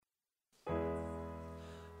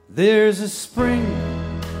There's a spring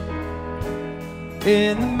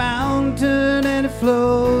in the mountain and it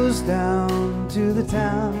flows down to the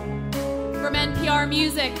town. From NPR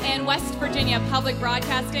Music and West Virginia Public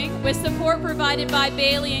Broadcasting, with support provided by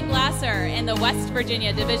Bailey and Glasser and the West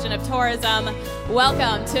Virginia Division of Tourism,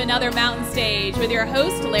 welcome to another Mountain Stage with your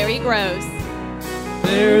host, Larry Gross.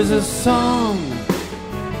 There's a song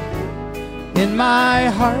in my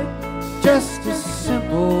heart, just a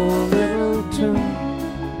simple little tune,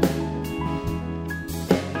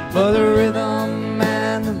 but the rhythm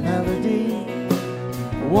and the melody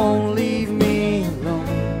won't leave me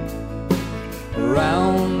alone.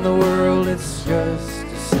 Around the world it's just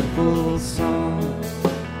a simple song.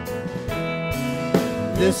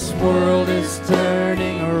 This world is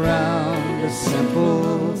turning around, a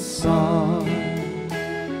simple song.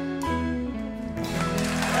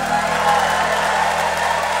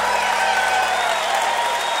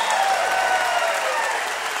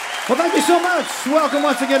 Well, thank you so much. Welcome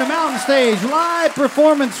once again to Mountain Stage, live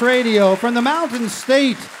performance radio from the Mountain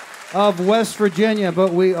State of West Virginia.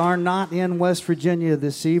 But we are not in West Virginia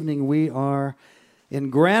this evening. We are in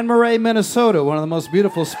Grand Marais, Minnesota, one of the most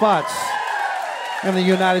beautiful spots in the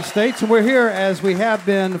United States. And we're here, as we have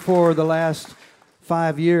been for the last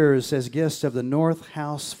 5 years, as guests of the North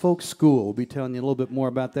House Folk School. We'll be telling you a little bit more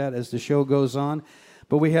about that as the show goes on.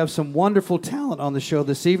 But we have some wonderful talent on the show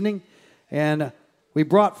this evening. And we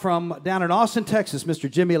brought from down in Austin, Texas, Mr.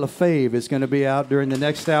 Jimmy LaFave is going to be out during the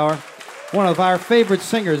next hour. One of our favorite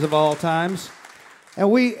singers of all times. And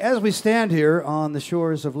as we stand here on the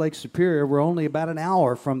shores of Lake Superior, we're only about an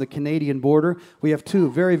hour from the Canadian border. We have two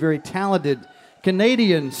very, very talented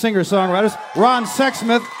Canadian singer-songwriters, Ron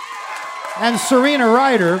Sexsmith and Serena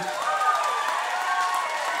Ryder.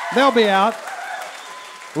 They'll be out.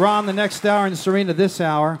 Ron the next hour and Serena this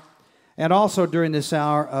hour. And also during this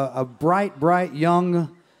hour, a bright, bright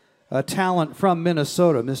young talent from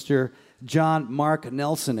Minnesota, Mr. John Mark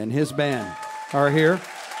Nelson and his band are here.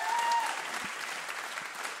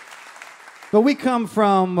 But we come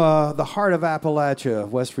from the heart of Appalachia,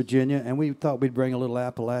 West Virginia, and we thought we'd bring a little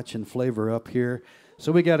Appalachian flavor up here.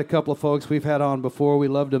 So we got a couple of folks we've had on before. We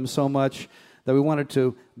loved them so much that we wanted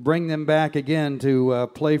to bring them back again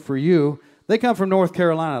to play for you. They come from North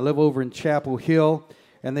Carolina, live over in Chapel Hill.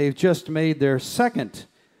 And they've just made their second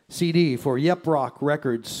CD for Yep Rock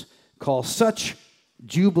Records called Such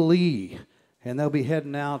Jubilee. And they'll be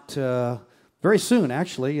heading out very soon,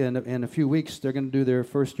 actually. In a few weeks, they're going to do their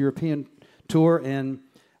first European tour. And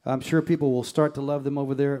I'm sure people will start to love them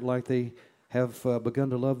over there like they have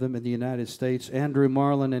begun to love them in the United States. Andrew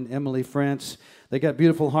Marlin and Emily France. They got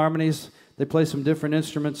beautiful harmonies. They play some different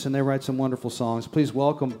instruments, and they write some wonderful songs. Please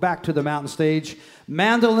welcome back to the Mountain Stage,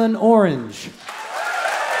 Mandolin Orange.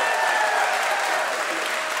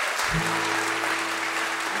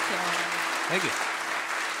 Thank you.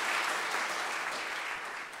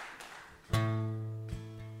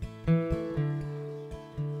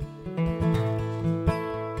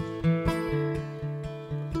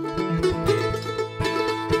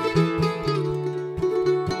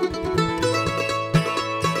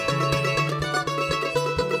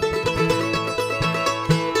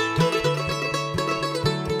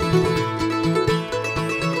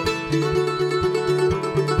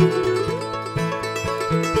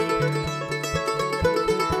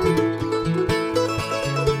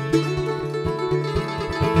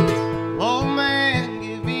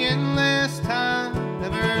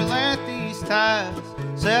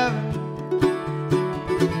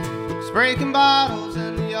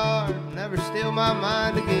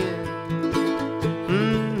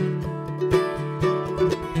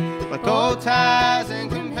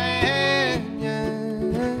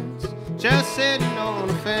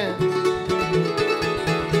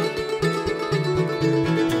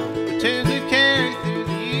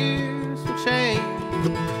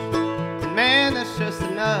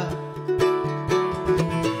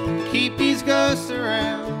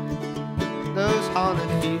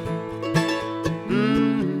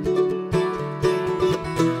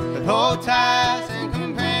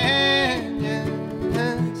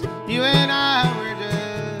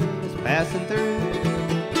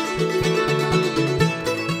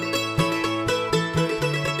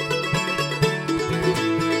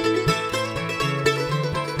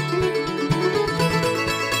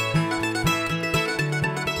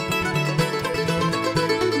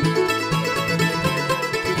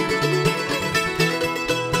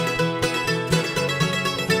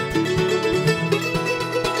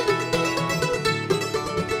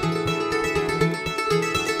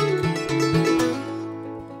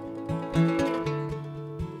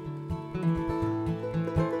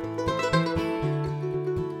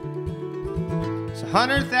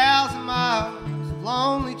 100,000 miles of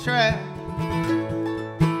lonely track,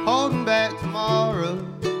 holding back tomorrow.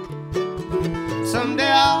 Someday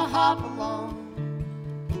I'll hop along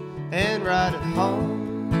and ride it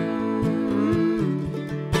home.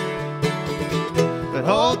 But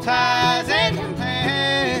hold ties and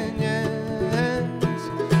companions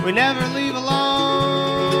we never leave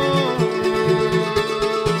alone.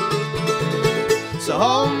 So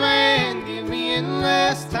old man, give me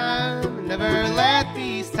endless time and never let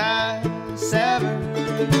these ties sever.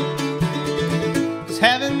 'Cause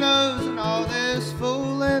heaven knows in all this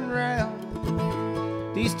fooling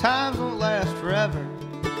round, these times won't last forever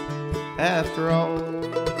after all.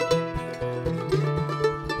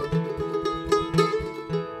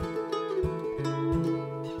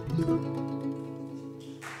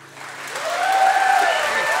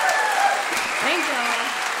 Thank you.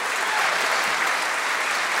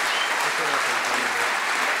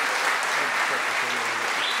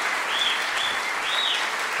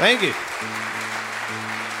 Thank you.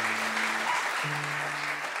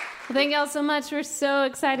 Well, thank y'all so much. We're so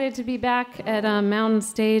excited to be back at Mountain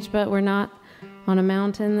Stage, but we're not on a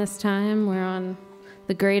mountain this time. We're on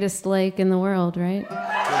the greatest lake in the world, right?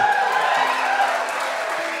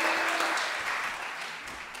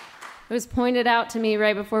 It was pointed out to me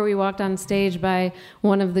right before we walked on stage by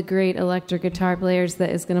one of the great electric guitar players that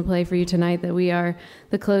is going to play for you tonight that we are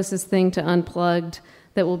the closest thing to Unplugged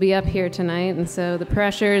that will be up here tonight, and so the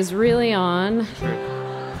pressure is really on.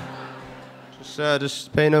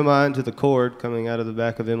 Just pay no mind to the cord coming out of the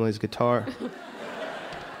back of Emily's guitar.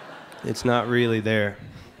 It's not really there.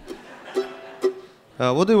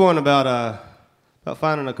 We'll do one about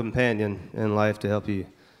finding a companion in life to help you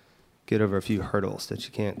get over a few hurdles that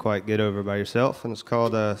you can't quite get over by yourself, and it's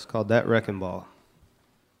called That Wrecking Ball.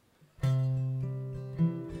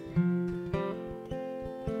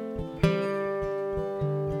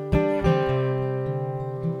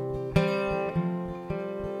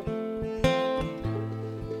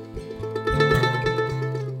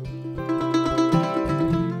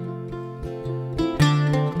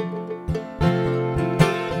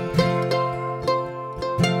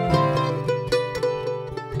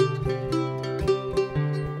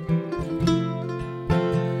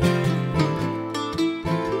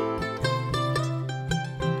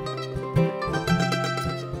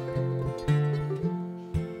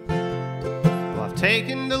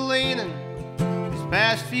 Taken to leaning these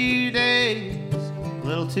past few days, a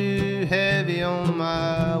little too heavy on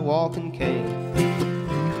my walking cane.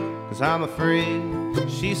 'Cause I'm afraid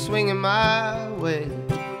she's swinging my way,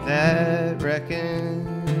 that wrecking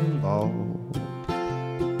ball.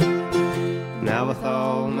 Now with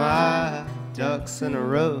all my ducks in a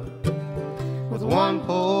row, with one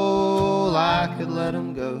pull I could let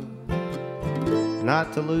them go,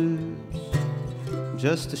 not to lose,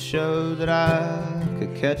 just to show that I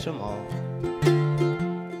could catch them all.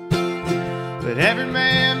 But every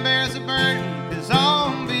man bears a burden, his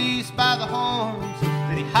own beast by the horns,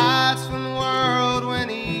 that he hides from the world when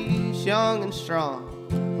he's young and strong.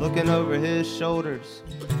 Looking over his shoulders,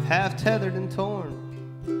 half tethered and torn,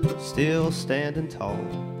 still standing tall.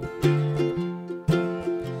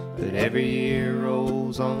 But every year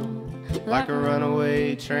rolls on like a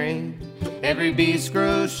runaway train. Every beast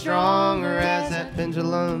grows stronger as that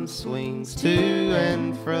pendulum swings to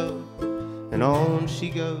and fro, and on she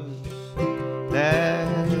goes,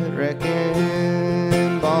 that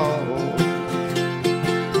wrecking ball.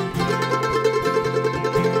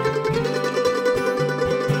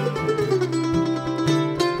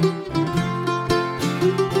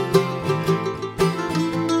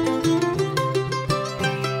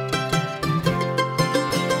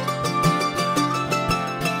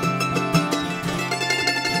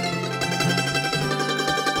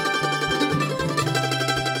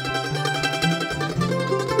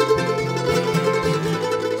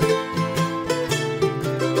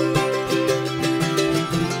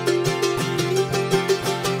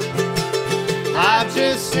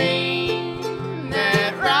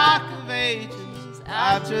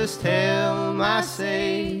 Just held my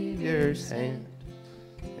Savior's hand,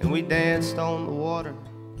 and we danced on the water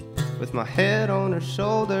with my head on her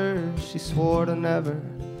shoulder. She swore to never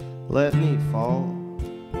let me fall,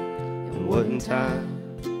 and wouldn't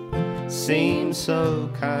time seem so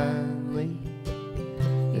kindly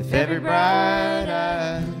if every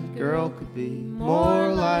bright-eyed girl could be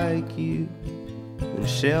more like you and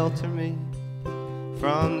shelter me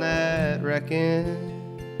from that wrecking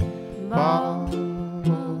ball.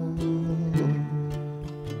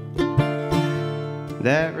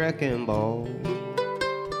 That wrecking ball.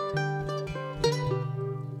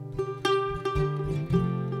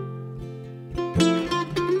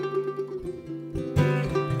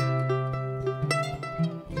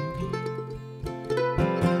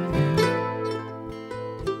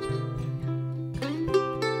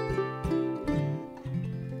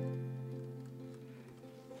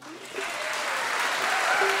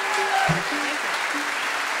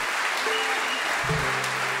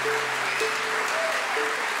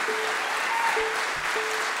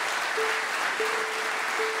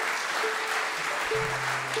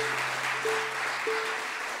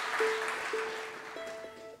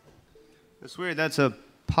 It's weird, that's a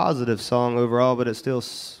positive song overall, but it still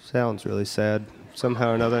sounds really sad somehow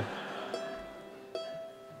or another.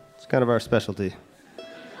 It's kind of our specialty.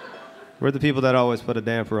 We're the people that always put a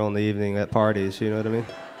damper on the evening at parties, you know what I mean?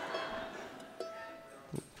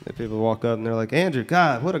 If people walk up and they're like, Andrew,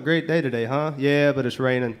 God, what a great day today, huh? Yeah, but it's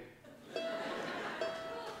raining.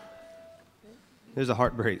 Here's a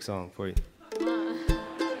heartbreak song for you.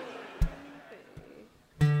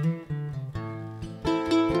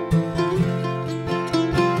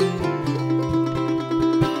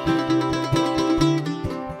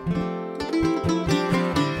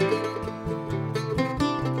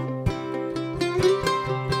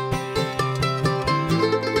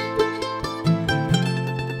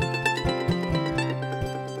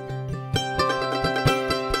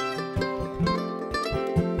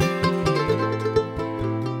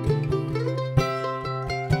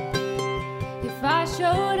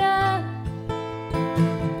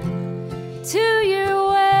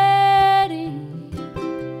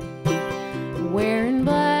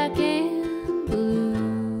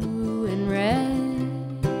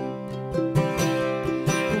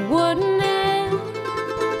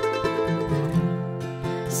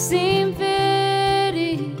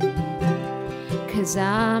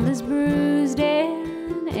 I'm as bruised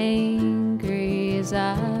and angry as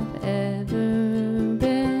I've ever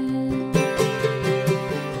been.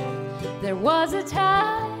 There was a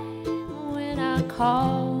time when I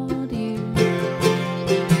called you.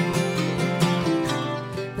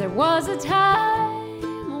 There was a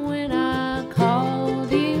time when I called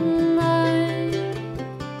you mine.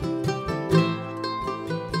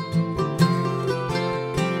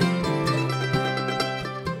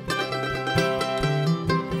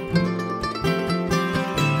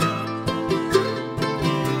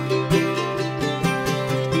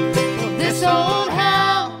 This old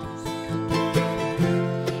house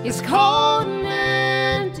is cold and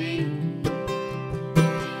empty.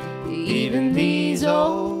 Even these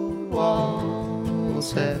old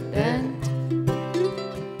walls have bent.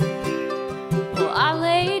 Well, I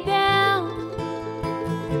lay down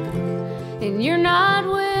and you're not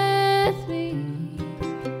with me.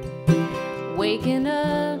 Waking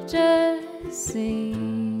up just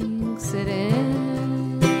sinks it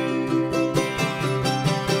in.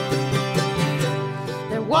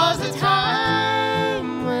 There was a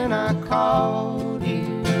time when I called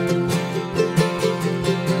you.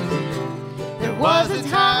 There was a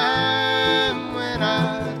time when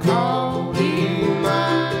I called you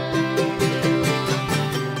mine.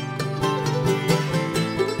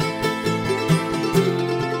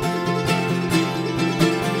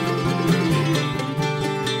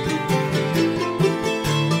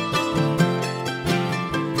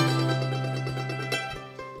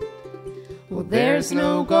 Well, there's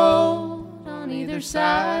no gold on either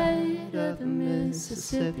side of the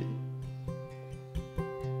Mississippi.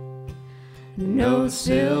 No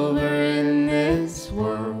silver in this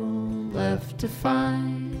world left to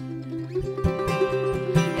find.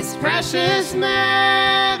 It's precious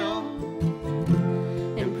metal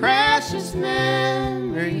and precious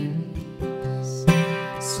memories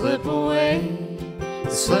slip away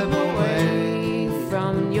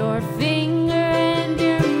from your finger and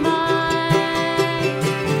your mind.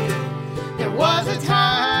 There was a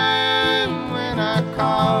time when I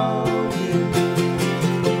called you.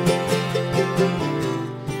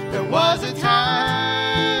 There was a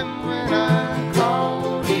time when I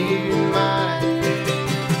called you mine.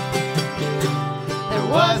 There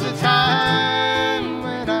was a time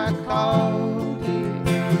when I called you.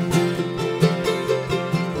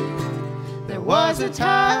 There was a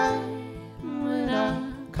time when I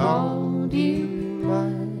called you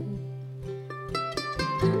mine.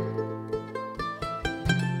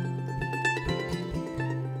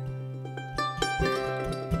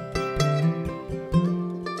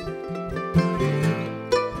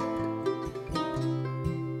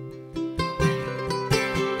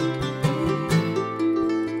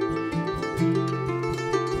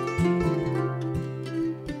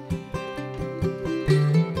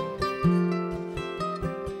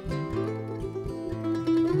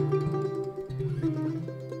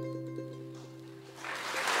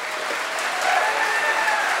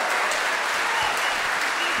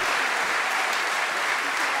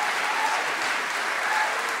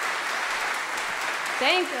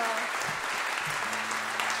 Thank you.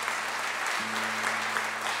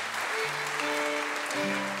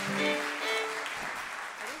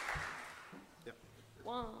 Yep.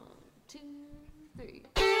 1, 2, 3.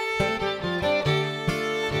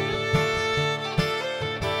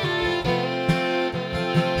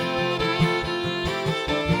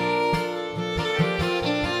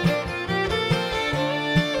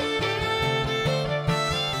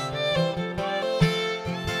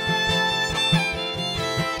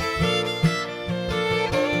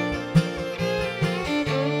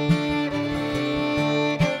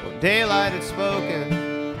 Daylight had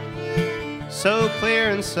spoken, so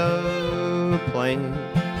clear and so plain.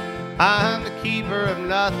 I'm the keeper of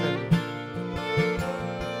nothing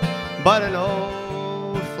but an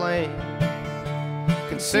old flame,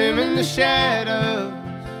 consuming the shadows,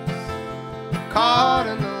 caught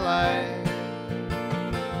in the light,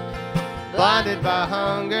 blinded by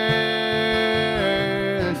hunger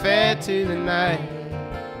and fed to the night.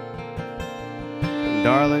 And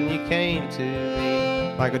darling, you came to me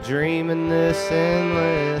like a dream in this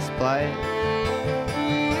endless plight.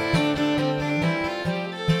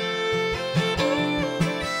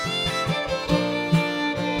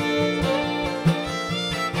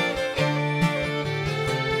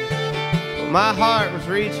 My heart was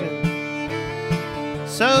reaching,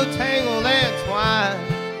 so tangled and twined,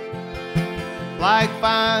 like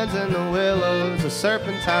vines in the willows, a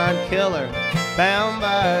serpentine killer bound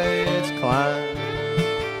by its climb.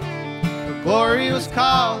 Her glory was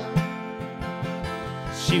calling,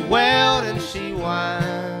 she wailed and she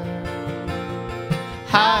whined,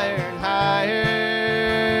 higher and higher,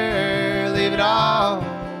 leave it all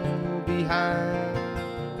behind.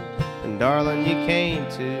 And darling, you came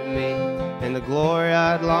to me in the glory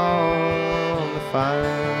I'd long to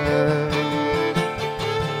find.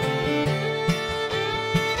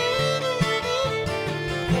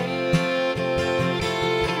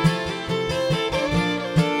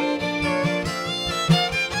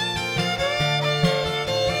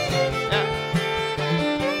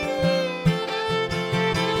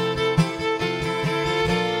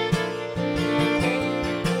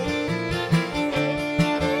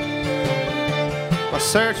 My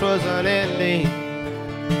search was unending,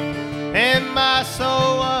 and my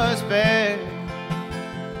soul was bare.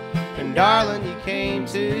 And darling, you came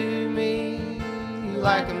to me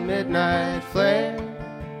like a midnight flare.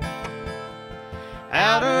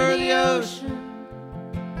 Out of the ocean,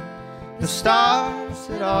 the stars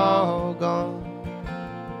had all gone.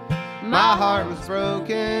 My heart was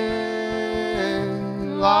broken,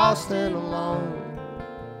 lost and alone.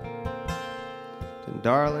 And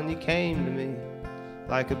darling, you came to me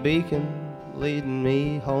like a beacon leading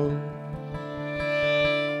me home.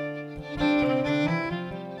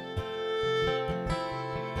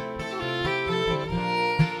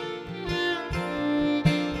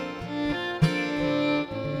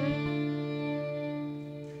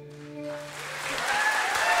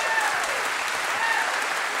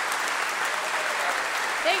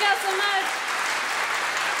 Thank you so much.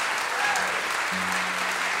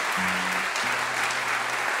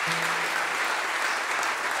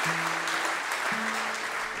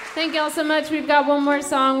 Thank you all so much. We've got one more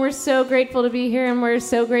song. We're so grateful to be here, and we're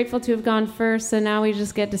so grateful to have gone first. So now we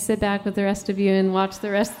just get to sit back with the rest of you and watch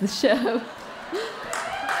the rest of the show.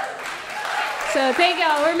 So thank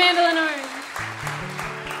y'all. We're Mandolin Orange.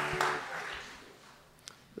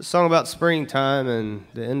 The song about springtime and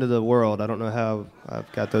the end of the world. I don't know how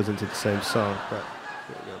I've got those into the same song, but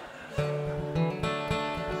here we go.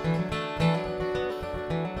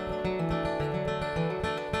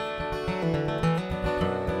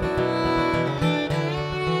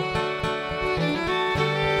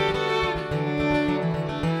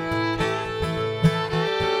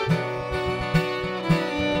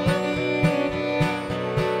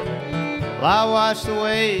 Well, I watch the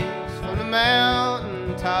waves from the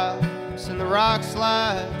mountain tops and the rock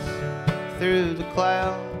slides through the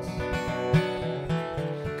clouds.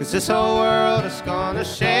 'Cause this whole world is gonna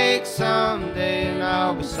shake someday, and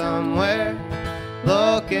I'll be somewhere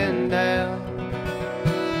looking down.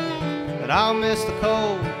 But I'll miss the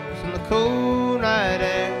cold and the cool night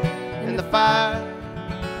air and the fire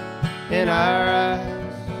in our eyes.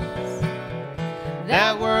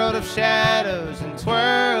 That world of shadows and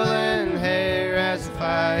twirling hair as the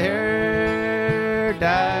fire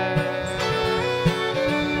dies.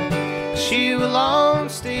 'Cause you alone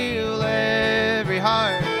steal every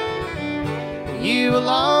heart, and you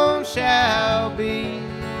alone shall be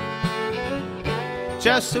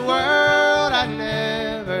just a world I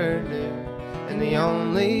never knew, and the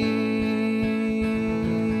only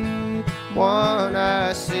one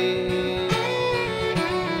I see.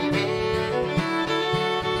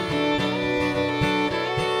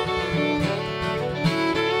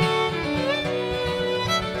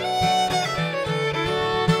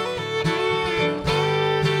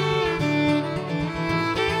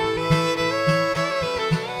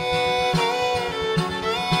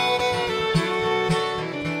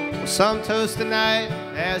 Some toast the night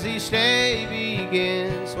as each day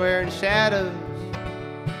begins, wearing shadows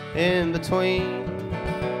in between.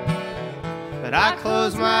 But I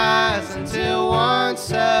close my eyes until once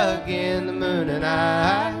again the moon and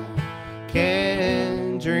I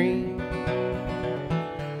can dream.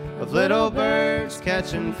 little birds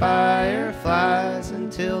catching fireflies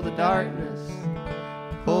until the darkness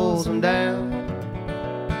pulls them down.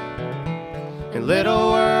 And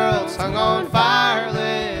little worlds hung on fire,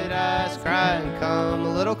 lit eyes crying, come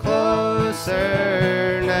a little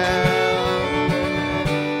closer now.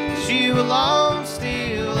 'Cause you alone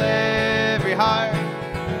steal every heart,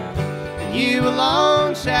 and you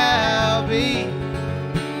alone shall be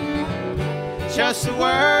just the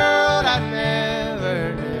world I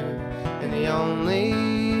never knew, and the only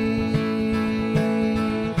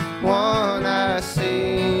one I see.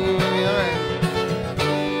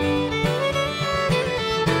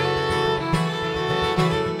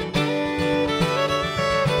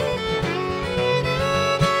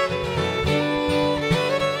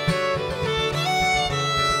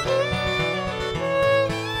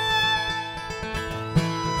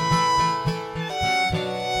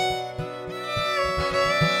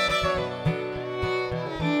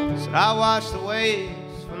 I watch the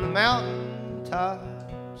waves from the mountain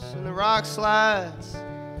tops and the rock slides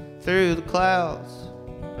through the clouds.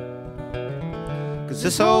 'Cause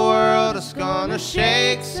this whole world is gonna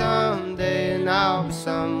shake someday, and I'll be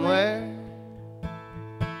somewhere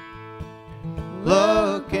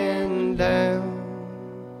looking down.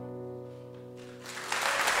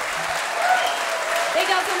 Thank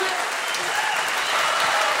y'all so much.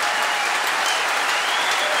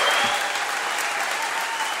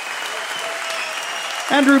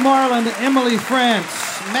 Andrew Marlin, Emily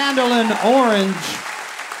France, Mandolin Orange.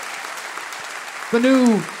 The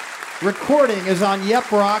new recording is on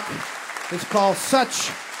Yep Rock. It's called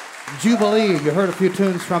Such Jubilee. You heard a few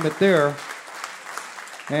tunes from it there.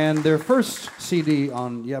 And their first CD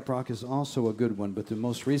on Yep Rock is also a good one, but the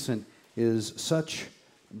most recent is Such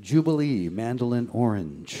Jubilee, Mandolin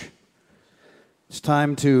Orange. It's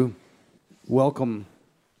time to welcome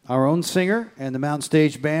our own singer and the Mountain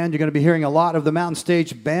Stage Band. You're going to be hearing a lot of the Mountain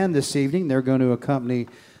Stage Band this evening. They're going to accompany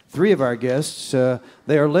three of our guests.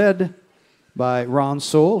 They are led by Ron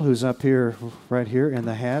Soule, who's up here, right here in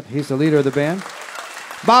the hat. He's the leader of the band.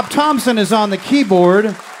 Bob Thompson is on the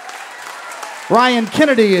keyboard. Ryan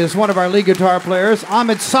Kennedy is one of our lead guitar players.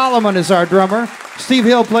 Ahmed Solomon is our drummer. Steve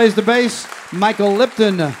Hill plays the bass. Michael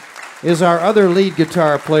Lipton is our other lead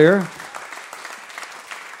guitar player.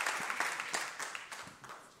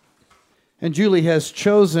 And Julie has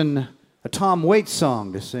chosen a Tom Waits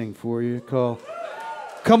song to sing for you called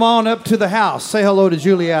Come On Up to the House. Say hello to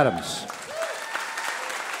Julie Adams.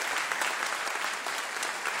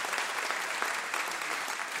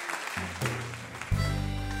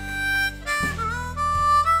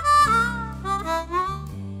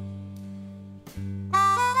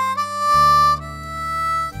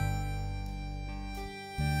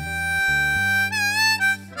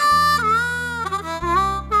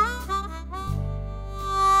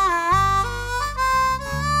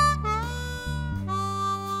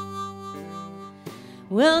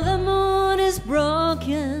 Well, the moon is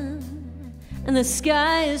broken and the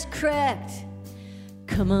sky is cracked.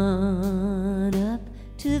 Come on up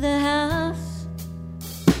to the house.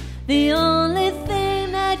 The only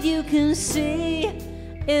thing that you can see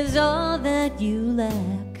is all that you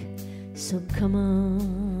lack. So come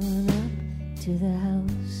on up to the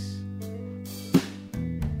house.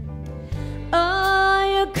 Oh,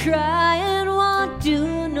 your crying won't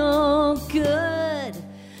do no good.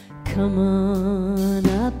 Come on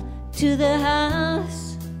up to the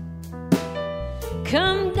house.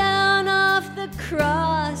 Come down off the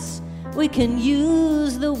cross. We can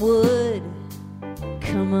use the wood.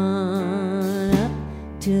 Come on up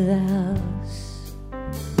to the house.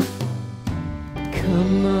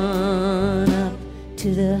 Come on up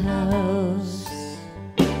to the house.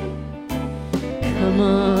 Come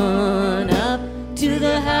on up to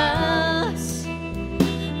the house.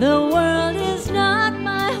 The world is not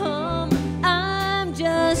my home, I'm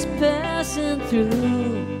just passing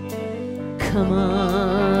through. Come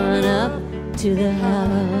on up to the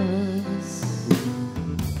house.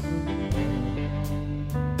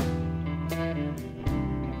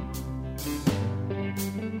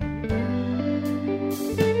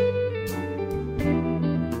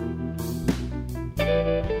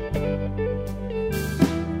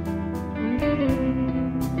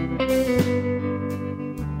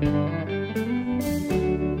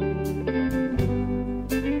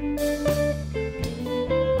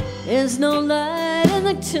 There's no light in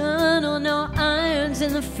the tunnel, no irons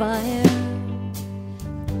in the fire.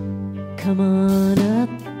 Come on up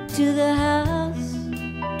to the house.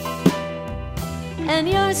 And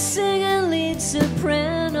you're singing lead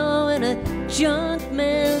soprano in a junk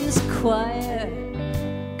man's choir.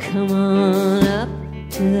 Come on up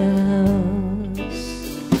to the house.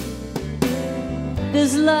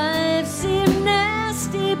 Does life seem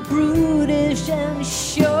nasty, brutish, and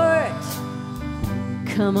short?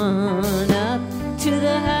 Come on up to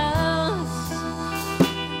the house.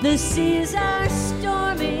 The seas are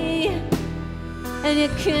stormy, and you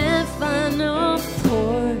can't find no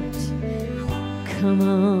port. Come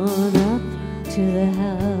on up to the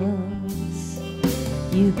house.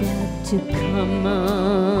 You got to come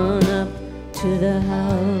on up to the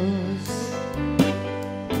house.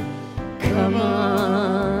 Come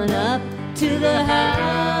on up to the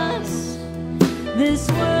house. This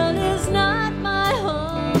world is not my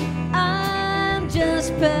home, I'm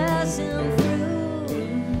just passing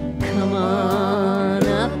through. Come on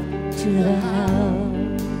up to the house.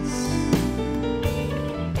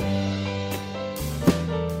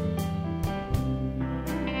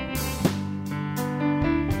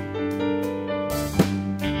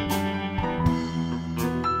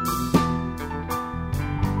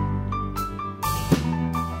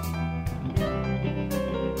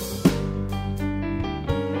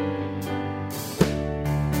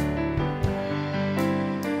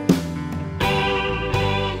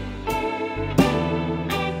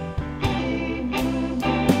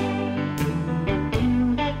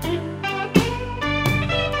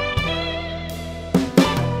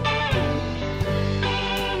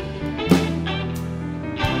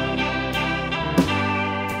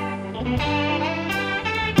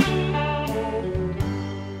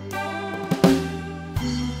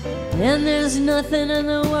 And there's nothing in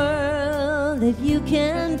the world that you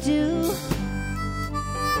can do.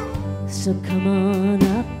 So come on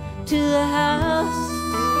up to the house,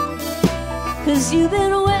 'cause you've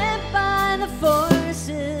been wed by the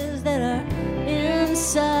forces that are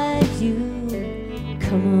inside you.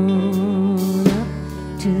 Come on up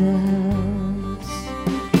to the house.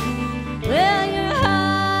 Well, you're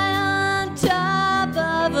high on top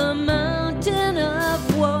of a mountain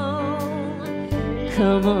of woe.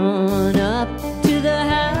 Come on up to the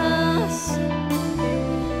house.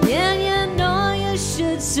 And you know you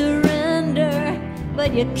should surrender,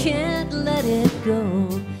 but you can't let it go.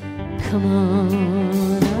 Come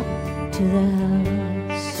on up to the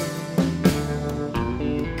house.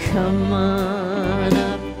 Come on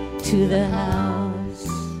up to the house.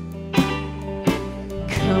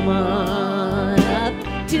 Come on up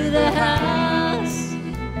to the house.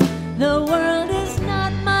 The world is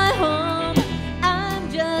not my home, I'm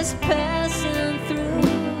just passing through.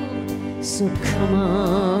 So come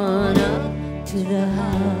on up to the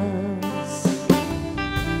house.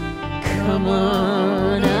 Come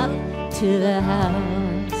on up to the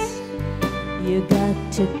house. You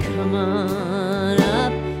got to come on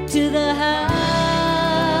up to the house.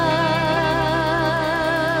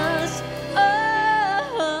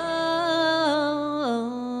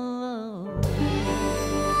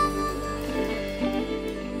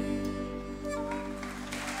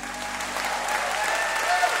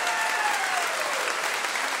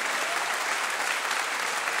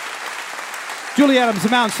 Julie Adams, the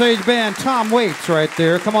Mountain Stage Band. Tom Waits right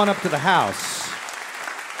there. Come on up to the house.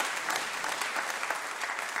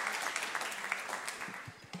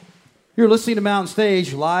 You're listening to Mountain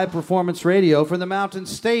Stage live performance radio from the Mountain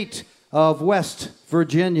State of West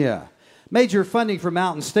Virginia. Major funding for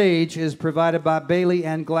Mountain Stage is provided by Bailey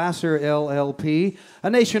and Glasser LLP, a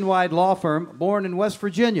nationwide law firm born in West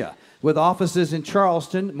Virginia, with offices in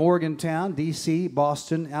Charleston, Morgantown, D.C.,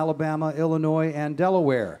 Boston, Alabama, Illinois, and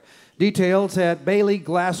Delaware. Details at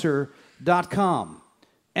baileyglasser.com.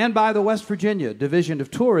 And by the West Virginia Division of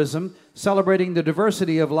Tourism, celebrating the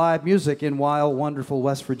diversity of live music in wild, wonderful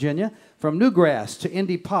West Virginia, from newgrass to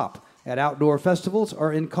indie pop, at outdoor festivals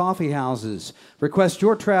or in coffee houses. Request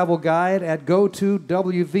your travel guide at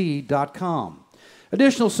go2wv.com.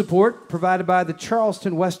 Additional support provided by the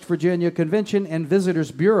Charleston, West Virginia Convention and Visitors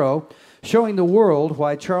Bureau, showing the world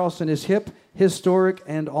why Charleston is hip, historic,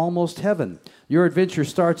 and almost heaven. Your adventure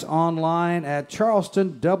starts online at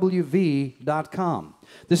charlestonwv.com.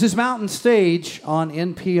 This is Mountain Stage on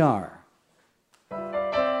NPR.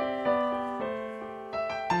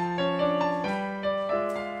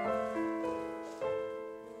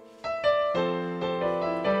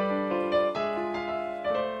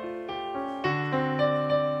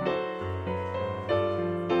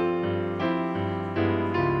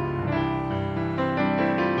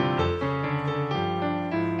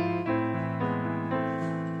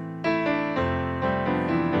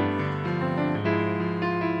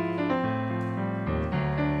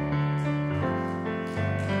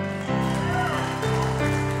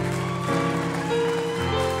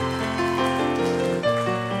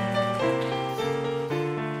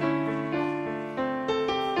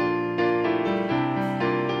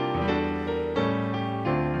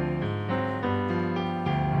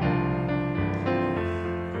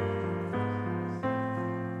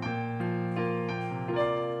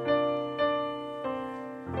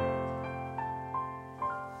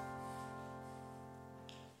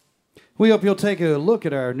 We hope you'll take a look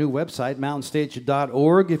at our new website,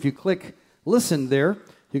 mountainstage.org. If you click listen there,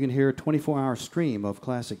 you can hear a 24-hour stream of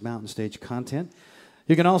classic Mountain Stage content.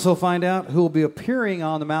 You can also find out who will be appearing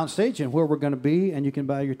on the Mountain Stage and where we're going to be, and you can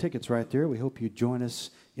buy your tickets right there. We hope you join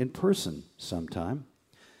us in person sometime.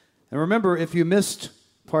 And remember, if you missed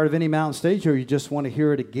part of any Mountain Stage or you just want to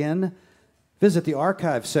hear it again, visit the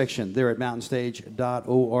archive section there at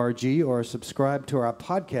mountainstage.org or subscribe to our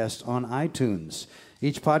podcast on iTunes.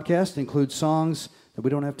 Each podcast includes songs that we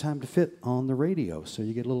don't have time to fit on the radio, so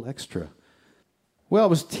you get a little extra. Well, it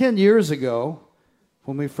was 10 years ago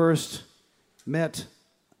when we first met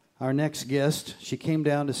our next guest. She came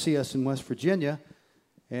down to see us in West Virginia,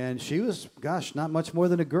 and she was, not much more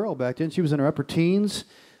than a girl back then. She was in her upper teens,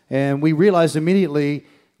 and we realized immediately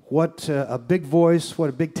what a big voice, what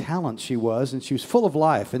a big talent she was, and she was full of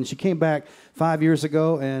life. And she came back 5 years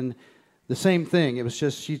ago, and the same thing. It was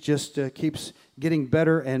just, she just keeps getting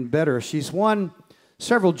better and better. She's won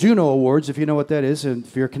several Juno Awards, if you know what that is. And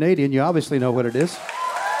if you're Canadian, you obviously know what it is.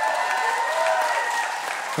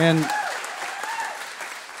 And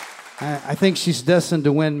I think she's destined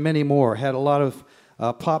to win many more. Had a lot of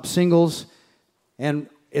pop singles. And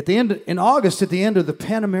at the end, in August, at the end of the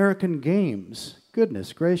Pan American Games,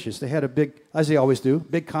 goodness gracious, they had a big, as they always do,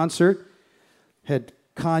 big concert. Had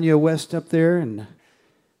Kanye West up there and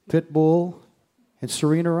Pitbull and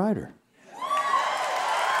Serena Ryder.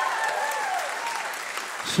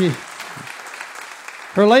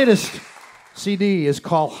 Her latest CD is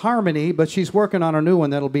called Harmony, but she's working on a new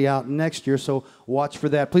one that'll be out next year, so watch for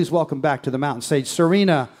that. Please welcome back to the Mountain Stage,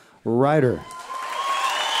 Serena Ryder.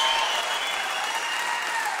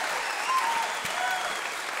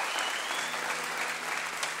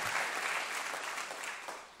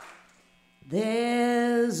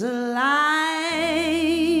 There's a line,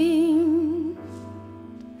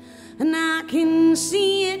 and I can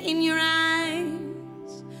see it in your eyes.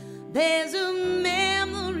 There's a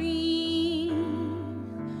memory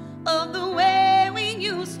of the way we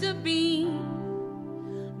used to be.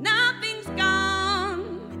 Nothing's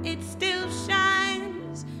gone, it still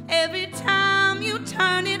shines every time you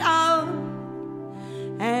turn it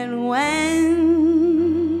on. And when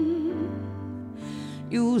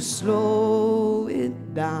you slow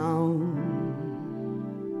it down,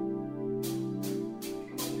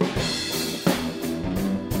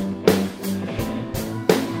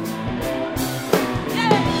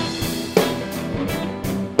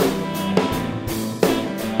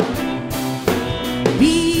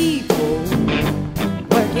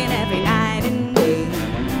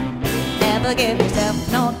 give yourself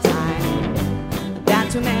no time.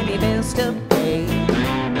 Got too many bills to pay.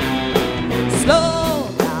 Slow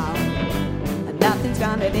down, and nothing's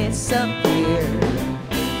gonna disappear.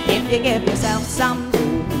 If you give yourself some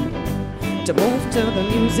room to move to the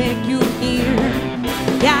music you hear,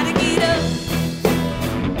 gotta get up,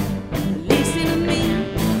 listen to me,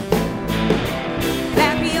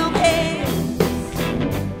 clap your hands,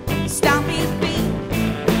 stomp your feet.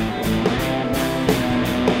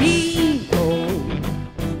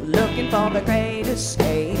 For the great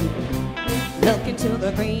escape, looking to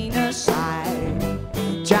the greener side,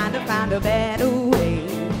 trying to find a better way.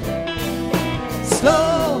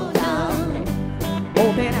 Slow down,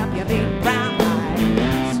 open up your big brown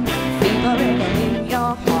eyes, feel the rhythm in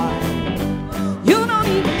your heart. You don't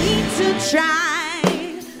even need to try,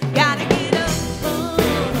 gotta get up,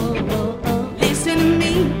 listen to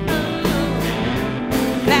me,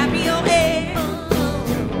 clap your hands,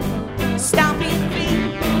 stomp your feet.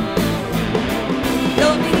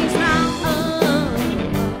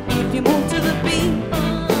 Move to the beat,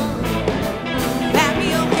 clap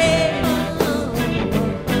your hands,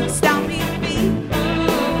 stomp your feet,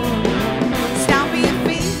 stomp your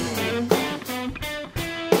feet.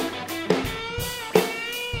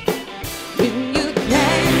 When you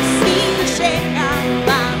can see the shake out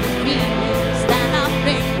by the feelings that I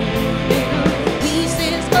bring, little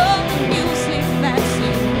pieces of the music that's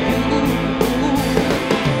in you.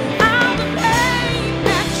 All the pain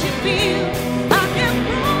that you feel, I can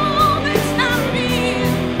prove it's not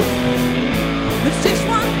real. There's just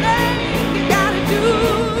one thing you gotta do.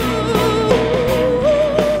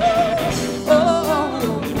 Oh, oh,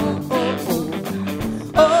 oh,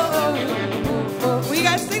 oh, oh. Will you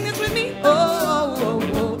guys sing this with me? Oh, oh,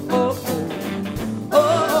 oh, oh, oh,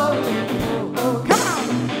 oh, oh. Come on.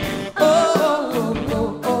 Oh, oh, oh,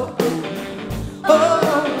 oh, oh,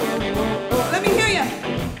 oh. Let me hear you.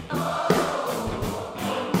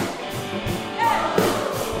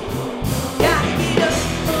 Gotta get up,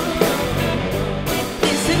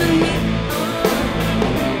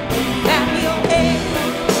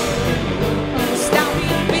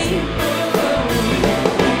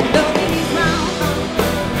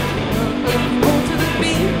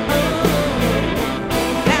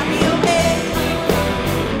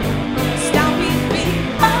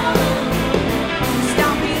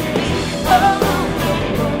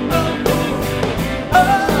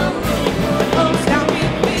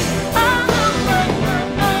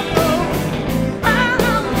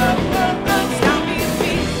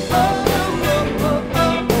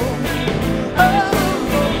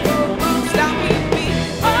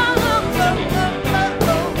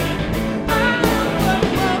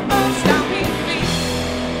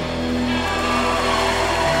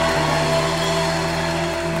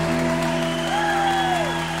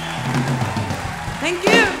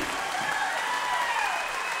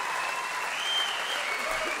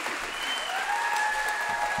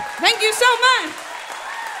 Thank you so much.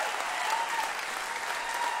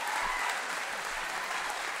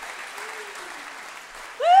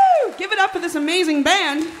 Woo! Give it up for this amazing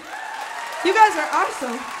band. You guys are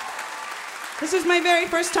awesome. This is my very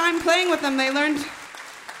first time playing with them. They learned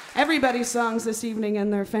everybody's songs this evening,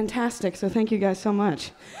 and they're fantastic, so thank you guys so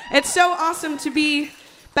much. It's so awesome to be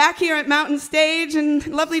back here at Mountain Stage, and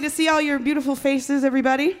lovely to see all your beautiful faces,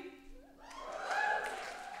 everybody.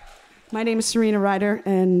 My name is Serena Ryder,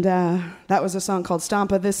 and that was a song called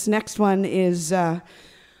Stampa. This next one is a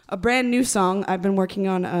brand new song. I've been working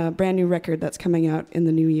on a brand new record that's coming out in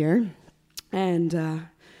the new year, and I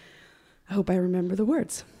hope I remember the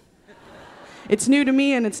words. It's new to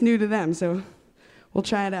me and it's new to them, so we'll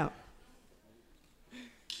try it out.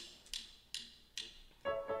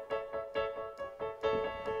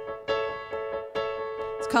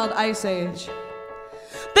 It's called Ice Age.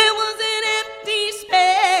 There was an empty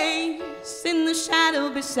space in the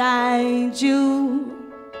shadow beside you.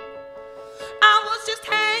 I was just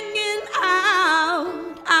hanging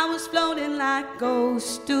out. I was floating like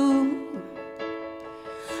ghosts do.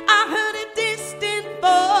 I heard a distant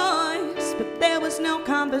voice, but there was no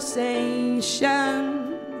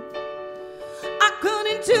conversation. I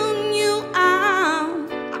couldn't tune you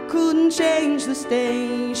out. I couldn't change the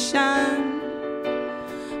station.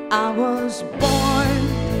 I was born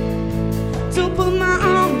to put my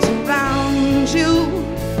arms around you.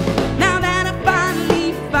 Now that I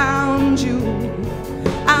finally found you,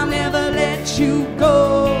 I'll never let you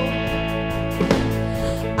go.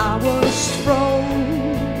 I was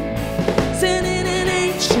frozen in an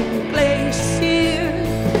ancient glacier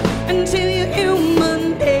until your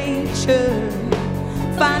human nature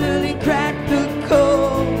finally cracked the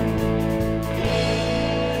code.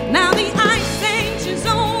 Now the ice age is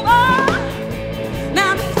over.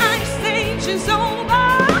 Now the ice age is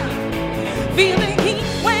over. Feel the heat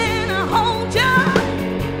when I hold you.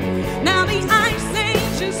 Now the ice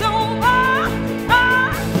age is over.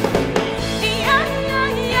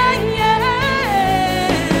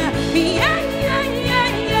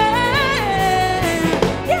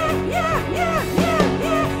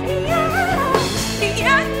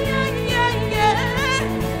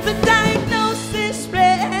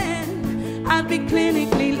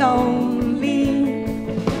 Clinically lonely,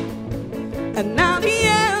 and now the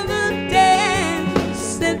evidence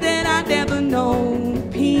said that I'd never know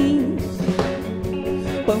peace.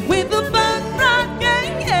 But with the birthright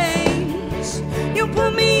gaze, you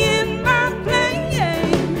put me in my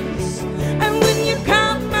place, and when you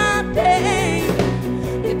caught my pain,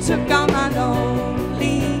 you took all my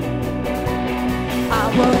lonely.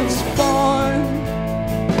 I was born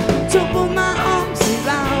to put my arms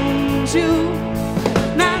around you.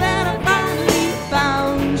 Now that I finally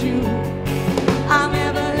found you, I'll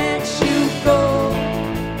never let you go.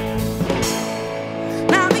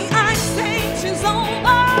 Now the ice age is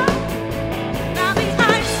over. Now the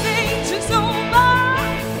ice age is over.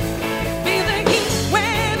 Feel the heat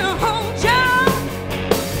when I hold you.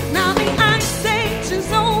 Now the ice age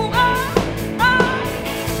is over.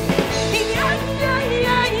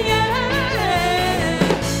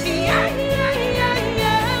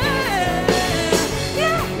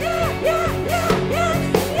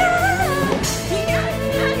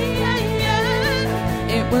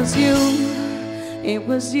 It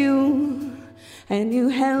was you, and you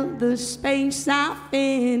held the space I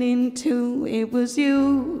fit into. It was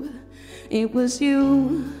you,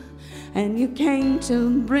 and you came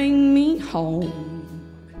to bring me home.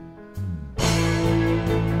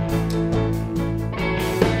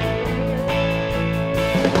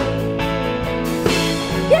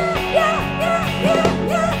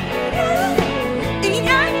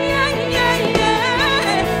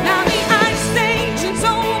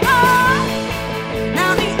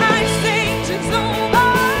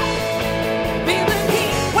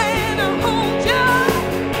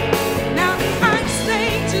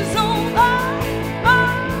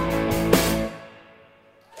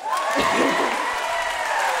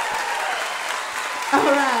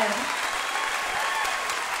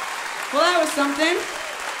 Something.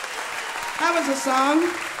 That was a song.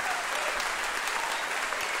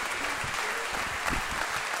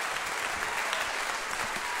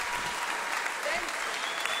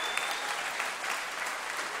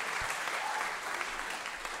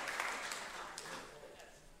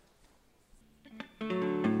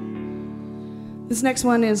 This next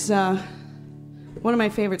one is one of my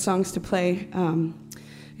favorite songs to play.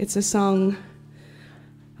 It's a song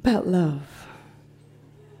about love.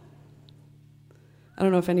 I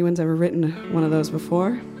don't know if anyone's ever written one of those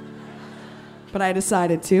before, but I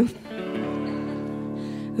decided to.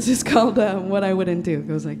 This is called What I Wouldn't Do. It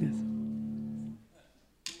goes like this.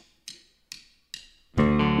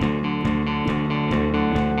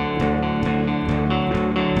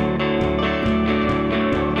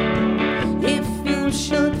 If you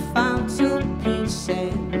should fall to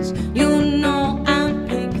pieces, you know I'll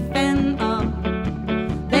pick them up.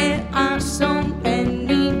 There are so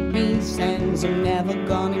many reasons I'm never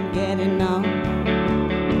gonna get enough.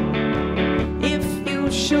 If you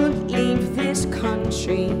should leave this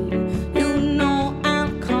country, you know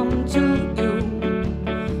I'll come to you,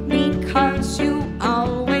 because you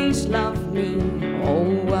always loved me. Oh,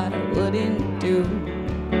 what I wouldn't do.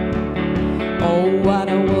 Oh, what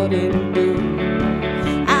I wouldn't do.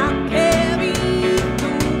 I'll carry you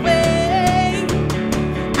away.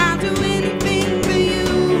 I'll do anything for you.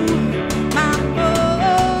 My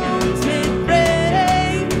bones may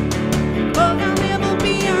break, but I'll never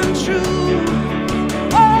be untrue.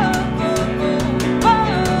 Oh, oh, oh, oh,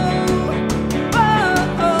 oh,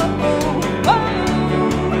 oh, oh, oh,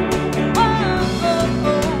 oh,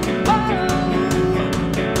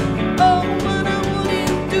 oh, what I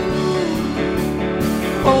wouldn't do.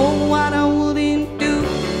 Oh, what I wouldn't do.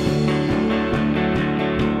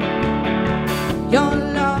 Your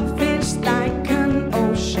love is like an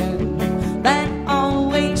ocean that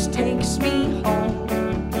always takes me home.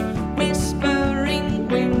 Whispering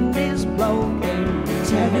wind is blowing,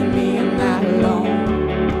 telling me I'm not alone.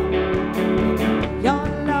 Your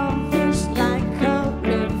love is like a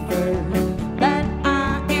river that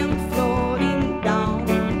I am floating down.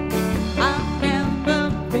 I've never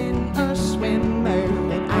been a swimmer,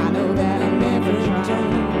 but I know that I'll never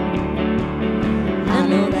drown. I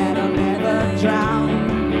know that I'll never drown.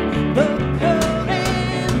 The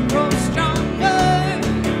current grows stronger,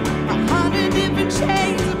 100 different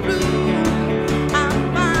shades of blue. I'm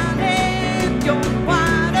finding your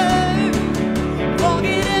water,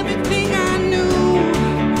 forget everything I knew.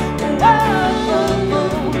 Whoa, whoa, whoa,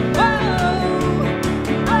 whoa,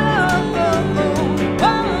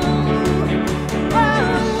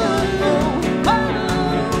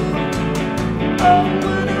 oh,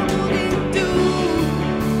 what I wouldn't do.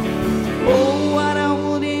 Oh, what I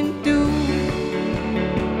wouldn't do.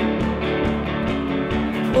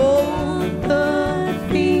 Oh, the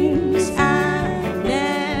things I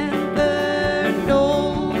never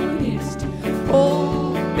noticed.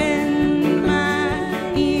 Open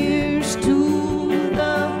my ears to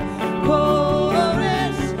the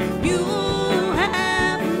chorus. You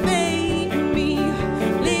have made me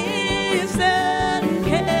listen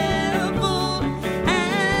careful,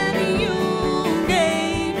 and you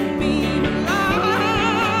gave me life.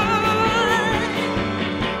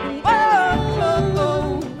 Whoa, whoa, whoa,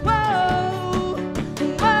 whoa,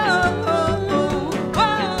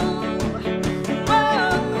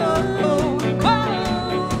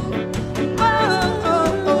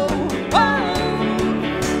 whoa,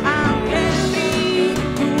 I'll carry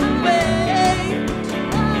you away.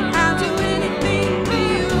 I'll do anything for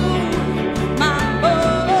you. My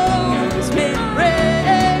bones may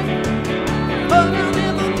break, but I'll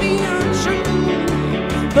never be untrue.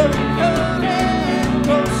 The current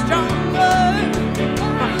grows stronger,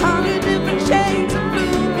 100 different shades of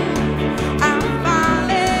blue. I'm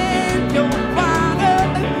falling your water.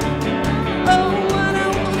 Oh, what I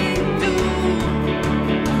wouldn't do.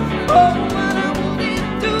 Oh, what I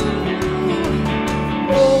wouldn't do.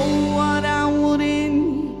 Oh, what I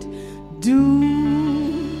wouldn't do.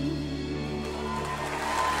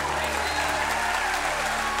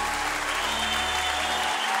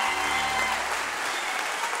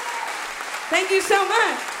 Thank you so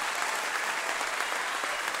much.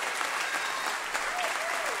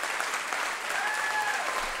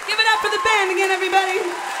 Give it up for the band again, everybody.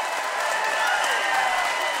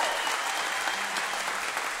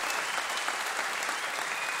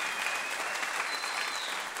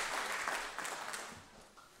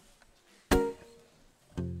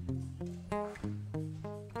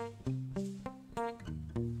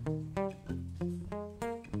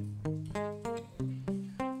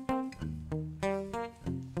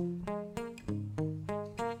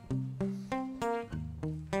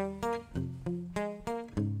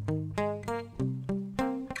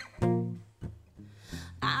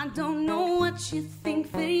 I don't know what you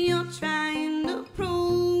think that you're trying to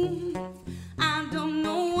prove. I don't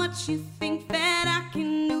know what you think that I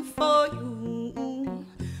can do for you.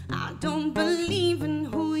 I don't believe in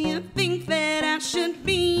who you think that I should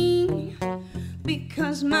be,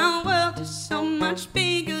 because my world is so much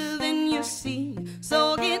bigger than you see.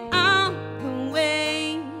 So get out the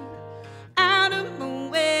way, out of the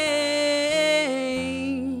way.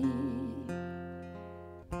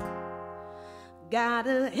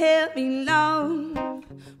 Gotta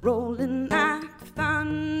rolling like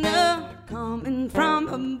thunder, coming from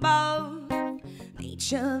above.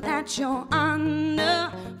 Nature that you're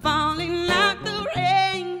under, falling like the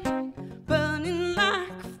rain, burning like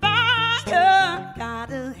fire.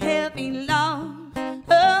 Got a heavy love.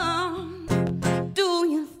 Oh, do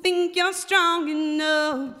you think you're strong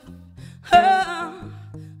enough? Oh,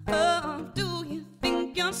 oh, do you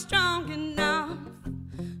think you're strong enough?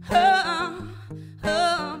 Oh,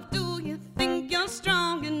 oh, do you think you're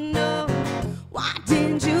strong enough? Why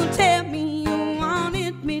didn't you tell me you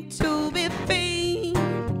wanted me to be free?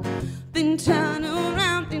 Then turn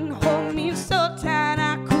around and hold me so tight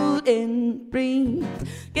I couldn't breathe.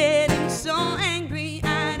 Getting so angry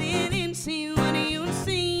I didn't see what you'd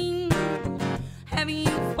seen. Have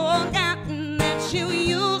you forgotten that you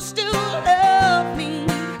used to love me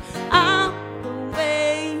all the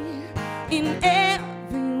way, in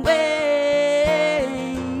every way?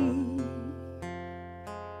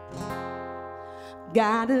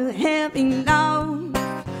 Got a heavy love,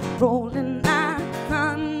 rolling like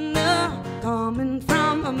thunder, coming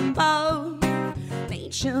from above.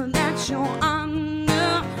 Nature that you're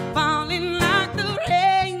under, falling like the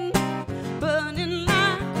rain, burning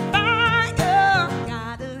like fire.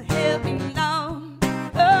 Got a heavy love.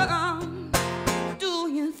 Oh, do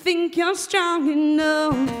you think you're strong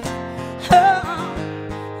enough? Oh,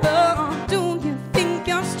 oh, do you think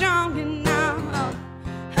you're strong enough?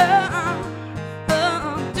 Oh,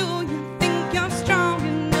 oh, do you think you're strong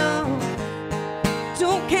enough?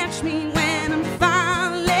 Don't catch me when I'm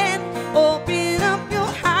falling. Open up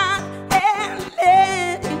your heart and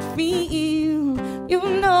let it feel. You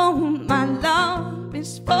know my love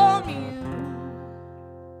is for you.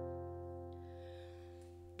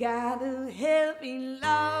 Got a heavy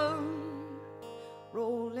love,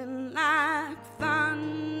 rolling like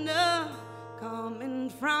thunder, coming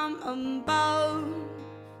from above.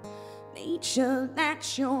 Nature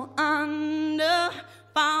that you're under,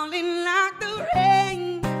 falling like the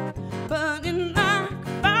rain, burning like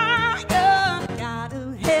fire. Got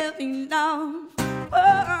a heavy love.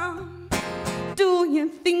 Oh, do you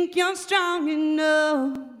think you're strong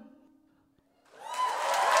enough?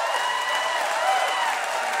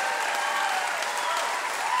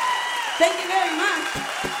 Thank you very much.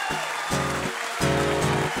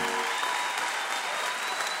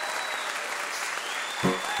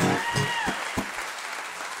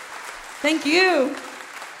 Thank you.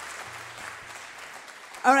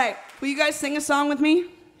 All right, will you guys sing a song with me?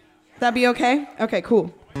 That'd be okay? Okay,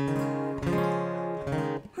 cool.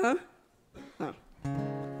 Huh? Oh.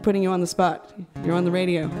 Putting you on the spot. You're on the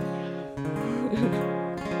radio.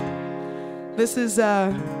 This is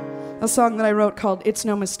a song that I wrote called It's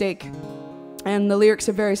No Mistake. And the lyrics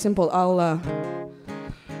are very simple. I'll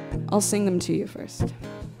sing them to you first.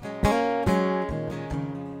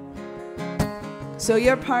 So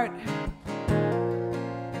your part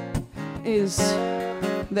is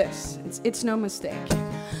this. It's no mistake.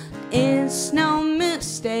 It's no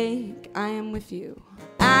mistake. I am with you.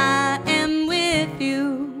 I am with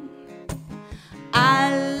you.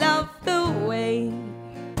 I love the way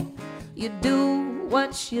you do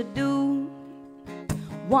what you do.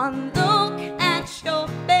 One look at your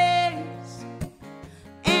face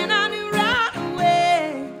and I knew right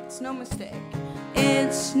away. It's no mistake.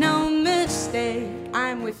 It's no mistake.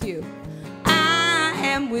 I'm with you. I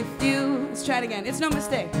am with you. Let's try it again. It's no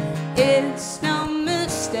mistake. It's no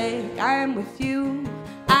mistake. I am with you.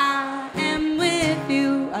 I am with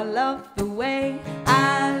you. I love the way.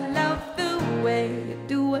 I love the way you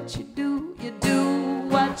do what you do. You do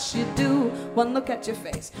what you do. One look at your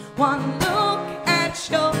face. One look at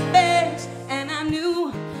your face and I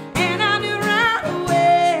knew right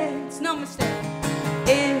away. It's no mistake.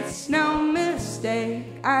 It's no mistake.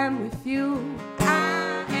 I'm with you.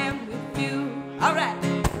 I am with you. All right.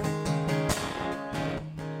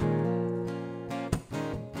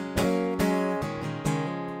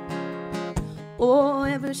 Oh,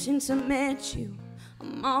 ever since I met you,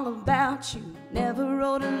 I'm all about you. Never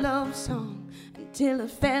wrote a love song until I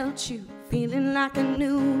felt you. Feeling like I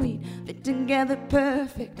knew we'd fit together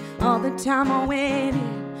perfect. All the time I waited,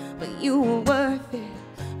 but you were worth it.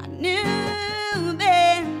 I knew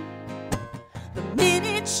then, the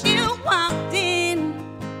minute you walked in,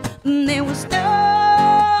 there was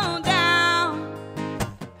no doubt.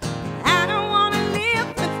 I don't want to live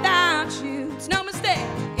without you. It's no mistake.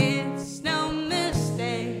 It's no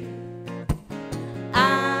mistake.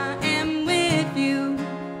 I am with you.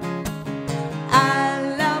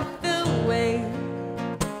 I love the way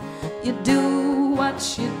you do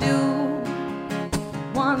what you do.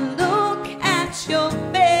 One look at your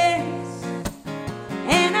face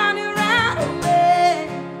and I knew right away.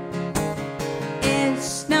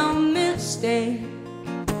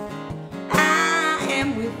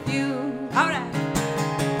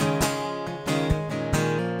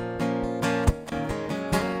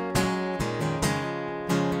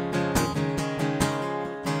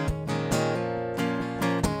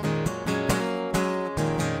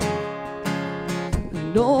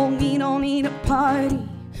 No, we don't need a party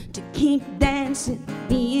to keep dancing.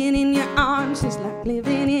 Being in your arms is like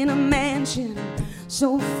living in a mansion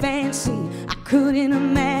so fancy I couldn't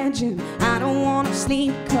imagine. I don't wanna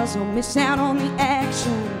sleep 'cause I'll miss out on the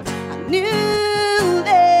action. I knew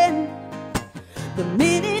then the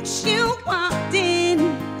minute you walked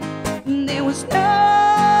in, there was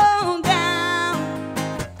no doubt.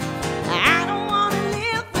 I don't wanna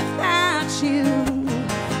live without you.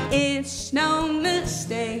 It's no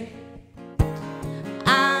mistake.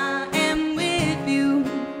 I am with you.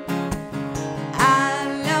 I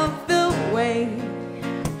love the way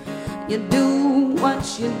you do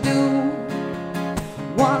what you do.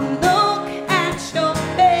 One look at your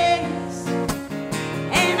face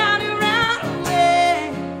and I knew right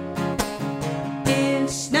away.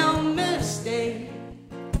 It's no mistake.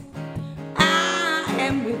 I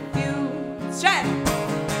am with you. That's right.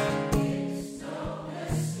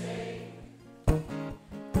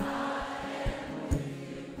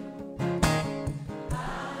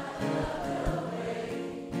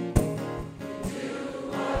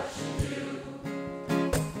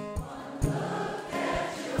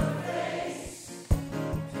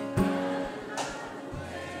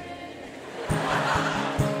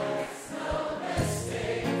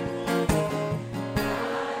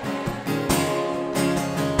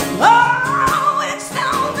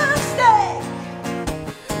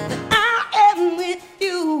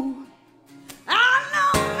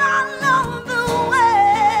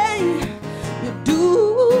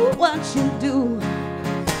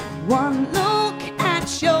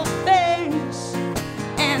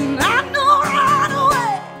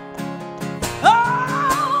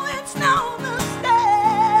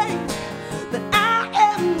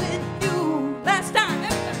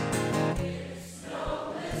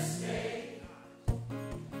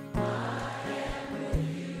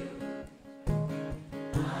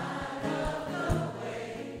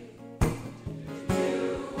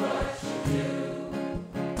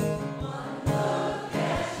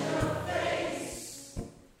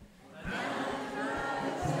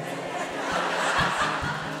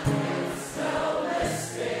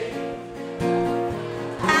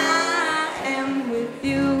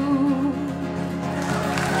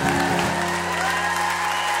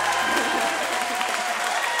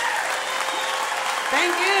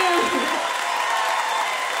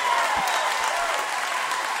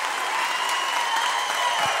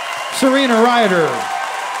 Serena Ryder.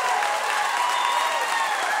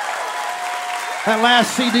 That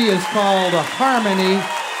last CD is called Harmony,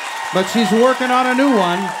 but she's working on a new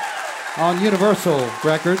one on Universal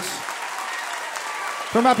Records.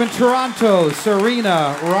 From up in Toronto,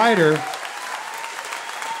 Serena Ryder,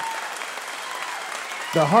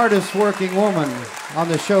 the hardest working woman on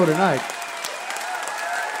the show tonight.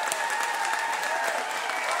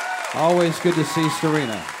 Always good to see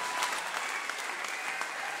Serena.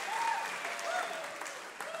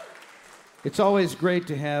 It's always great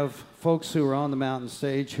to have folks who are on the mountain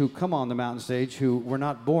stage, who come on the mountain stage, who were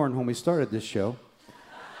not born when we started this show.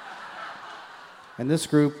 And this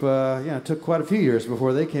group, it took quite a few years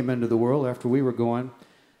before they came into the world after we were going.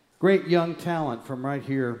 Great young talent from right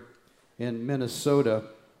here in Minnesota.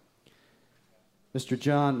 Mr.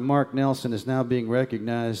 John Mark Nelson is now being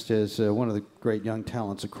recognized as one of the great young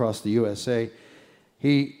talents across the USA.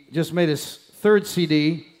 He just made his third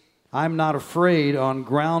CD, I'm Not Afraid, on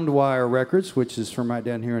Groundwire Records, which is from right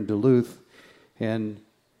down here in Duluth. And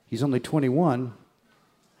he's only 21.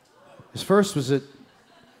 His first was at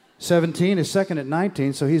 17, his second at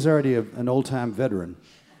 19, so he's already an old-time veteran.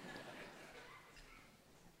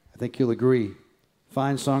 I think you'll agree.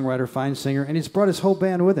 Fine songwriter, fine singer, and he's brought his whole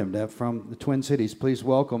band with him from the Twin Cities. Please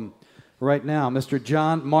welcome right now Mr.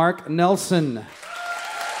 John Mark Nelson.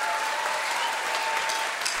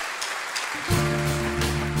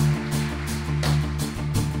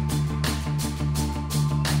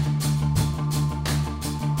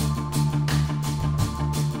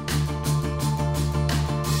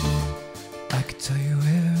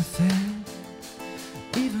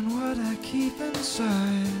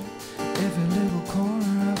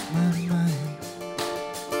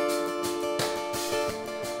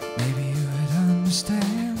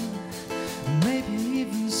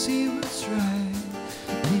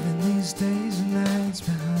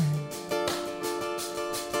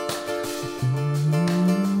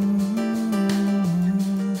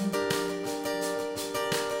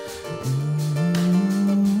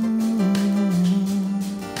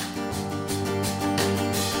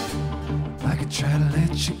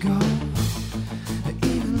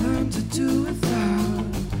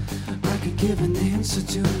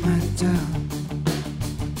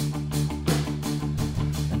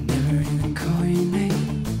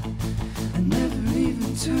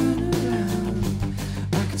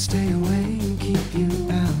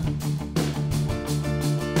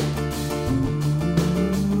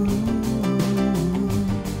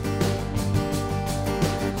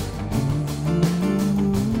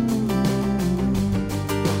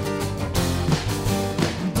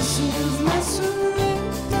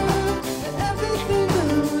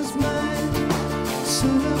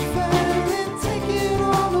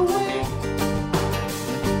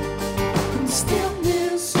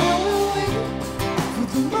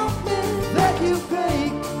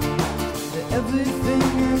 everything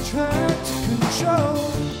I tried to control.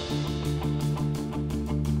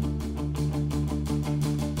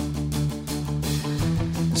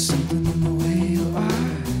 There's something in the way you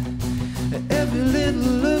are, every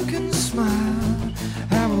little look and smile.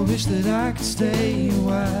 How I wish that I could stay a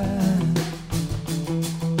while.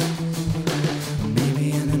 Maybe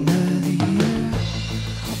in another year,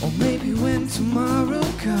 or maybe when tomorrow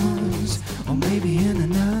comes, or maybe in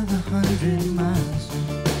another 100 miles.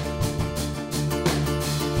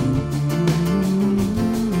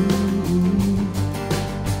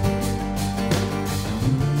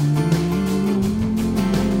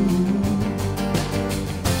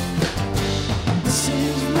 This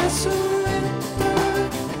is my surrender,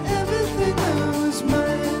 everything that was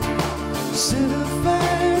mine. Set a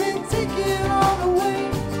fire and take it all away.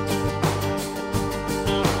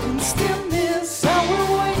 In stillness I will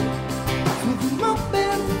wait for the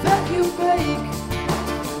moment that you break.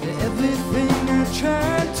 Everything I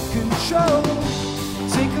tried to control.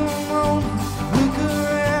 Take a moment, look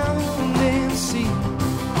around and see.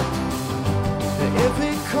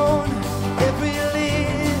 Every corner, every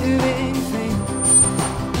living thing.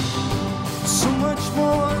 So much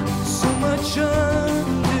more, so much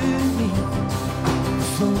underneath. The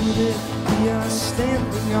floor that we are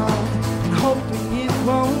standing on and hoping it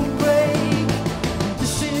won't break.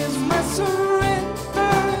 This is my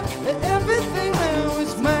surrender, everything that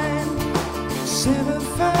was mine. Set a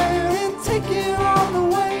fire and take it all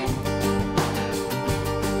away.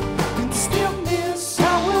 In stillness I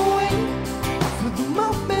will wait for the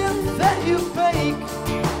moment that you break.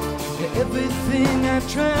 Everything I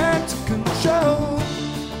tried to control.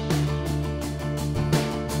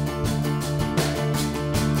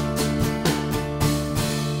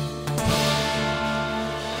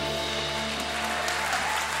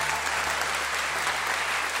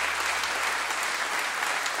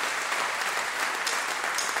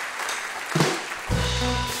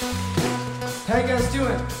 How you guys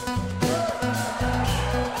doing?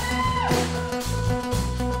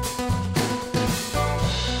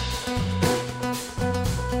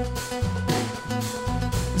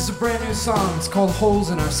 This is a brand new song. It's called Holes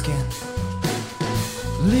in Our Skin.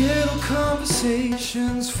 Little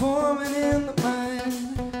conversations forming in the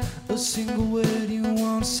mind. A single word you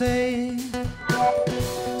want to say.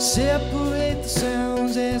 Separate the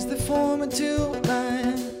sounds as they form into a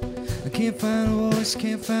line. I can't find a voice,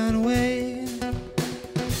 can't find a way.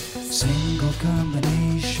 Single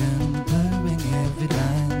combination, blurring every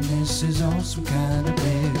line. This is all some kind of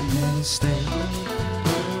big mistake.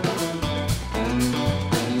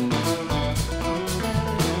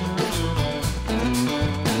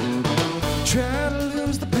 Try to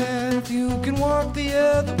lose the path, you can walk the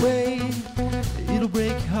other way. It'll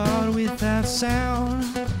break your heart without sound.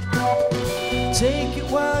 Take it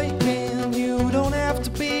while you can, you don't have to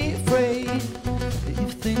be afraid.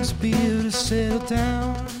 If things appear to settle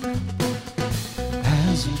down,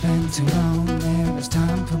 hasn't been too long, there is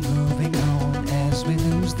time for moving on as we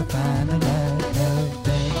lose the final light of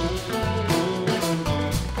day.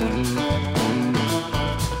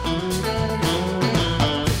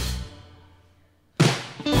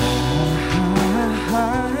 I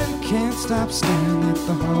can't stop staring at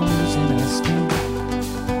the holes in our skin.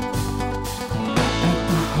 At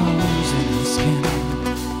the holes in our skin.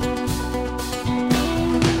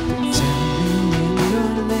 Tell me when your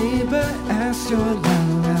labor asks your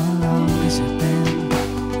love, how long has it been?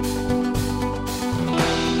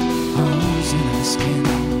 Holes in our skin.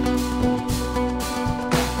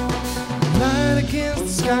 Light against the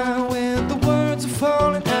sky when the words are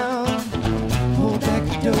falling out. Hold back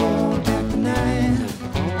the door, hold back the night.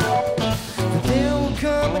 But there will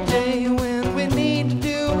come a day when we need to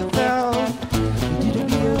do without. It'll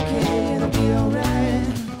be okay, it'll be alright.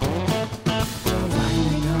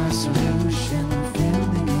 Finding our solution,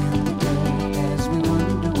 filling in the dark as we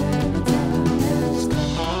wonder where the time has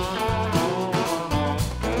gone.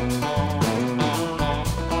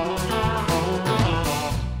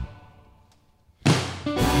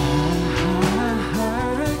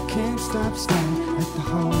 I can't stop staring at the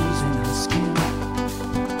holes in our skin.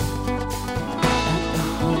 At the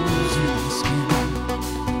holes in our skin.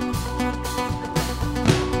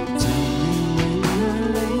 Tell me when your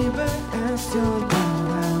labor asks your love,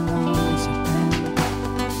 how long has it been?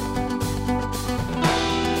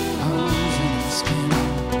 Holes in our skin.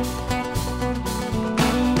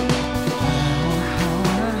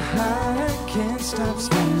 I can't stop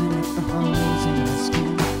staring at the holes in our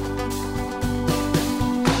skin.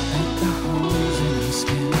 At the holes in our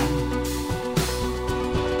skin.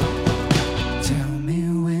 Tell me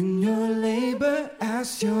when your labor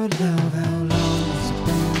asks your love, how long has it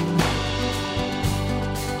been?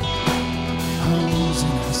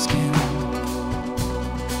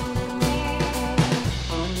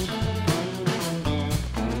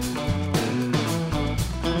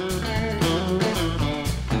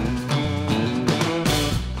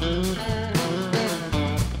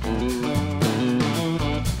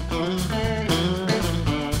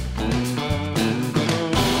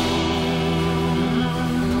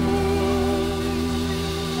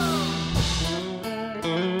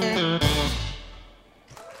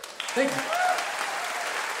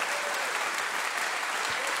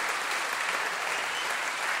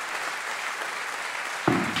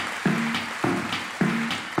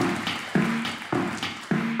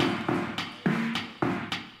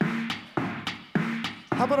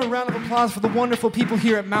 How about a round of applause for the wonderful people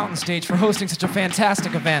here at Mountain Stage for hosting such a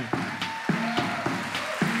fantastic event?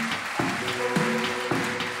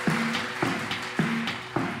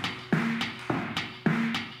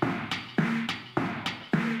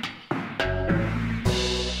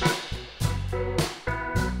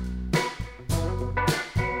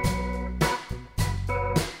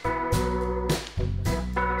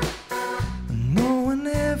 No one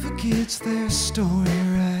ever gets their story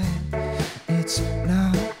right. It's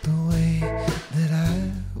not the way that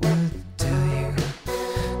I would tell you.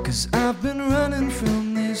 'Cause I've been running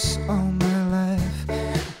from this all my life,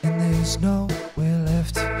 and there's nowhere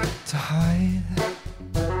left to hide.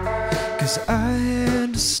 'Cause I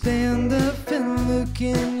had to stand up and look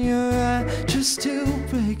in your eye just to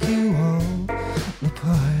break you all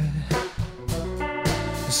apart.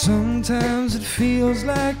 Sometimes it feels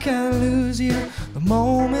like I lose you the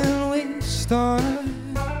moment we start.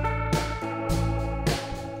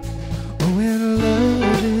 Oh, and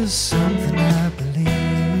love is something I believe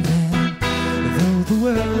in, though the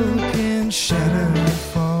world can shatter and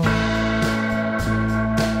fall.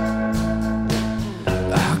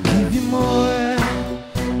 I'll give you more,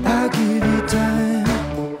 I'll give you time.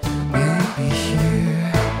 Maybe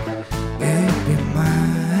here, maybe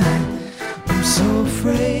mine. I'm so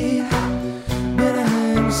afraid, but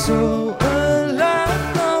I'm so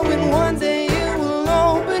alive, knowing one day you will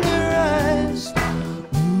open your eyes.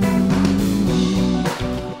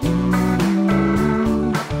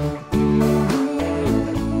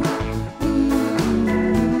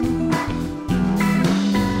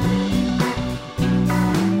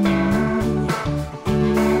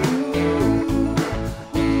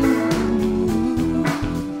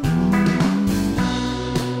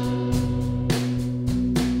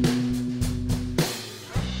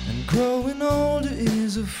 And growing older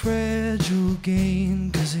is a fragile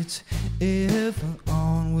game, 'cause it's ever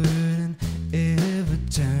onward and ever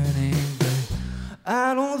turning. But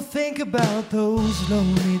I don't think about those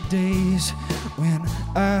lonely days when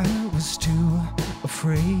I was too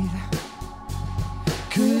afraid.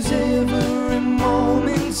 'Cause every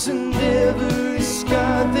moment and every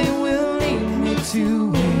scar, they will lead me to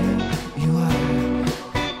where you are.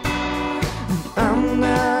 And I'm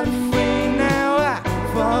not afraid now, I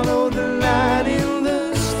follow the light in the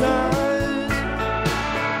stars.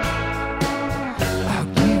 I'll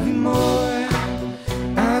give you more,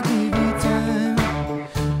 I'll give you time.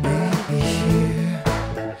 Maybe here,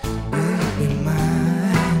 maybe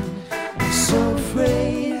mine. I'm so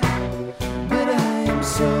afraid, but I am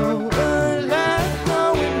so alive,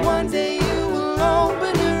 knowing one day you will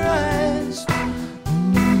open your eyes.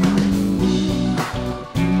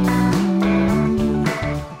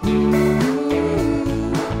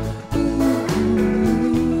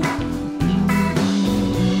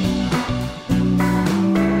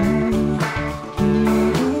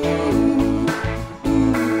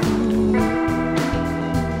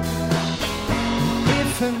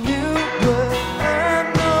 If I knew what I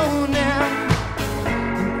know now,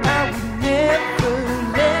 then I would never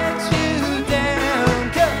let you down.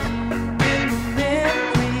 'Cause when the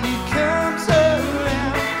memory comes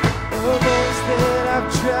around, a voice that I've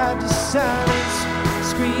tried to silence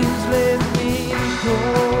screams, let me go.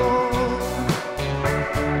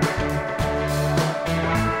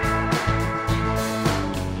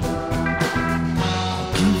 I'll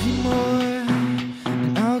give you more,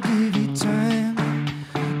 and I'll give you time.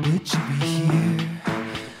 Would you be here?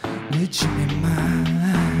 Would you be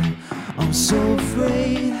mine? I'm so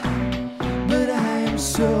afraid, but I am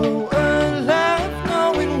so alive,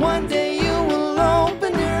 knowing one day you will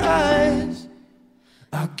open your eyes.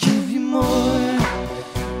 I'll give you more,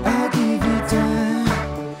 I'll give you time.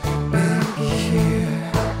 Maybe here,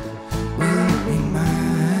 maybe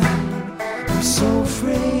mine. I'm so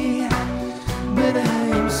afraid, but I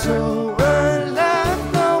am so alive,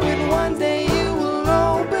 knowing one day you will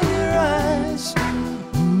open your eyes.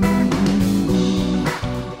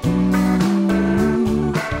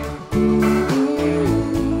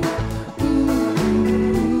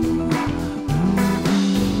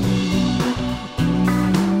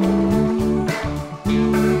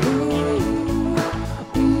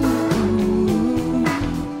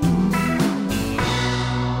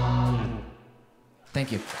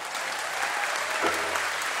 Thank you.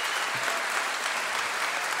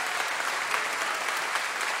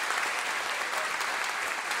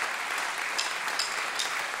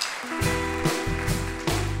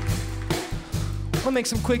 I'll make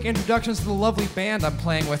some quick introductions to the lovely band I'm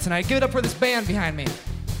playing with tonight. Give it up for this band behind me.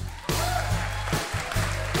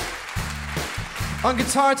 On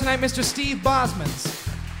guitar tonight, Mr. Steve Bosmans.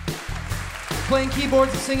 Playing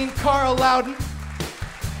keyboards and singing, Carl Loudon.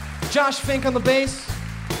 Josh Fink on the bass,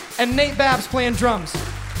 and Nate Babbs playing drums.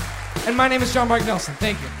 And my name is John Mark Nelson.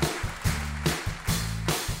 Thank you.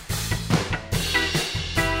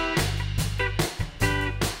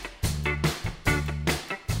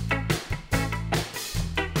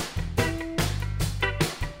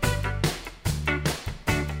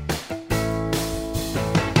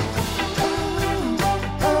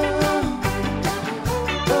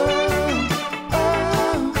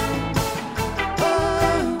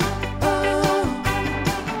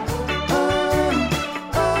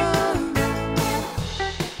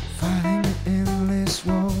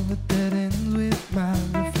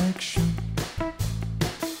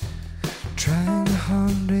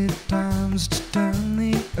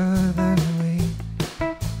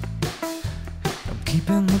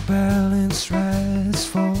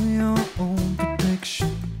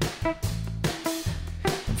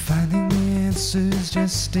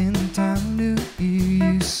 Just in time to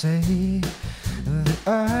hear you say that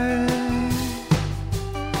I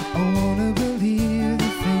wanna believe the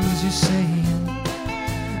things you're saying,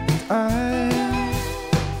 and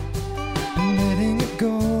I'm letting it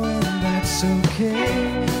go, and that's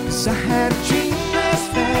okay. 'Cause I had a dream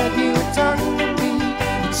last night, you were talking to me,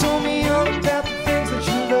 you told me all about the things that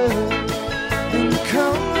you love, and the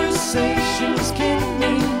conversation was killing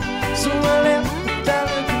me, so I left without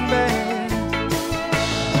looking back.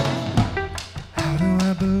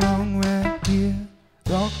 Belong right here,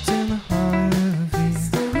 locked in the heart of here.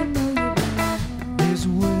 There's a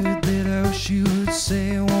word that I wish you would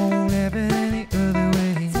say, I won't have it any other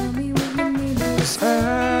way. 'Cause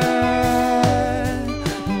I'm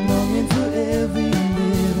longing for every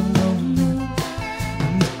little moment,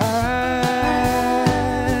 and I'm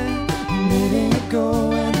letting it go,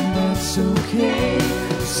 and that's okay.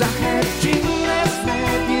 'Cause I had a dream last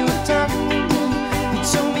night, you were talking to me, you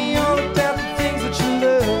told me all about the things that you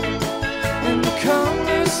love, and the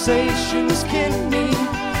conversation was killing me,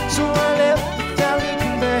 so I left without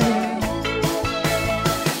looking back.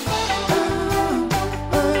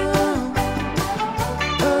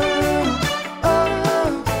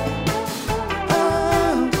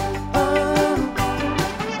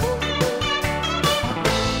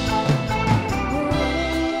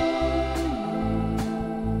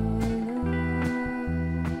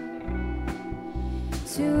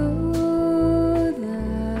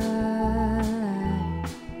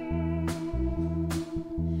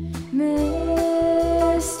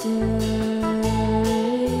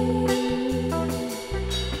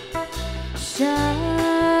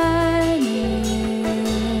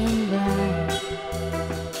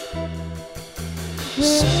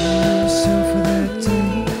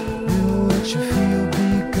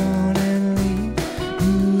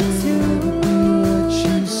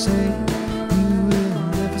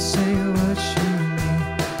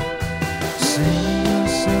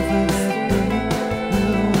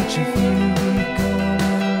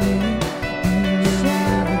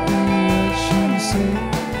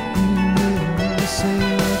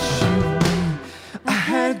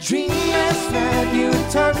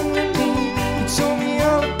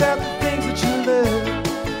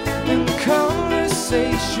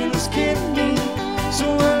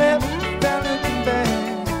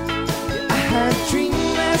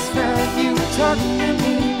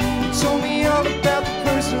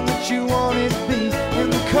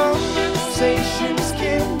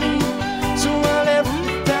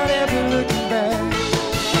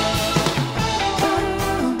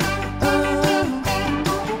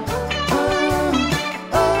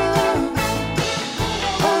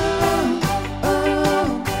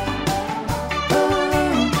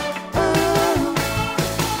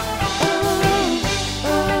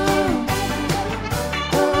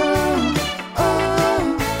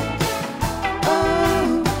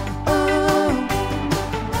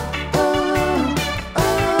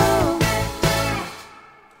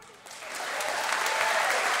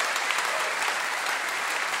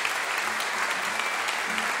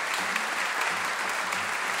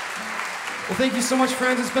 Well, thank you so much,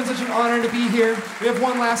 friends. It's been such an honor to be here. We have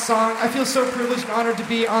one last song. I feel so privileged and honored to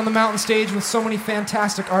be on the mountain stage with so many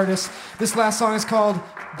fantastic artists. This last song is called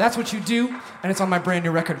That's What You Do, and it's on my brand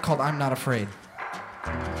new record called I'm Not Afraid.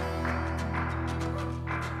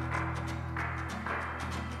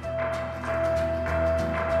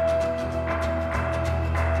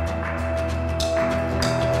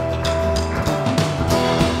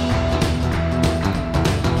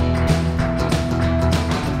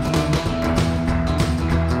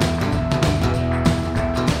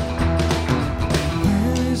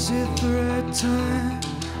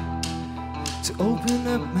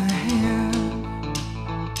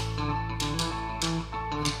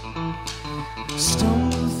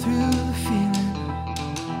 Stumble through the feeling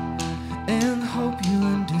and hope you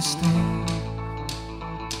understand.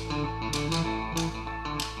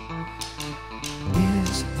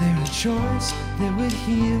 Is there a choice that would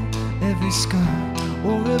heal every scar,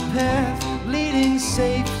 or a path leading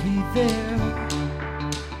safely there?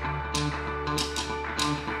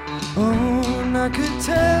 Oh, and I could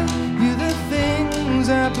tell you the things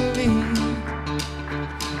I believe.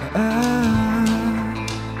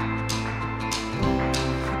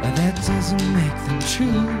 That doesn't make them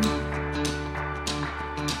true.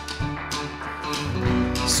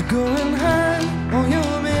 So go and hide all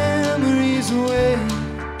your memories away.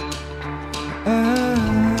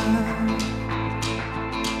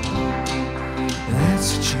 That's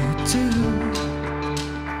what you do.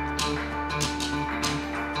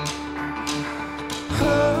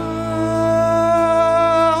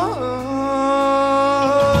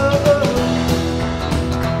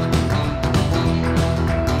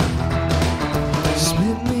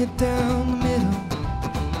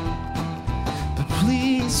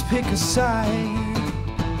 Pick a side,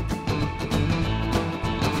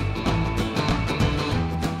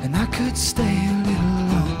 and I could stay a little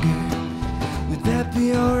longer. Would that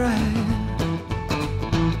be alright?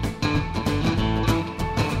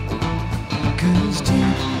 'Cause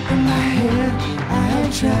deep in my head I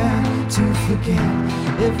try to forget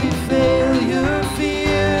every failure,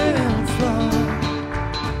 fear and flaw.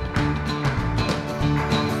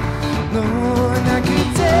 No, and I could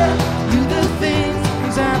tell you the things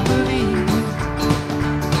I believe.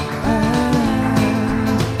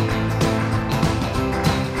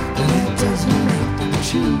 But that doesn't make them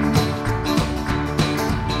true.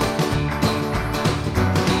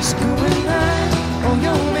 So go and hide all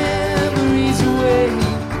your memories away.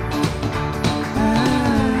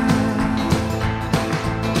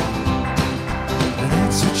 But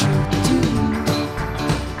that's what you do.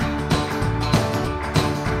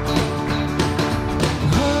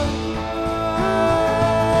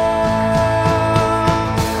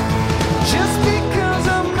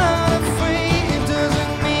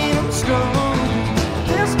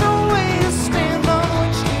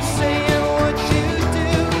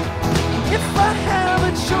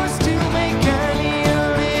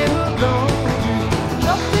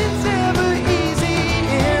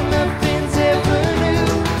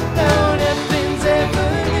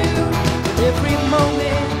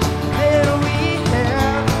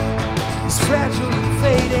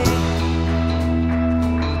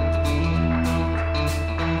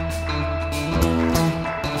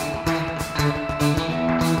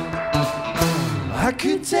 I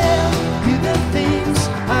could tell you the things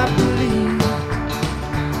I believe.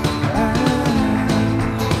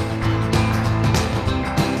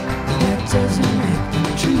 That doesn't make them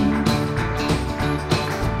true.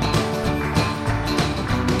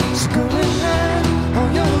 So go and hide all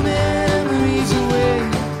your memories away.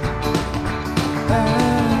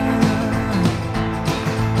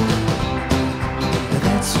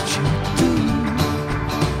 That's what you do.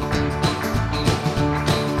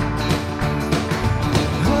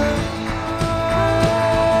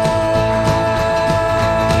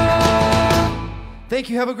 Thank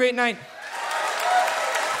you. Have a great night.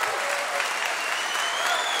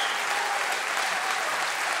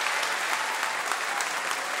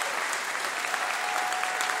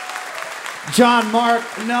 John Mark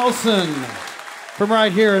Nelson from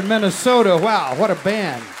right here in Minnesota. Wow, what a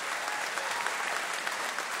band.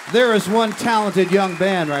 There is one talented young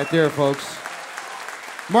band right there, folks.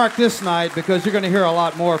 Mark this night, because you're going to hear a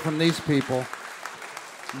lot more from these people.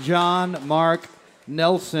 John Mark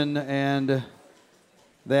Nelson, and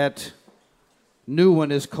that new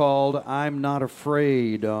one is called I'm Not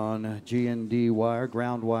Afraid on G&D Wire,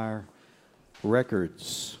 Groundwire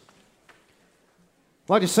Records. I'd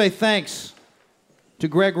like to say thanks to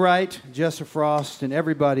Greg Wright, Jessa Frost, and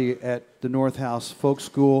everybody at the North House Folk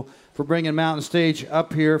School for bringing Mountain Stage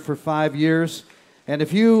up here for 5 years. And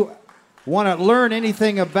if you want to learn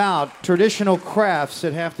anything about traditional crafts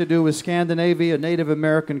that have to do with Scandinavia, Native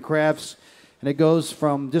American crafts, and it goes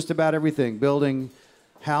from just about everything, building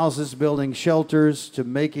houses, building shelters, to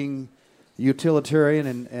making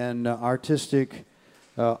utilitarian and artistic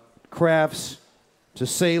crafts, to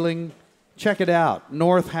sailing. Check it out.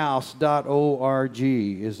 Northhouse.org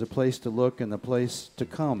is the place to look and the place to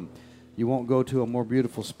come. You won't go to a more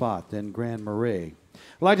beautiful spot than Grand Marais.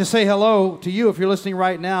 I'd like to say hello to you if you're listening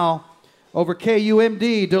right now over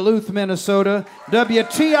KUMD, Duluth, Minnesota,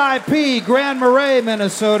 WTIP, Grand Marais,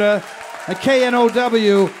 Minnesota, and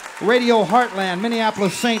KNOW, Radio Heartland,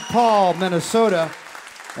 Minneapolis, St. Paul, Minnesota.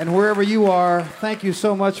 And wherever you are, thank you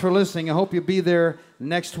so much for listening. I hope you'll be there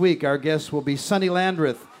next week. Our guests will be Sonny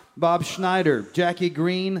Landreth, Bob Schneider, Jackie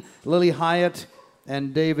Green, Lily Hyatt,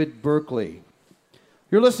 and David Berkeley.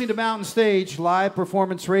 You're listening to Mountain Stage, live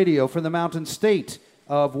performance radio from the Mountain State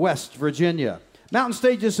of West Virginia. Mountain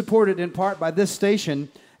Stage is supported in part by this station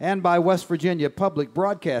and by West Virginia Public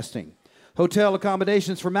Broadcasting. Hotel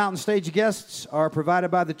accommodations for Mountain Stage guests are provided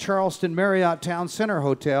by the Charleston Marriott Town Center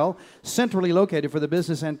Hotel, centrally located for the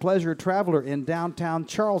business and pleasure traveler in downtown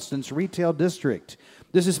Charleston's retail district.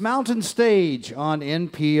 This is Mountain Stage on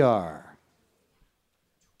NPR.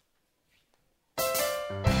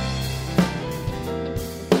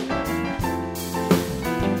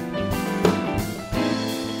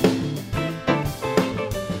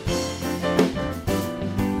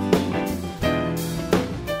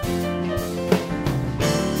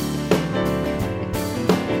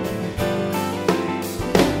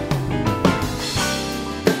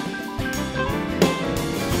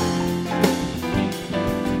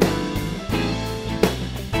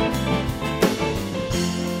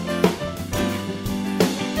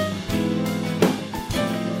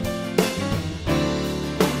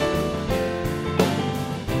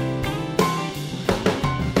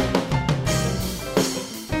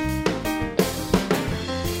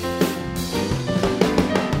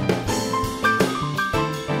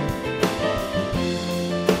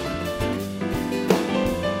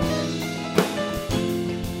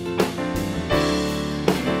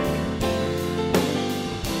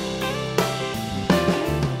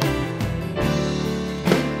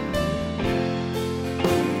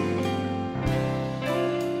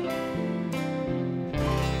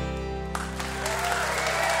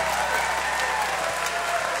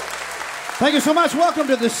 Thank you so much. Welcome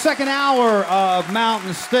to the second hour of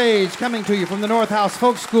Mountain Stage, coming to you from the North House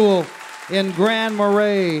Folk School in Grand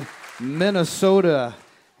Marais, Minnesota.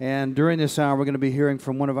 And during this hour, we're going to be hearing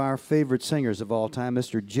from one of our favorite singers of all time,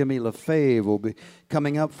 Mr. Jimmy LaFave will be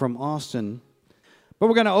coming up from Austin. But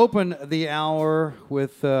we're going to open the hour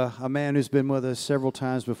with a man who's been with us several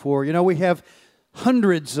times before. You know, we have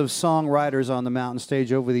hundreds of songwriters on the Mountain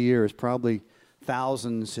Stage over the years, probably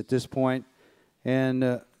thousands at this point.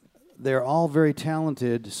 And they're all very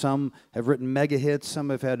talented. Some have written mega hits. Some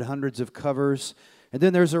have had hundreds of covers. And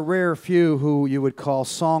then there's a rare few who you would call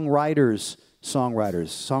songwriters.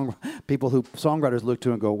 People who songwriters look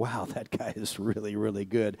to and go, wow, that guy is really, really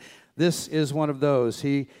good. This is one of those.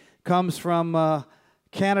 He comes from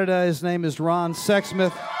Canada. His name is Ron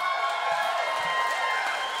Sexsmith.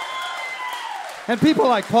 And people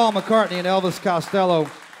like Paul McCartney and Elvis Costello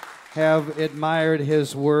have admired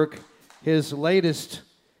his work. His latest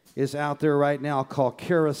is out there right now called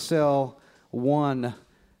Carousel 1,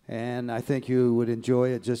 and I think you would enjoy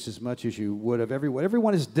it just as much as you would of everyone.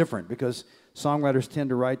 Everyone is different because songwriters tend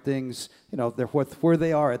to write things, you know, they're where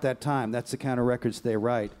they are at that time. That's the kind of records they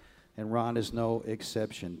write, and Ron is no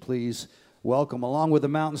exception. Please welcome, along with the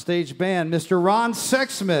Mountain Stage Band, Mr. Ron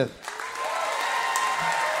Sexsmith.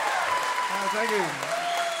 Oh, thank you.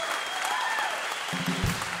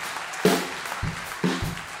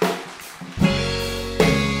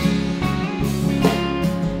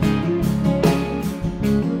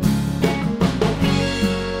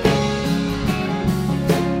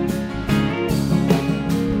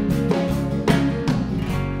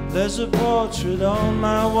 There's a portrait on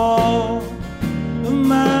my wall of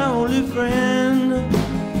my only friend,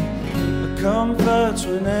 a comfort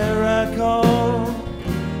whenever I call,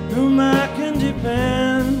 whom I can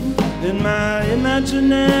depend. In my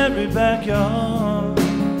imaginary backyard,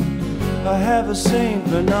 I have a Saint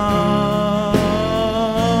Bernard.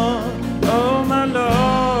 Oh my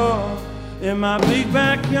Lord, in my big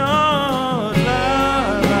backyard,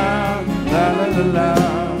 la la la la la la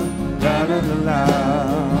la la la la.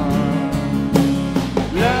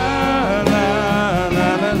 La la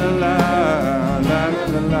la la la la la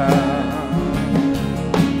la la.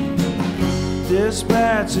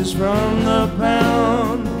 Dispatches from the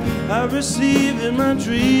pound I receive in my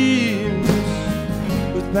dreams,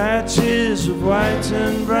 with patches of white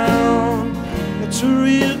and brown. It's a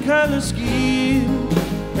real color scheme,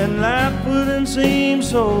 and life wouldn't seem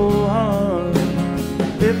so hard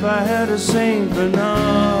if I had a Saint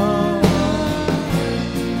Bernard.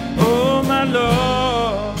 Oh my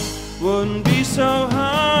Lord, wouldn't be so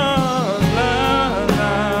hard. La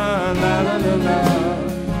la la la la la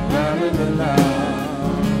la la la la.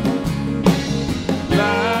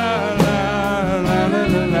 La la la la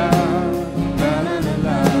la la la la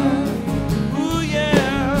la. Ooh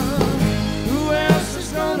yeah, who else is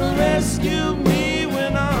gonna rescue me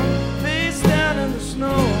when I'm face down in the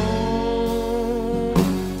snow?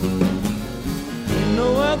 You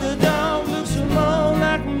know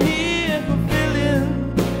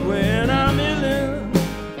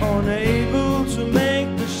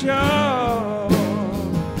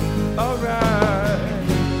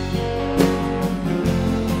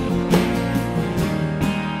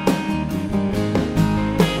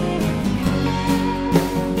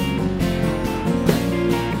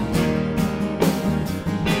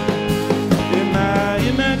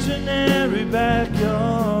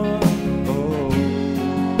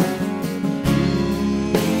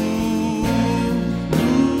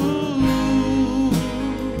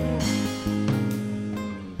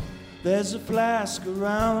wears a flask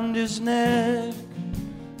around his neck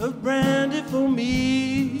of brandy for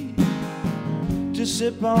me to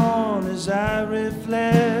sip on as I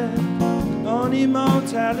reflect on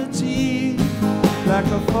immortality, like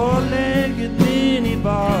a four-legged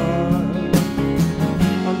minibar.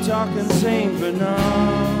 I'm talking Saint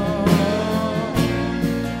Bernard.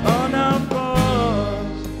 On our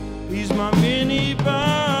boss, he's my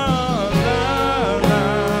minibar.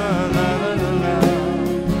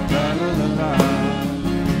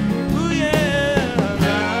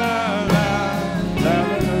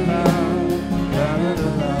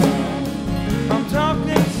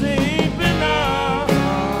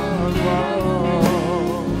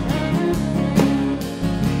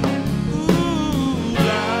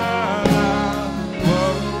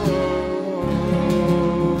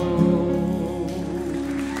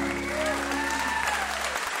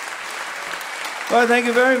 Well, thank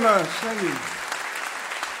you very much. Thank you.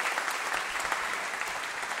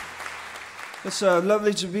 It's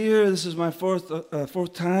lovely to be here. This is my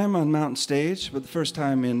fourth time on Mountain Stage, but the first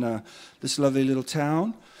time in this lovely little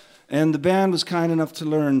town. And the band was kind enough to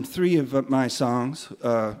learn 3 of my songs,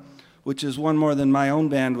 which is one more than my own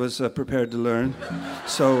band was prepared to learn.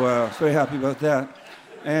 So very happy about that.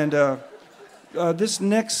 And this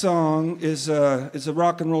next song is a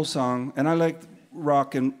rock and roll song, and I like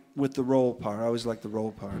rock and with the roll part. I always like the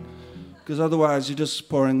roll part, because otherwise you're just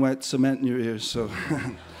pouring wet cement in your ears. So,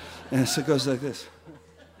 and so it goes like this.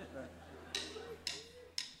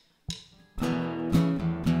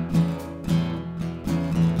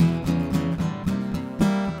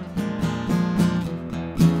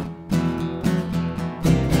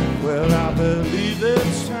 Well, I believe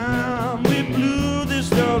it's time we blew this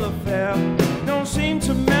dull affair. Don't seem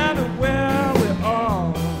to matter where we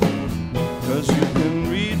are, 'cause you can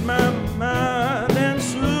read my mind, and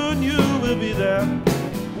soon you will be there,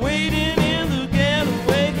 waiting in the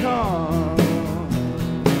getaway car.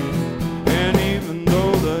 And even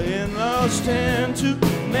though the in-laws tend to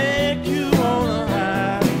make you wanna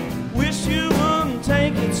hide, wish you wouldn't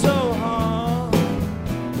take it so hard,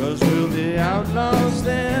 'cause we'll be outlaws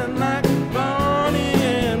then, like Bonnie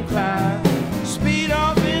and Clyde. Speed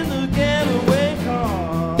off in the getaway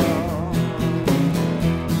car.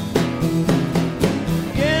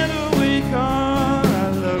 Getaway car, I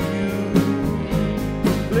love you.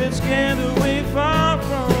 Let's get away far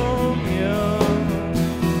from here.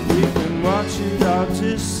 We can watch it all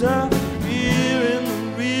disappear in the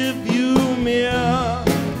rearview mirror.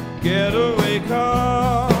 Getaway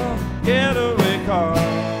car, getaway car.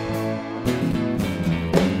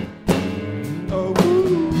 Oh,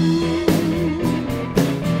 ooh.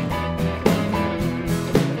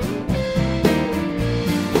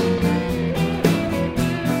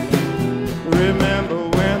 Remember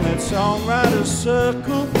when that songwriter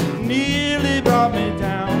circle nearly brought me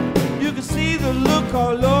down? You could see the look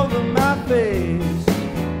all over my face,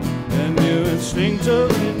 and you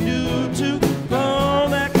instinctively knew to pull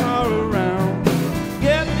that car around.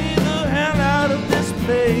 Get me the hell out of this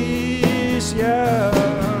place, yeah.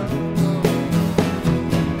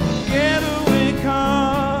 Getaway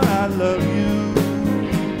car, I love you.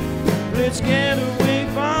 Let's get away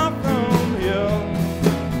far from here,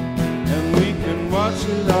 and we can watch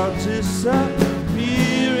it all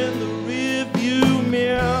disappear in the rearview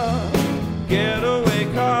mirror. Getaway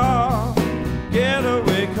car,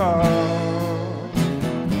 getaway car.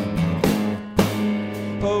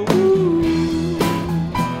 Oh, ooh.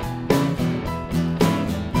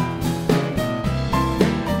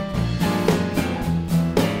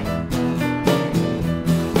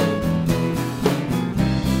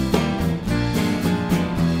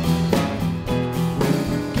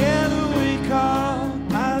 Getaway car,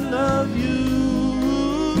 I love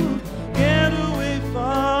you. Get away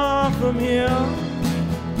far from here,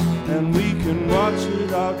 and we can watch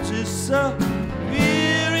it all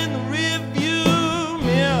disappear in the rearview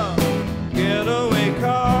mirror. Getaway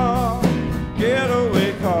car,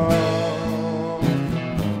 getaway car.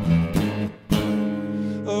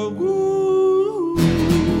 Oh, woo.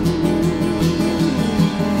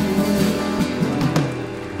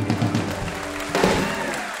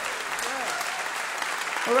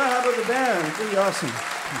 All right, how about the band? Pretty awesome.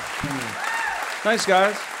 Thanks,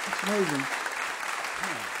 guys. It's amazing.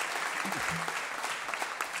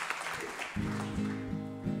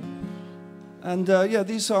 And yeah,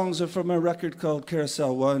 these songs are from a record called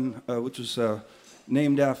Carousel 1, which was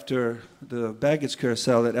named after the baggage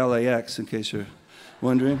carousel at LAX, in case you're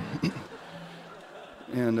wondering.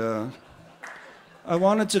 And I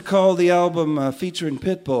wanted to call the album featuring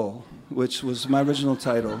Pitbull, which was my original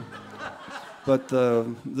title. but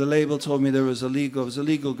the label told me it was a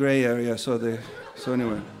legal gray area. So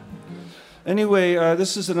anyway,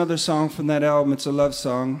 this is another song from that album. It's a love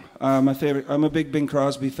song. My favorite. I'm a big Bing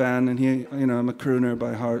Crosby fan, and I'm a crooner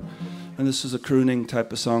by heart. And this is a crooning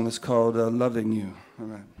type of song. It's called "Loving You." All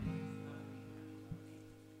right.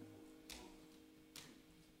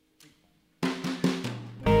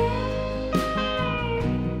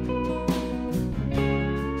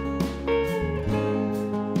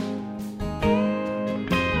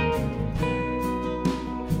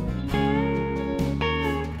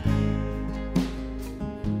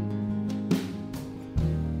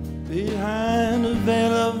 Behind a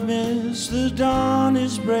veil of mist, the dawn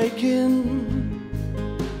is breaking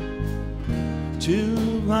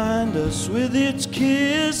to blind us with its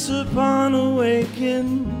kiss upon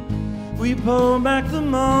awaking. We pull back the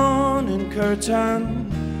morning curtain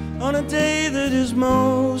on a day that is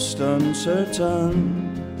most uncertain.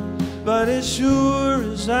 But as sure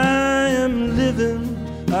as I am living,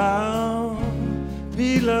 I'll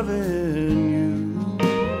be loving you.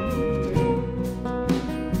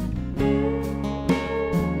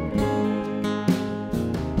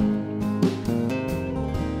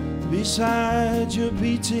 Beside your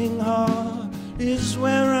beating heart is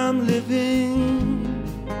where I'm living,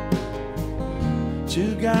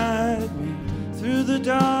 to guide me through the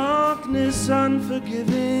darkness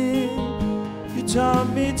unforgiving. You taught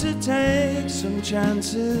me to take some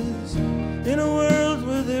chances in a world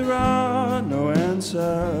where there are no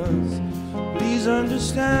answers. Please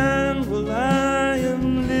understand, while I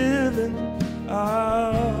am living,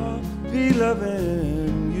 I'll be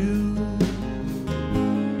loving you.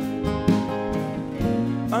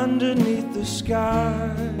 Underneath the sky,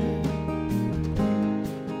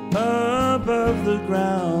 above the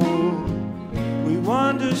ground, we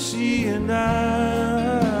wander, she and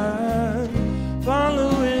I,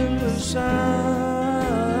 following the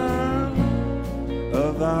sound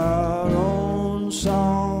of our own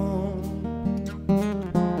song.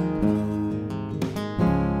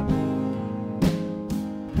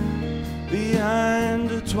 Behind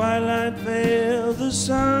the twilight veil, the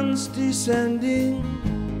sun's descending.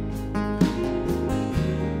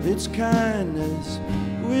 Its kindness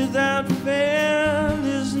without fail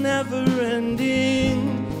is never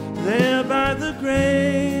ending. There by the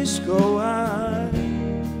grace go I,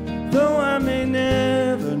 though I may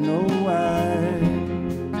never know why.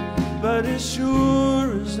 But as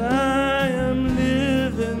sure as I am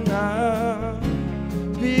living, I'll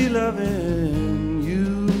be loving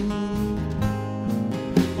you.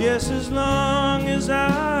 Yes, as long as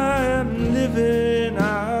I am living,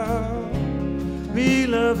 I'll be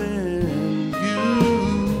loving you.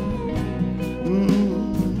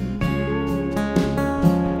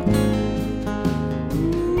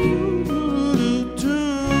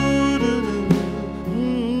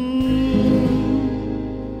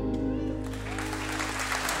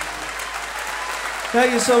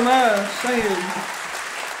 Thank you so much. Thank you.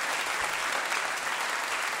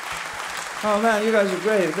 Oh man, you guys are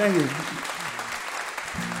great. Thank you.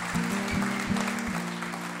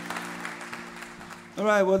 All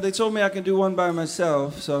right, well, they told me I can do one by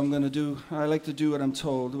myself, so I like to do what I'm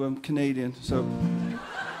told. I'm Canadian, so.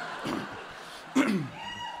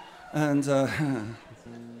 And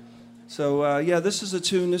yeah, this is a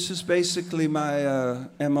tune. This is basically my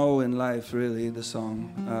MO in life, really, the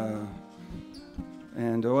song.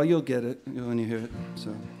 And you'll get it when you hear it, so.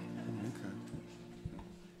 Okay.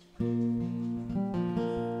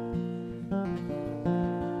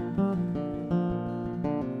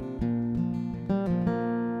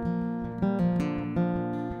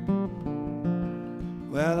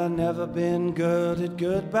 Well, I've never been good at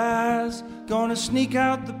goodbyes. Gonna sneak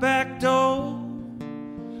out the back door.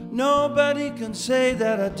 Nobody can say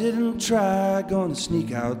that I didn't try. Gonna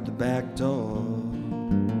sneak out the back door.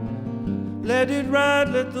 Let it ride,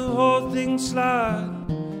 let the whole thing slide.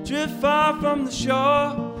 Drift far from the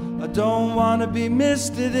shore. I don't wanna be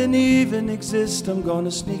missed, didn't even exist. I'm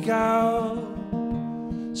gonna sneak out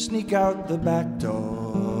the back door.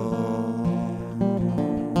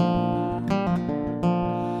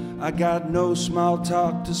 I got no small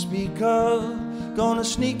talk to speak of. Gonna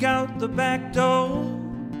sneak out the back door.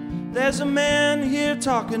 There's a man here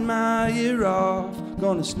talking my ear off.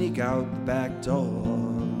 Gonna sneak out the back door.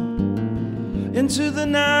 Into the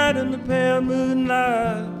night and the pale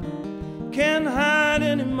moonlight. Can't hide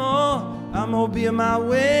anymore. I'm gonna be on my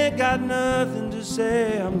way. Got nothing to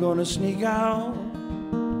say. I'm gonna sneak out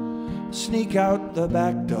the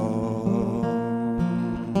back door.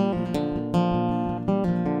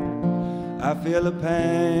 I feel a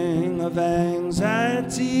pang of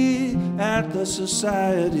anxiety at the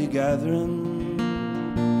society gathering.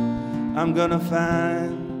 I'm gonna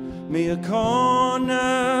find me a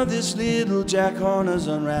corner, this little Jack Horner's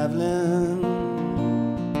unraveling.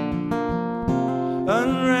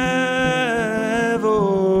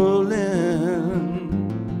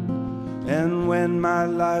 And when my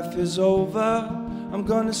life is over, I'm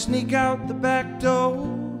gonna sneak out the back door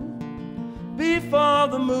before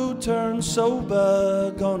the mood turns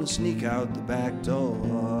sober. Gonna sneak out the back door.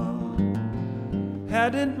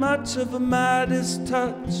 Hadn't much of a Midas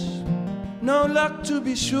touch, no luck to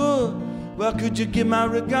be sure. Well, could you give my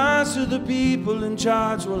regards to the people in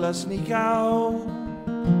charge? Well, I sneak out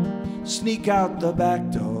the back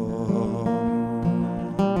door.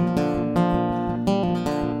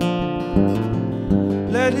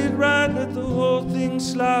 Let it ride, let the whole thing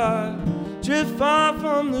slide, drift far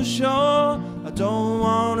from the shore. I don't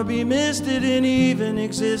wanna be missed, it didn't even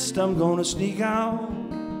exist. I'm gonna sneak out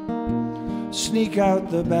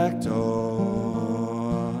the back door.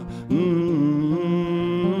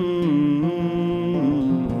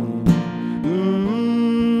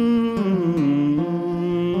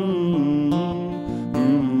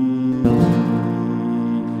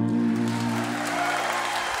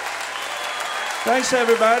 Thanks,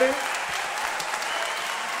 everybody.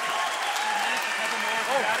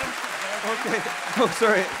 Oh, okay. Oh,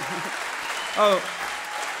 sorry. Oh,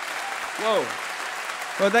 whoa.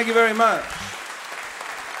 Well, thank you very much.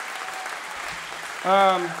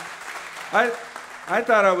 I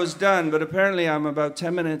thought I was done, but apparently I'm about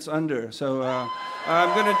 10 minutes under. So I'm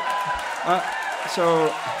gonna.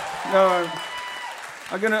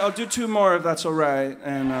 I'll do two more if that's all right.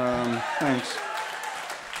 And thanks.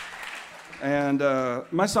 And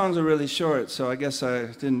my songs are really short, so I guess I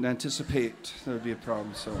didn't anticipate there would be a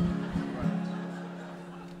problem. So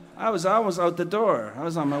I was out the door. I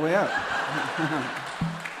was on my way out.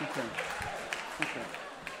 Okay.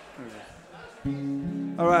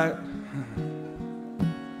 All right.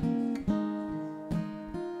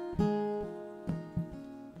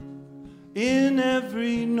 In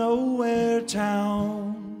every nowhere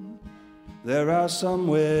town, there are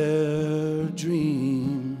somewhere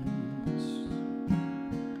dreams.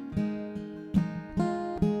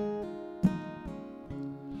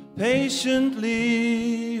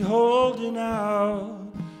 Patiently holding out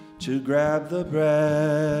to grab the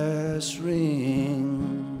brass ring,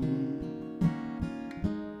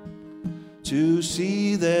 to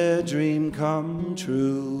see their dream come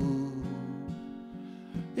true.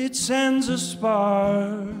 It sends a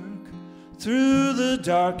spark through the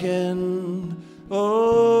dark end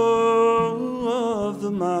of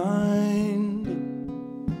the mind,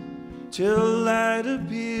 till light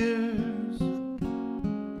appears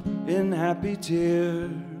in happy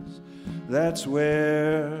tears. That's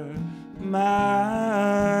where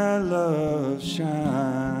my love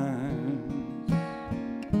shines.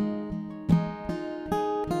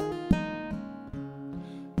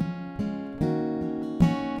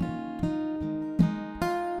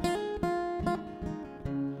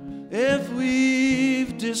 If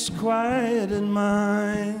we've disquiet in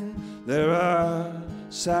mind, there are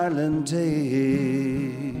silent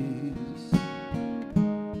days.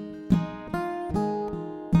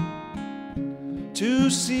 To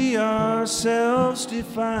see ourselves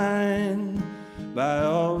defined by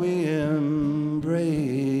all we embrace.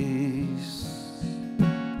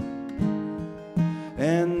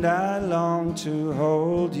 And I long to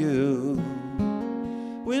hold you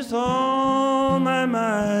with all my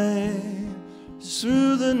might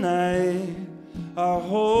through the night. Our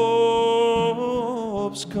hopes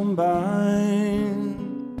combine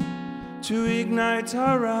to ignite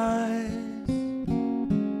our eyes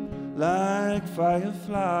like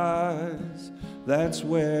fireflies. That's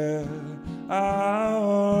where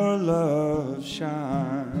our love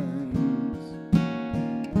shines.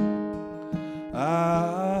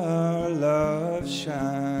 Our love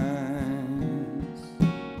shines.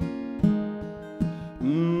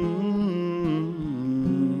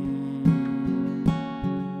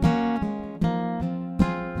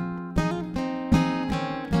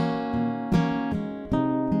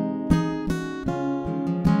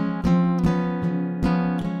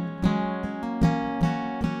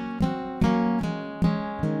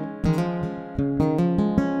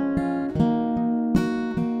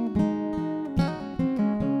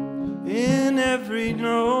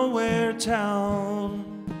 Nowhere town,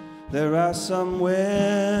 there are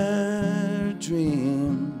somewhere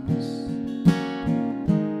dreams.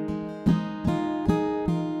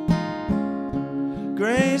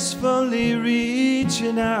 Gracefully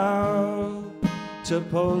reaching out to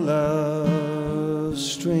pull love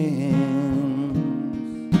strings.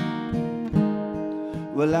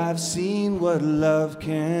 Well, I've seen what love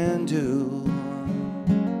can do.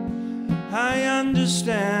 I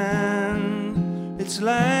understand. It's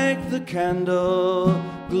like the candle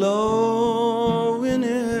glowing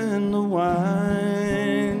in the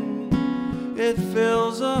wine. It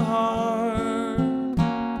fills a heart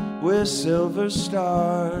with silver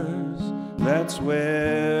stars. That's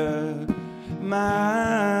where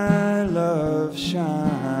my love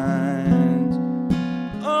shines.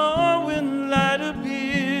 Oh, when light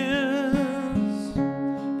appears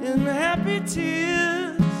in happy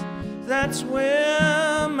tears, that's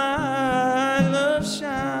where my love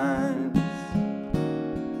shines.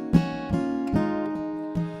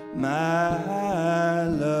 My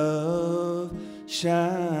love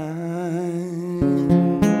shines.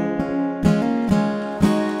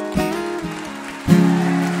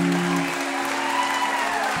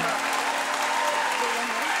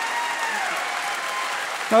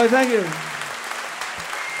 Oh, thank you.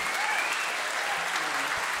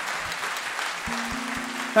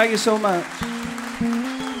 Thank you so much.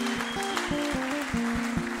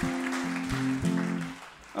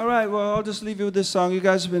 All right, well, I'll just leave you with this song. You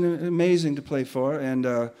guys have been amazing to play for, and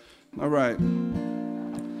all right.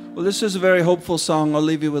 Well, this is a very hopeful song. I'll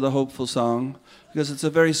leave you with a hopeful song, because it's a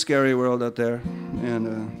very scary world out there,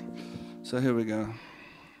 and so here we go.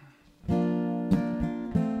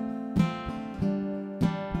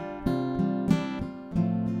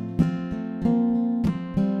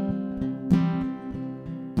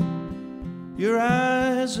 Your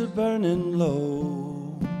eyes are burning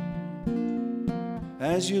low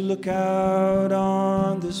as you look out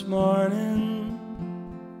on this morning.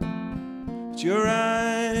 But your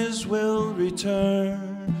eyes will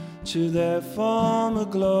return to their former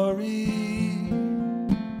glory.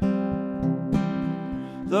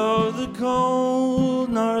 Though the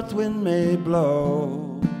cold north wind may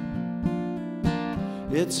blow,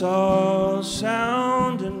 it's all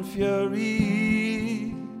sound and fury.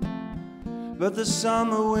 But the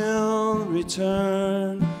summer will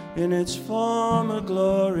return in its former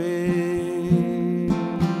glory.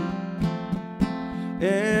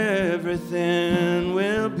 Everything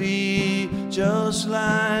will be just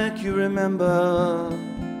like you remember.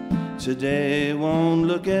 Today won't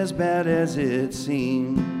look as bad as it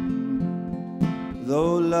seemed.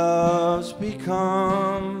 Though love's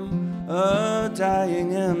become a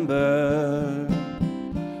dying ember,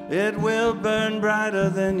 it will burn brighter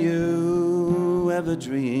than you ever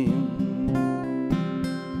dreamed.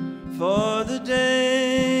 For the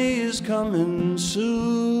day is coming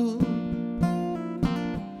soon.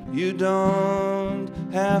 You don't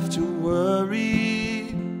have to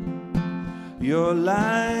worry. Your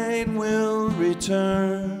light will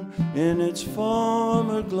return in its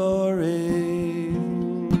former glory.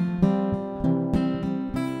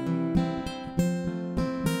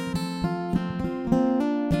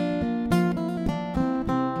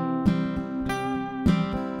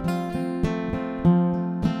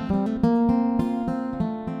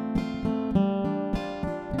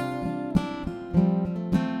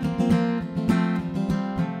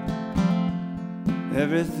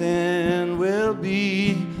 Everything will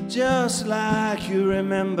be just like you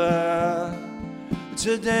remember.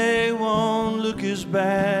 Today won't look as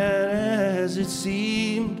bad as it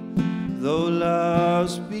seemed. Though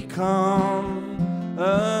love's become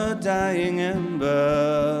a dying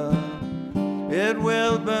ember, it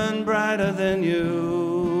will burn brighter than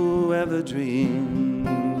you ever dreamed.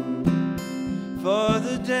 For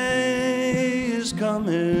the day is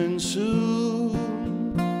coming soon.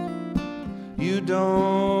 You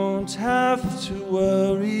don't have to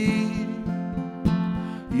worry.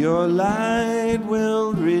 Your light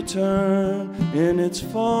will return in its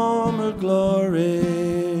former glory.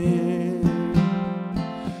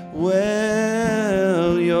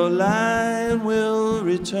 Well, your light will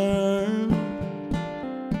return.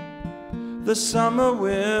 The summer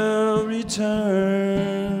will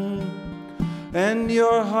return, and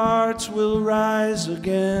your hearts will rise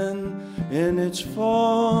again in its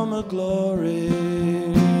former glory.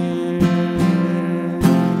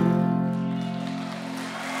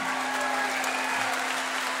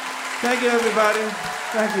 Thank you, everybody.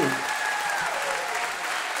 Thank you.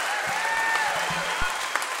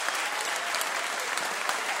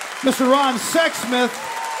 Mr. Ron Sexsmith,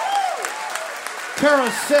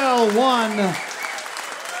 Carousel One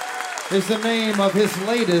is the name of his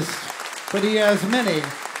latest, but he has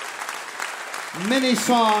many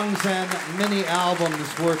songs and many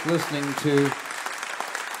albums worth listening to.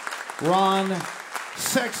 Ron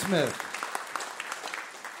Sexsmith.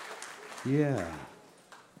 Yeah.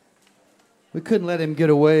 We couldn't let him get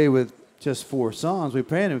away with just 4 songs. We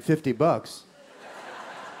paid him $50.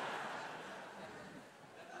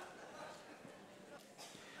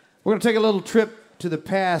 We're going to take a little trip to the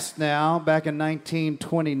past now. Back in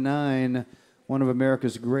 1929, one of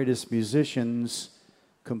America's greatest musicians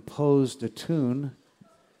composed a tune.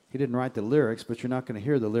 He didn't write the lyrics, but you're not going to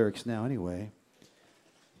hear the lyrics now anyway.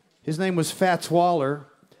 His name was Fats Waller.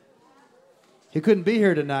 He couldn't be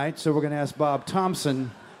here tonight, so we're going to ask Bob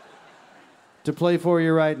Thompson to play for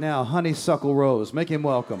you right now, Honeysuckle Rose. Make him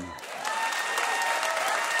welcome.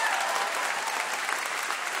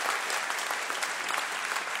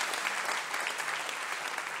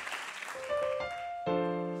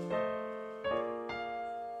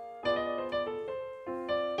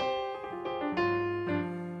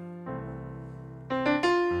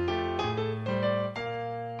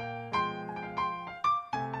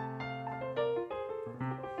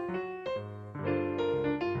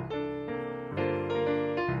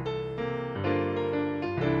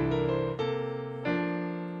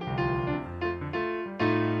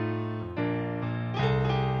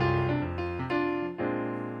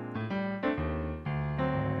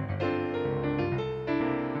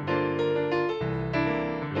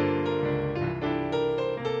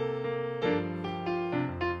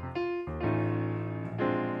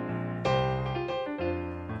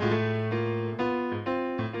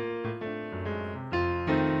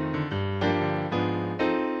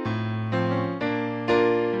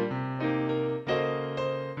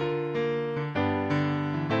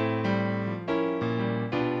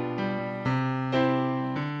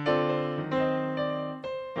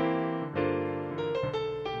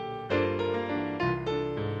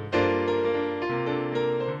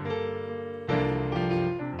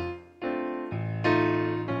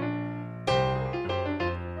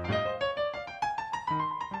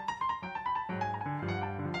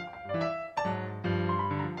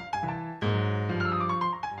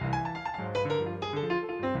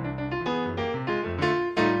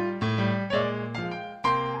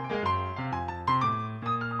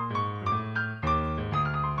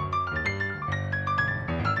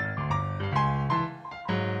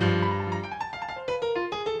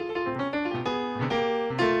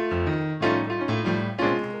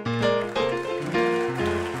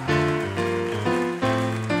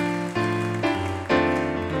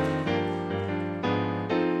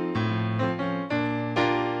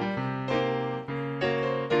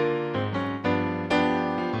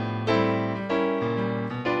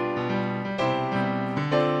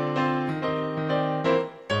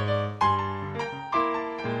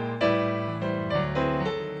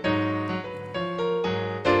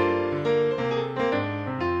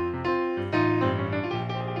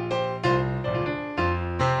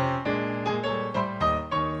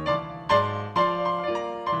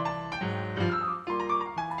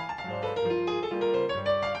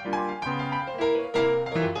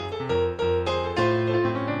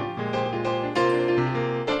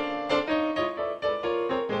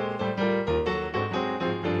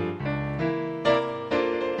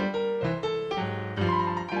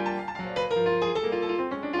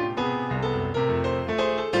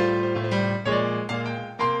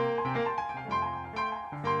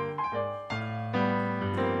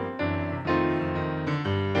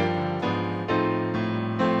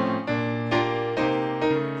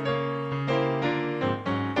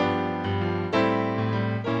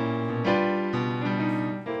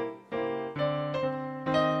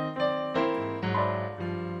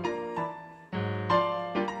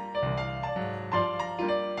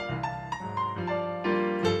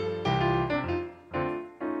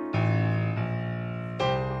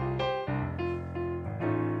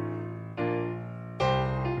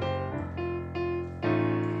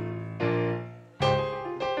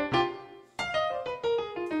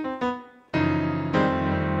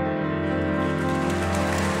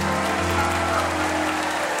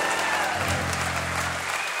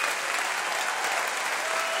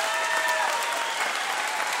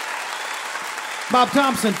 Bob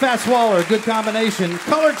Thompson, Fats Waller, good combination.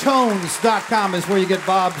 Colortones.com is where you get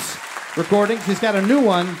Bob's recordings. He's got a new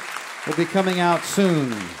one. Will be coming out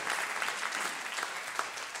soon.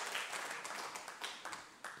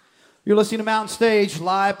 You're listening to Mountain Stage,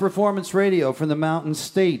 live performance radio from the Mountain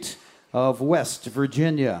State of West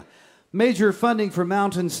Virginia. Major funding for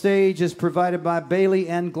Mountain Stage is provided by Bailey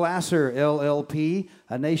and Glasser, LLP,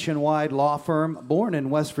 a nationwide law firm born in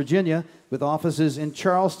West Virginia with offices in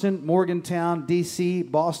Charleston, Morgantown, D.C.,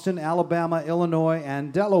 Boston, Alabama, Illinois,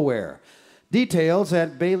 and Delaware. Details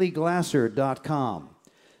at baileyglasser.com.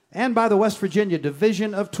 And by the West Virginia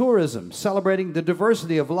Division of Tourism, celebrating the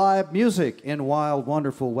diversity of live music in wild,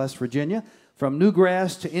 wonderful West Virginia, from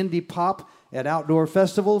newgrass to indie pop at outdoor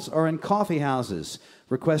festivals or in coffee houses.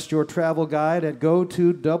 Request your travel guide at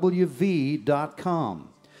go2wv.com.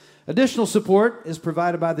 Additional support is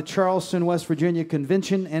provided by the Charleston, West Virginia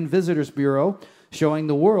Convention and Visitors Bureau, showing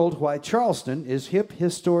the world why Charleston is hip,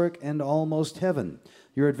 historic, and almost heaven.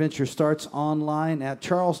 Your adventure starts online at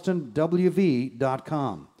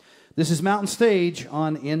charlestonwv.com. This is Mountain Stage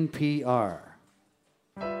on NPR.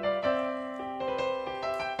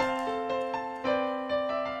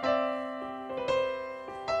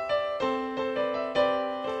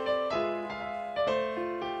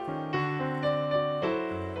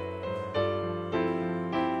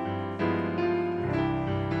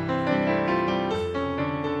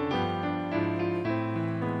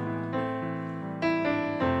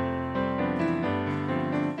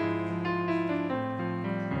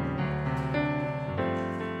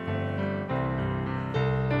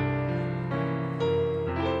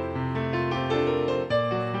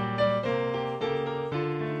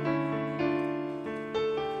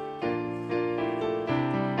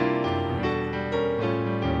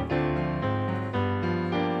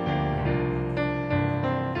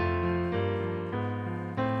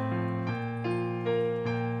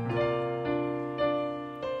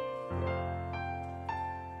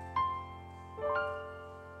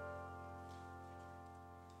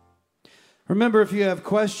 Remember, if you have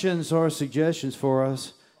questions or suggestions for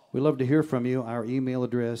us, we love to hear from you. Our email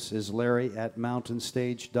address is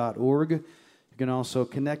larry@mountainstage.org. You can also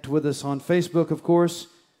connect with us on Facebook, of course.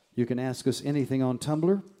 You can ask us anything on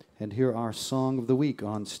Tumblr and hear our Song of the Week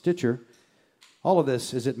on Stitcher. All of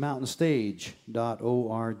this is at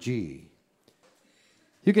mountainstage.org.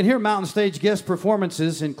 You can hear Mountain Stage guest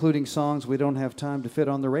performances, including songs we don't have time to fit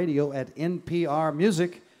on the radio, at NPR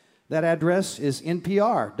Music. That address is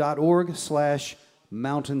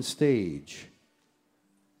npr.org/mountainstage.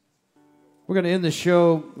 We're going to end the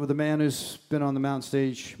show with a man who's been on the Mountain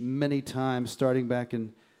Stage many times, starting back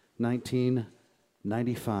in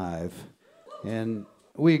 1995. And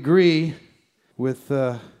we agree with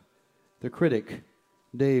the critic,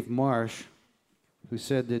 Dave Marsh, who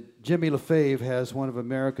said that Jimmy LaFave has one of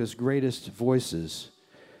America's greatest voices.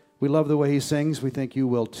 We love the way he sings. We think you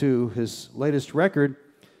will too. His latest record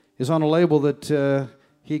is on a label that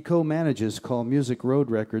he co-manages called Music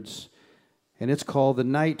Road Records, and it's called The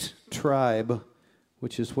Night Tribe,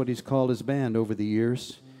 which is what he's called his band over the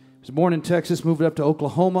years. He was born in Texas, moved up to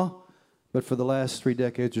Oklahoma, but for the last 3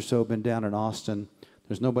 decades or so been down in Austin.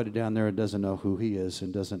 There's nobody down there that doesn't know who he is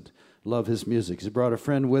and doesn't love his music. He's brought a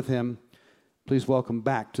friend with him. Please welcome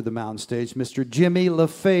back to the Mountain Stage, Mr. Jimmy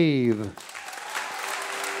LaFave.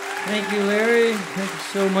 Thank you, Larry. Thank you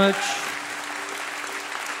so much.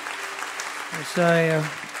 Yes,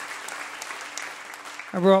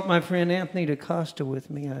 I brought my friend Anthony DaCosta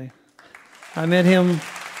with me. I met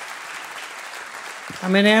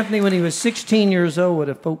Anthony when he was 16 years old at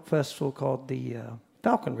a folk festival called the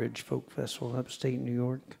Falcon Ridge Folk Festival in upstate New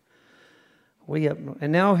York. Way up,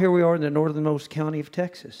 and now here we are in the northernmost county of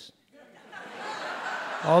Texas.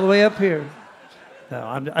 All the way up here.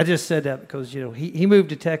 No, I just said that because, he moved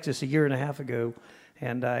to Texas a year and a half ago,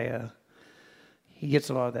 and he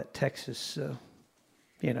gets a lot of that Texas, if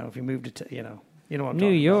you move to, you know what I'm New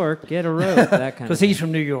talking York, about. get a rope, that kind of thing. Because he's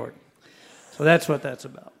from New York. So that's what that's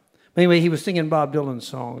about. But anyway, he was singing Bob Dylan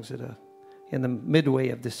songs in the midway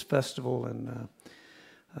of this festival, and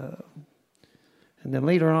then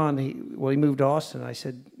later on, he moved to Austin. I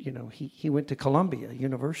said, he went to Columbia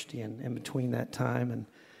University in between that time, and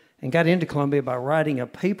got into Columbia by writing a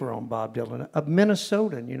paper on Bob Dylan, a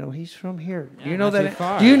Minnesotan. He's from here. Yeah, Do you know that? too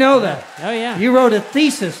far. Do you know that? Oh, yeah. You wrote a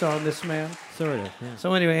thesis on this man. Sort of, yeah.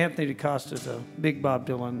 So anyway, Anthony DaCosta's a big Bob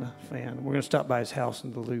Dylan fan. We're going to stop by his house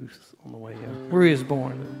in Duluth on the way where he was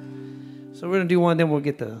born. So we're going to do one, then we'll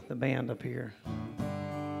get the band up here.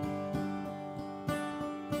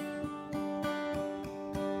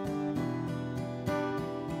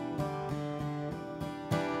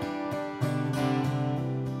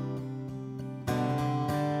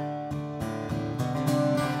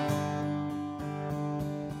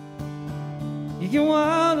 You can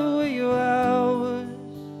while away your hours.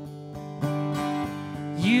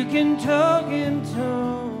 You can talk in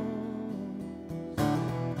tongues.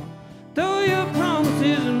 Throw your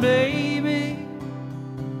promises and baby,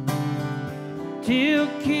 till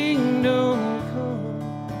kingdom come.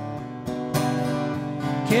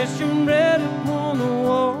 Catch your breath upon the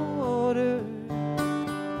water.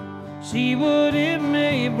 See what it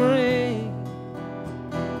may bring.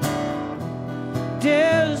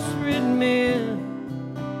 Desperate men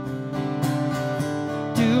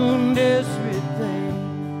doing desperate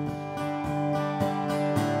things.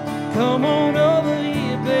 Come on over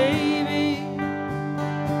here, baby.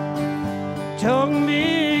 Talk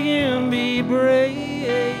big and be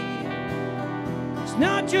brave. It's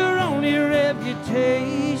not your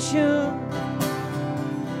agitation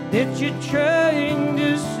that you're trying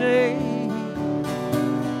to say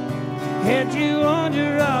had you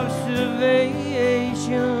under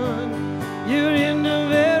observation. You're in the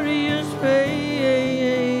various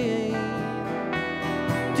phase,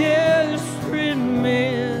 desperate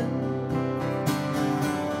men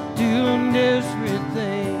doing desperate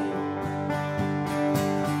things.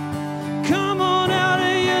 Come on out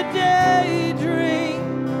of your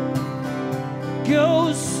daydream,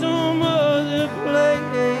 go some other place.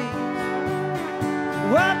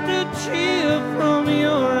 Wipe the tear from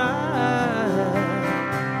your eye,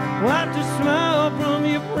 wipe the smile from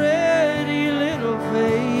your pretty little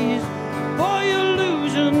face, for you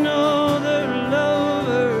lose another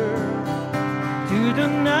lover to the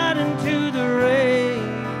night and to the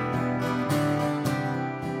rain.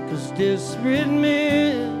 'Cause desperate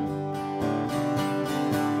men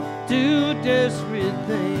do desperate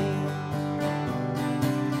things.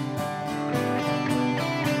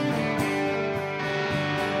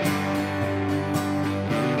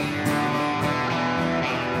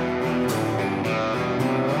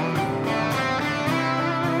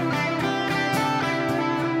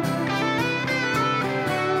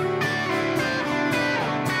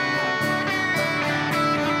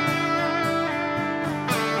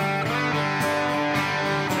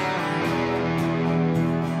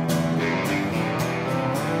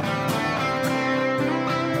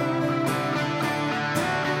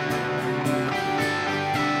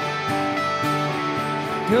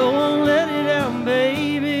 Go on, let it out,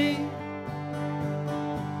 baby.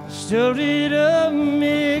 Stir it up,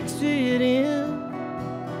 mix it in.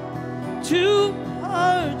 2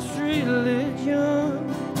 parts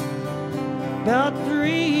religion, about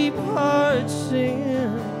 3 parts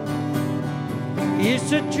sin. It's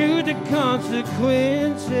the truth, the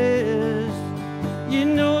consequences. You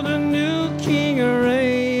know the new king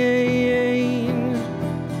reigns.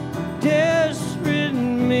 Desperate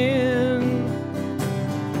men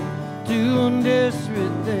doing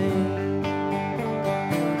desperate things.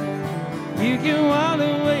 You can while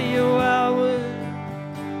away your hours,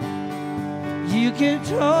 you can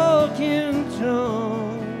talk in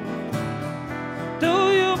tongues, though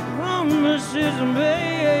your promises,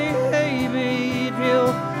 baby,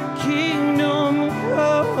 till kingdom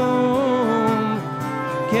come.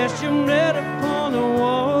 Cast your net upon the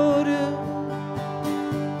water,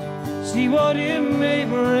 see what it may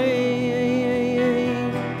bring.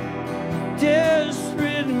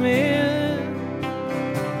 Desperate men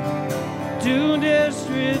do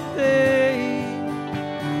desperate things.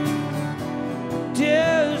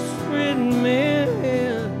 Desperate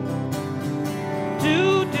men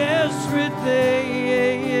do desperate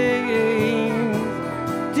things.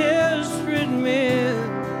 Desperate men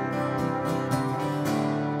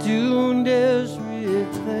do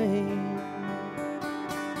desperate things.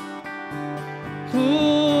 Ooh.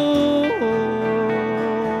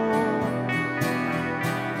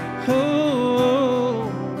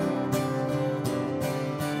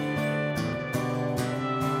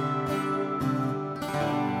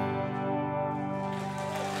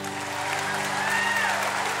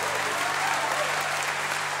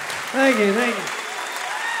 Thank you, thank you.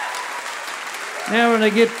 Now we're going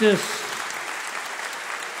to get this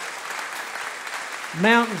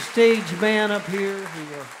Mountain Stage band up here who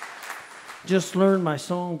just learned my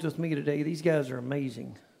songs with me today. These guys are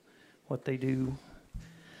amazing, what they do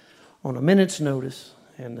on a minute's notice.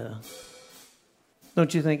 And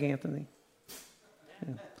don't you think, Anthony?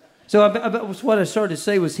 Yeah. So what I started to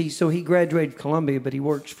say was he graduated Columbia, but he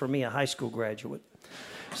works for me, a high school graduate.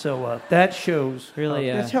 So that shows really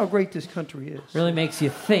that's how great this country is. Really makes you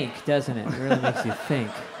think, doesn't it? It really makes you think.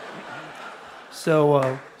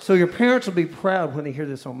 So your parents will be proud when they hear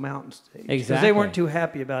this on Mountain Stage. Exactly. Because they weren't too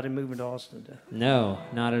happy about him moving to Austin. No,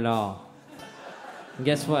 not at all. And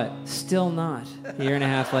guess what? Still not. A year and a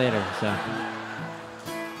half later, so...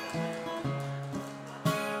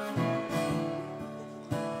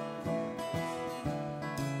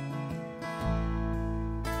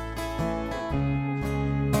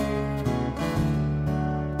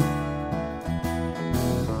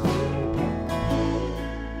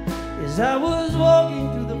 As I was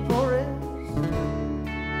walking through the forest,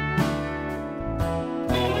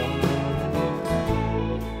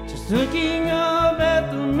 just looking up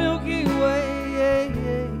at the Milky Way,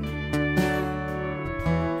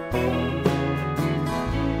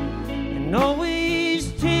 and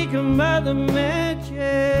always taken by the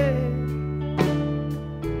magic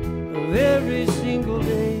of every single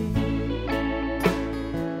day.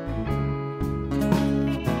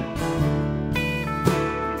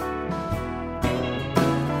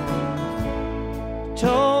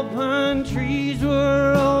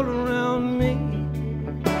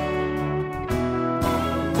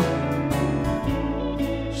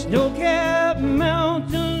 snow-capped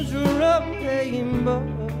mountains, rough rainbow.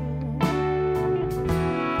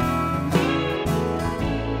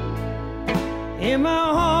 And my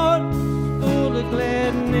heart is full of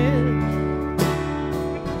gladness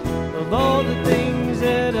of all the things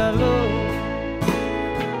that I love.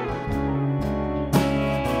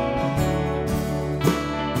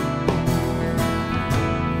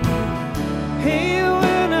 Hey,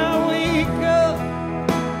 when I wake up,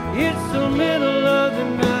 it's the middle of the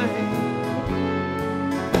night.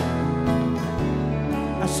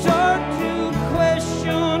 I start to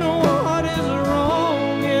question what is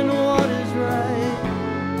wrong and what is right.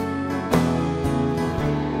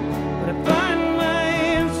 But I find my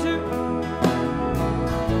answer.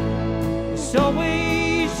 It's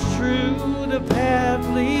always true. The path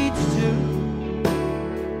leads to.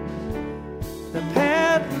 The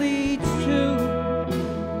path leads to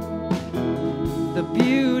the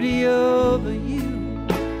beauty of you.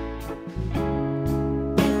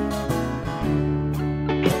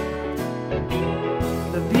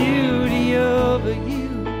 The beauty of you.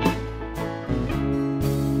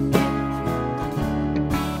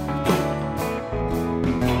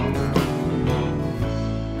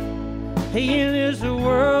 Hey, in this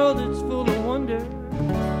world that's full of wonder,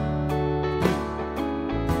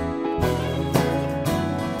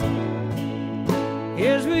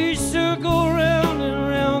 as we circle round and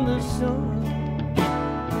round the sun,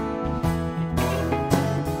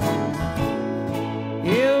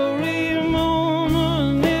 every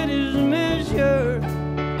moment it is measured,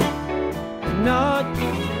 and not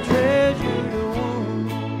treasured one.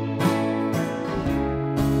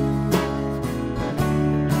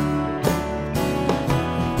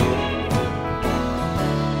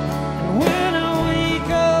 And when I wake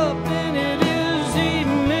up and it is the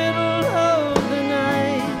middle of the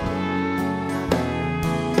night,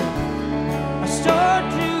 I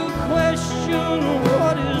start to question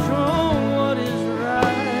what is wrong, what is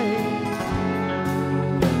right.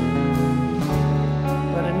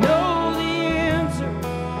 But I know the answer,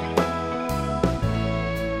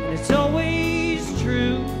 and it's always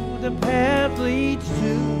true. The path leads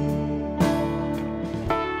to.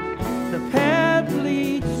 The path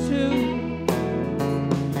leads to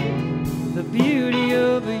the beauty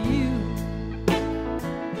of you.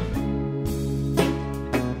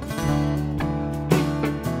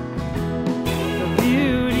 The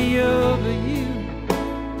beauty of you.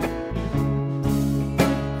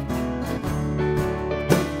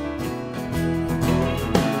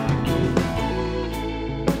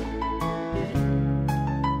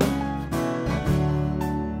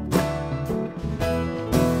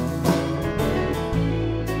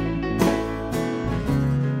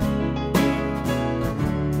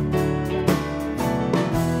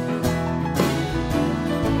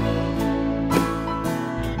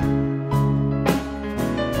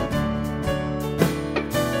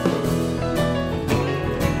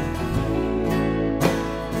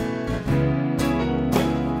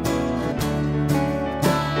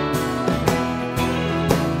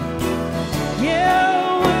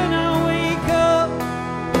 Yeah, when I wake up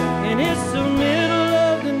and it's the middle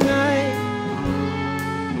of the night,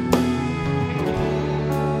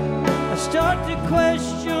 I start to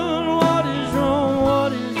question what is wrong,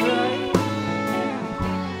 what is right.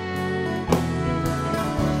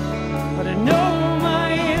 But I know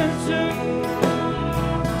my answer,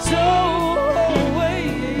 it's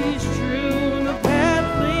always true. And the path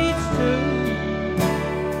leads to.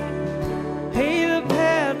 Hey, the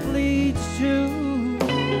path leads to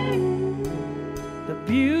the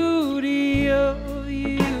beauty of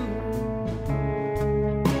you.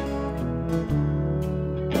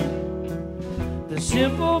 The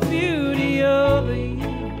simple beauty of you.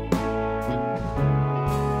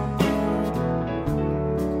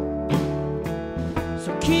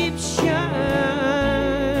 So keep shining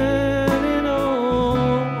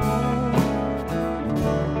on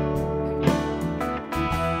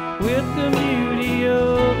with the beauty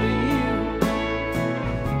of you.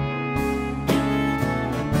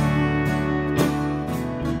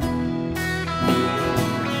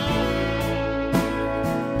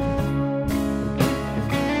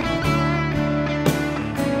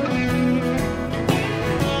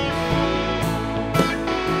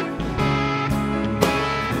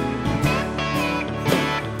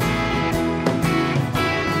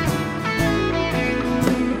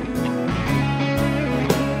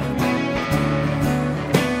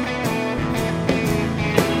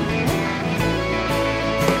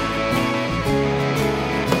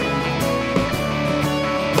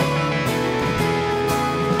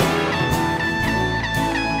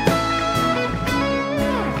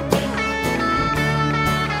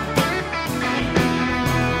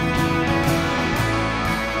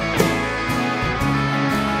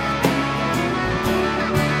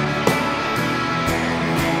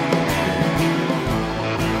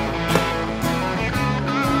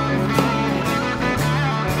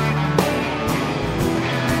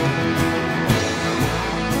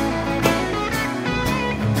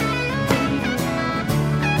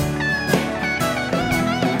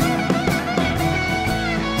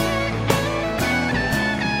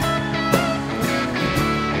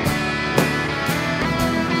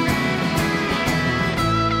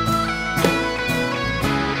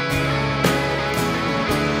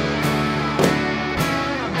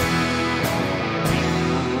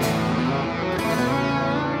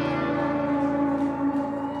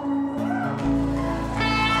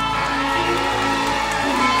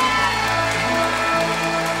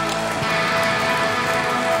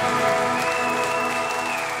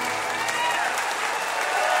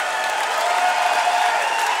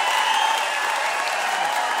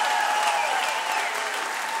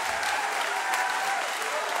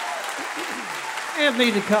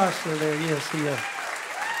 Anthony DaCosta there, yes, he.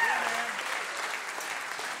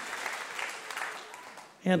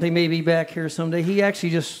 Anthony may be back here someday. He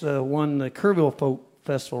actually just won the Kerrville Folk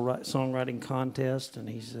Festival songwriting contest, and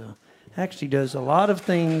he's actually does a lot of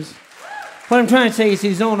things. What I'm trying to say is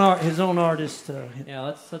his own artist.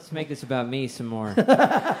 Yeah, let's make this about me some more.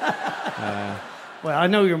 Well, I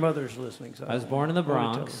know your mother's listening. So I was born in the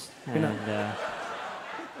Bronx, and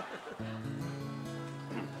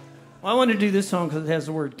I wanted to do this song because it has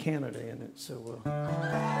the word Canada in it. So.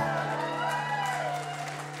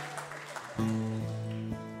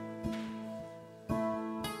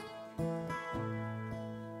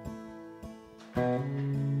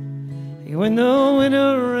 When the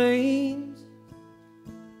winter rains,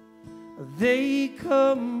 they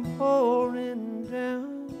come pouring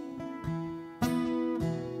down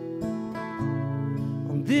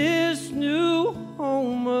on this new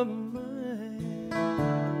home of mine.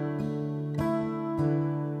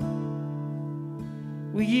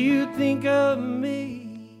 Will you think of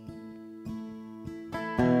me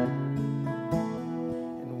and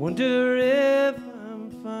wonder if I'm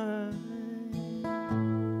fine?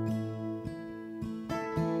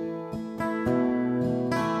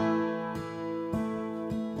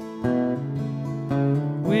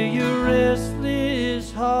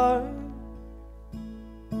 Heart,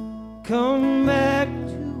 come back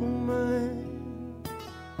to mine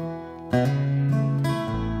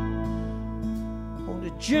on the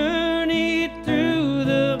journey through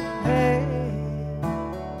the past.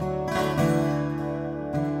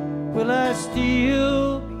 Will I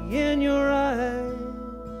still be in your eyes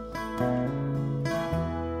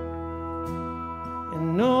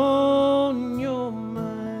and on your mind?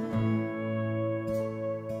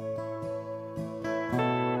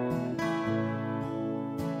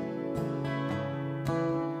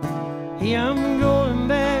 Yeah, I'm going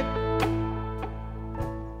back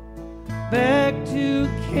to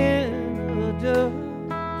Canada.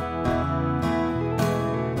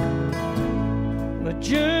 On a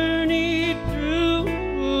journey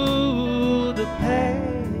through the past,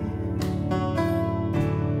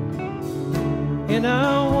 and I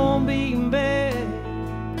won't be back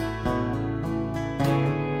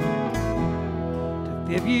to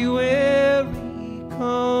February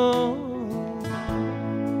come.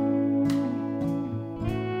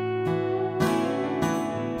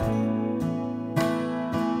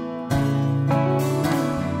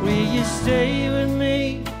 Stay with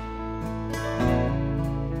me.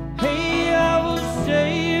 Hey, I will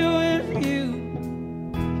stay with you.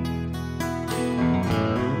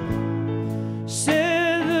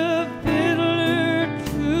 Said the fiddler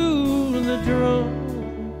to the drum,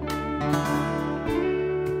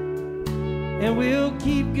 and we'll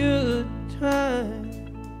keep good time.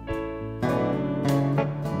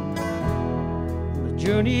 The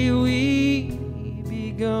journey we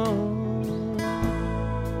begun.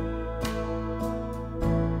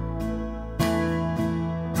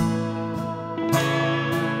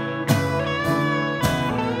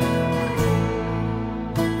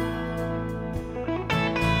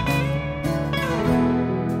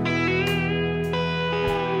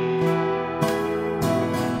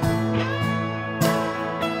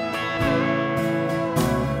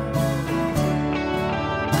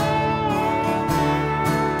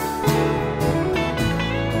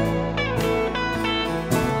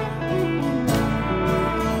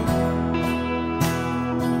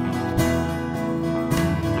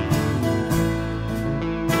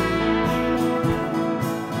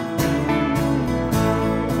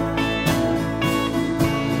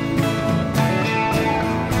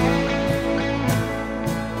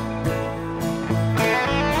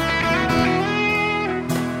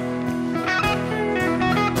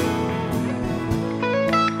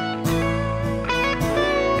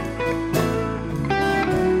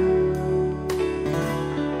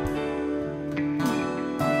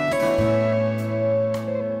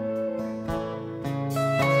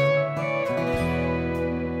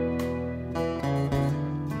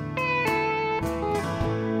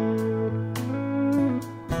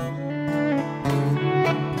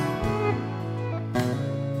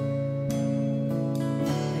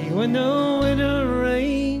 When the winter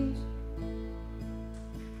rains,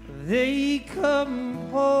 they come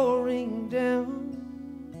pouring down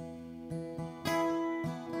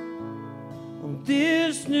on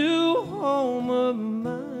this new home of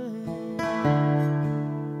mine.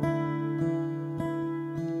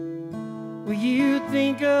 Will you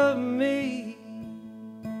think of me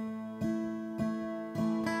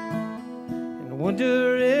and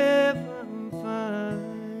wonder if I'm fine?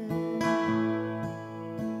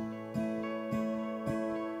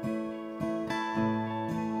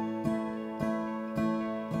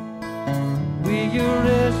 your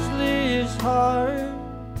restless heart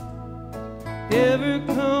ever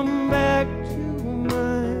come back to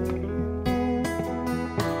mine?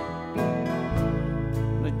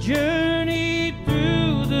 The journey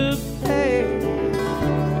through the past,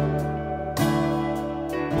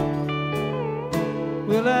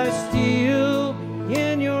 will I still be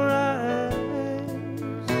in your eyes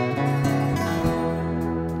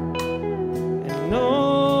and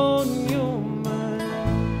on your mind?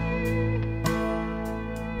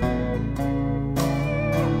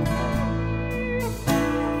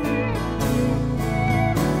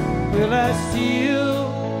 Will I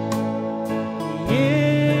still be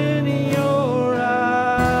in your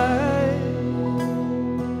eyes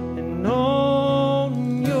and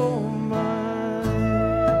on your mind?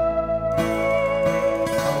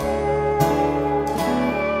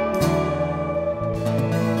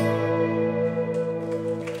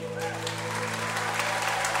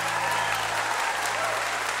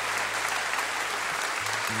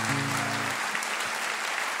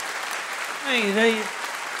 Hey, they.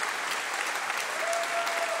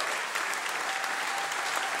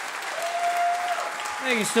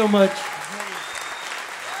 Thank you so much.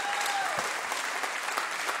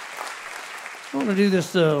 I want to do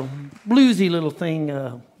this bluesy little thing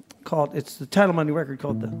called, it's the title of my new record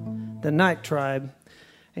called The Night Tribe.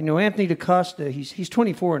 And you know, Anthony DaCosta, he's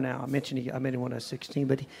 24 now. I met him when I was 16,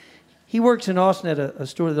 but he works in Austin at a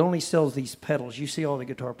store that only sells these pedals. You see all the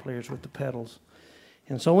guitar players with the pedals.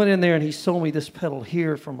 And so I went in there and he sold me this pedal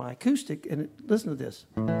here for my acoustic, and listen to this.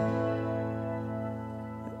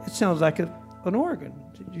 It sounds like an organ.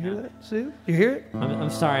 Did you hear that, Sue? Did you hear it? I'm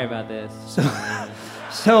sorry about this.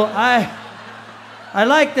 So I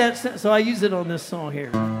like that, so I use it on this song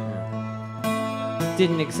here.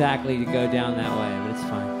 Didn't exactly go down that way, but it's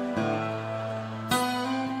fine.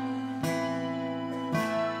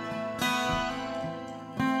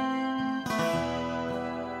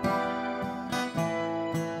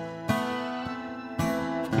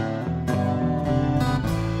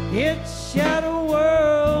 It's shadow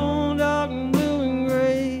world, dark and blue and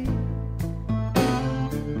gray.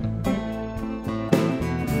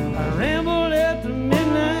 I ramble after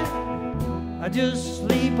midnight, I just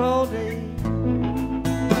sleep all day.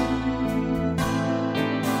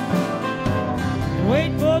 And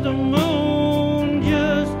wait for the moon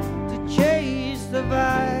just to chase the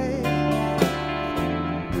vibe.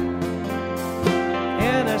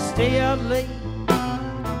 And I stay out late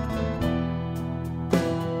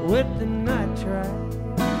with the night tribe.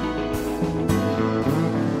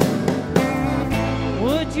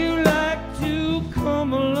 Would you like to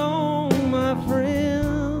come along, my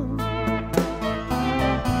friend?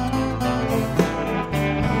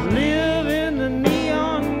 Live in the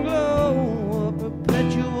neon glow of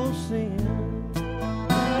perpetual sin.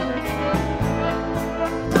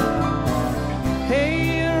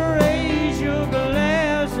 Hey, raise your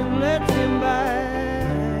glass and let's imbibe.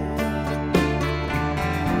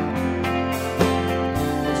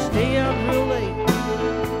 Stay up real late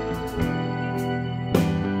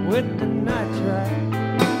with the night tribe.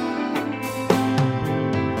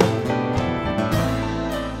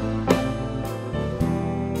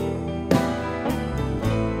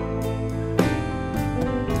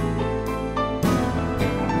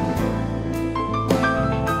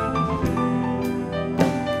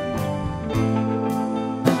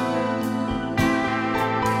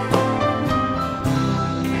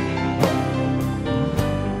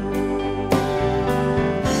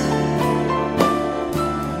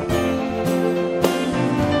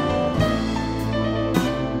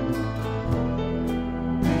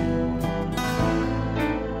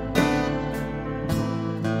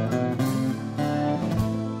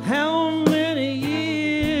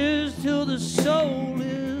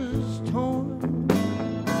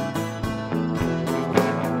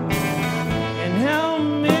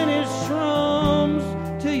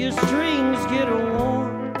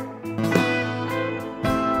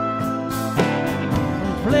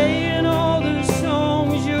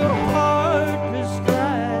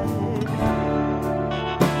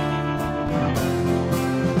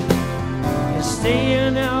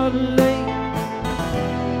 Staying out late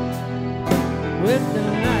with the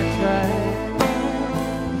night tribe.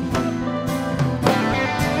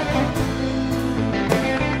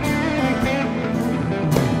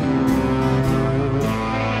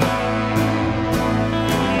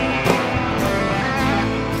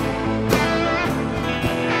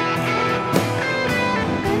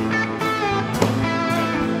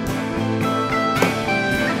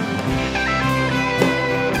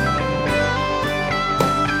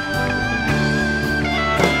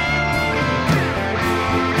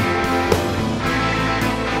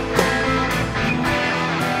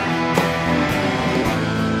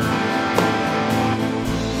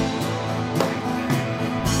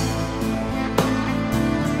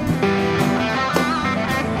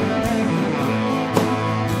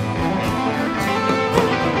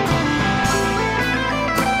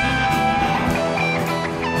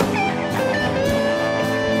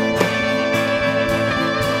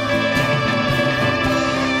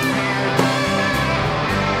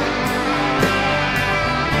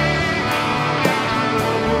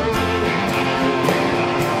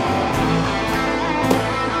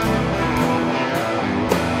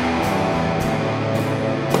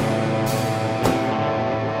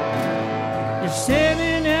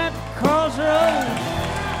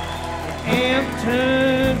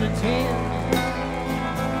 turn to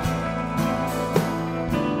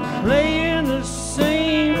 10, playing the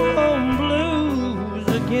same old blues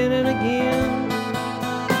again and again.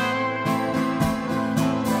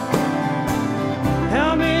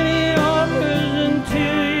 How many offers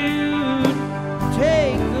until you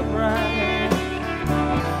take the bride?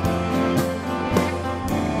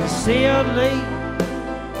 You stay out late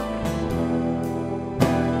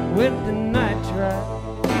with the night drive.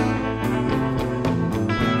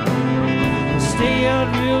 Stay out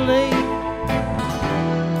real late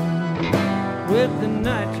with the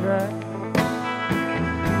night drive.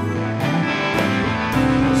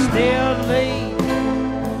 Stay out late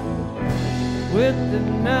with the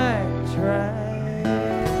night drive.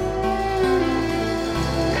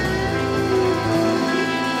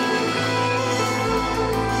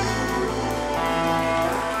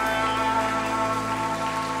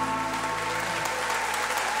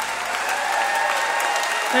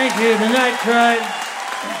 Thank you, the night drive.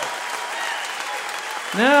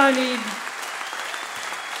 Now I need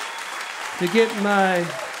to get my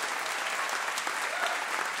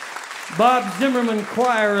Bob Zimmerman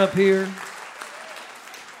choir up here,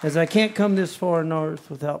 as I can't come this far north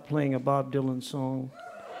without playing a Bob Dylan song.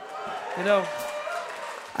 You know,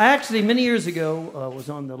 I actually, many years ago, was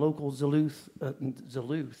on the local Duluth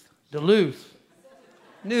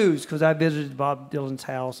News, because I visited Bob Dylan's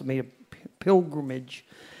house and made a pilgrimage.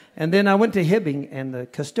 And then I went to Hibbing, and the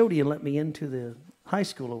custodian let me into the high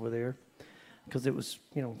school over there, because it was,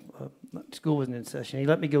 school wasn't in session. He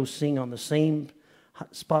let me go sing on the same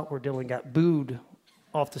spot where Dylan got booed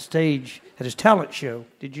off the stage at his talent show.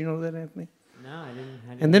 Did you know that, Anthony? No, I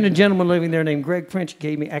didn't. And then a gentleman living there named Greg French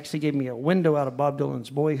actually gave me a window out of Bob Dylan's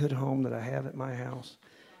boyhood home that I have at my house.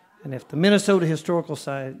 And if the Minnesota Historical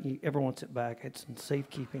Society ever wants it back, it's in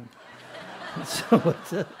safekeeping. So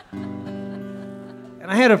and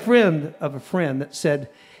I had a friend of a friend that said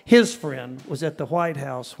his friend was at the White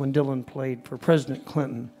House when Dylan played for President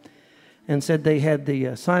Clinton, and said they had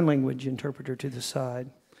the sign language interpreter to the side,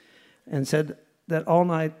 and said that all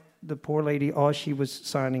night the poor lady, all she was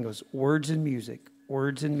signing was words and music,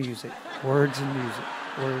 words and music, words and music,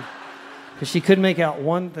 words, because she couldn't make out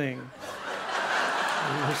one thing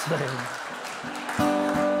we were saying.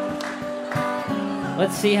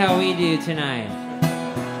 Let's see how we do tonight.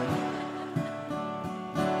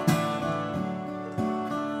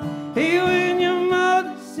 Hey, when your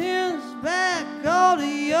mother sends back all of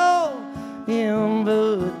your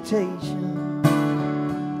invitation,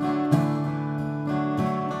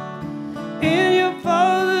 and your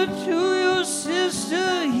father to your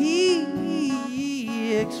sister,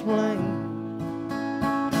 he explained,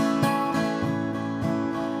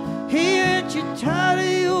 he that you're tired of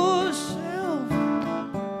yourself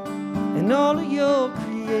and all of your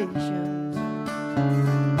creations.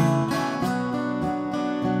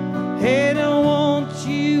 Hey, I want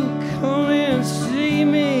you come and see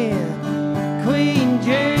me, Queen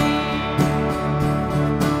Jane.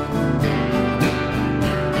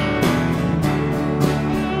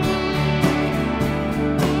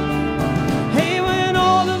 Hey, when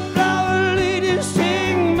all the flower ladies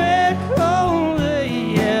take back all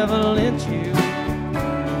they ever lent you,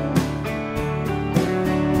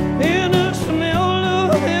 and the smell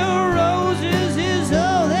of their roses is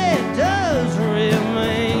all that does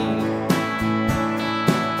remain.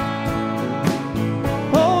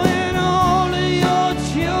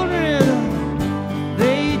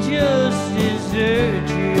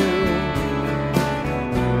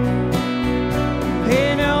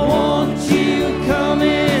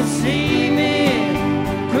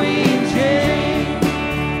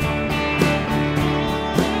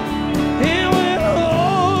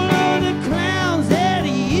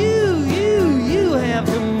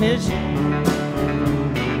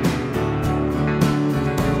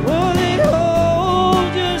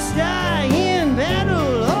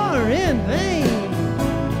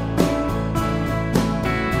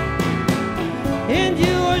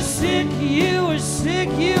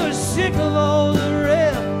 Sick of all the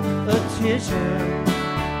repetition.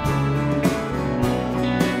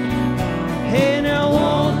 Hey, now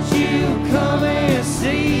won't you come and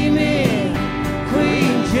see me,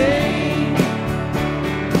 Queen Jane?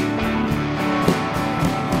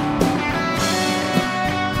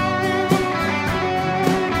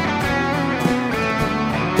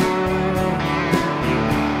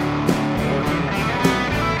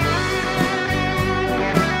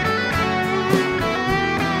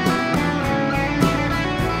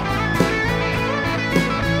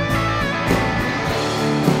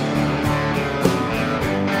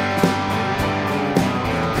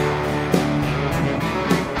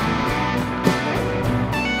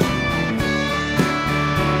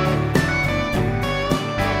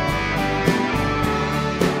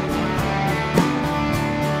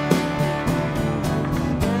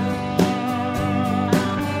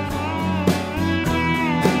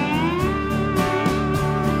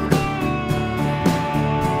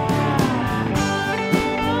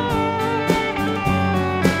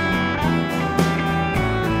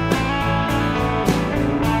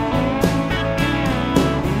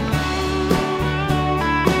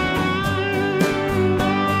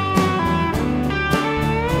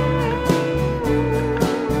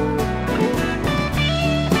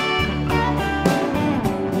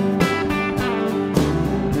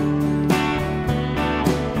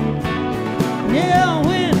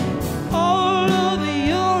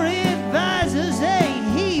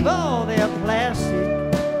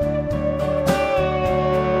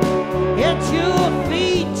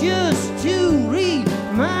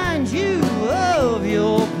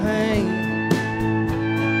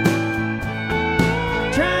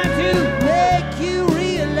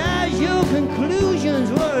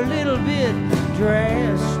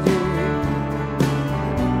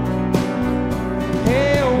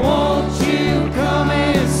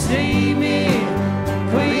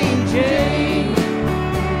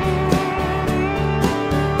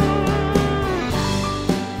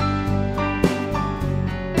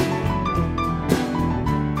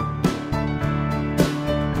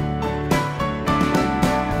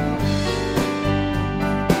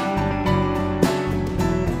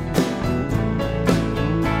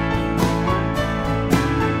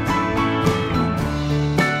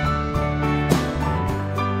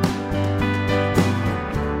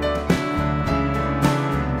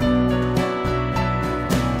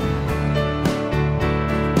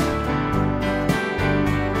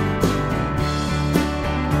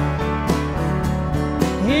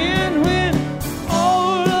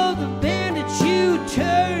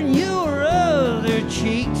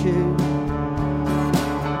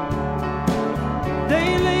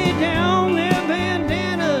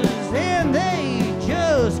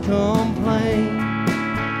 complain.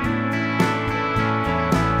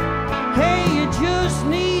 Hey, you just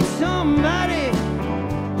need somebody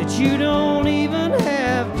that you don't even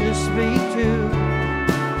have to speak to.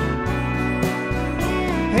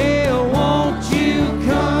 Hey, won't you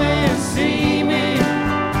come and see me?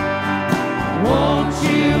 Won't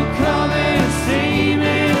you come and see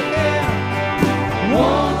me? Yeah.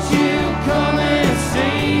 Won't you come and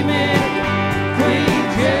see me, Queen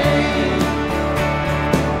Jane?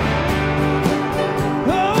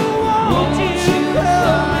 Oh, won't you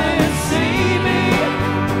come and see me?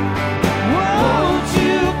 Won't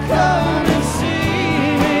you come and see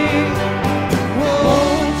me?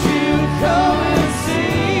 Won't you come and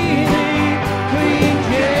see me, Queen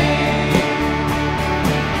Jane?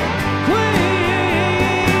 Queen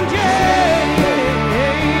Jane,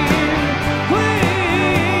 Queen Jane, Queen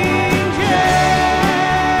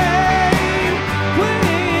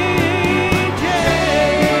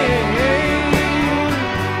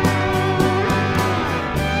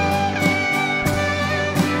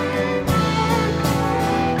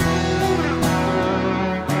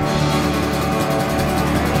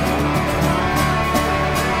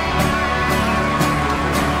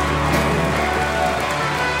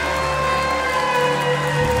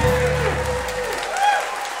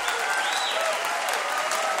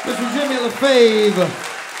Mr. Jimmy LaFave.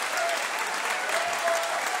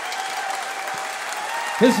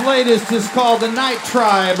 His latest is called The Night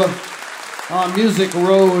Tribe on Music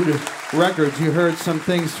Road Records. You heard some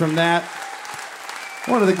things from that.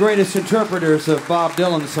 One of the greatest interpreters of Bob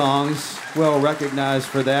Dylan songs, well recognized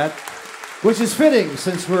for that, which is fitting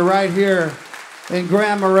since we're right here in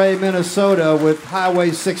Grand Marais, Minnesota with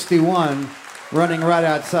Highway 61 running right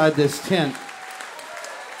outside this tent.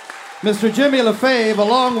 Mr. Jimmy LaFave,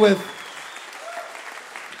 along with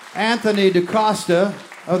Anthony DaCosta,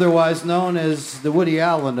 otherwise known as the Woody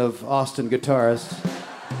Allen of Austin guitarists.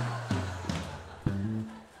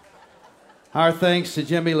 Our thanks to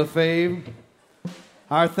Jimmy LaFave.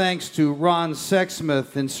 Our thanks to Ron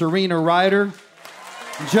Sexsmith and Serena Ryder,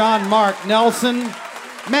 John Mark Nelson,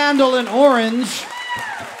 Mandolin Orange,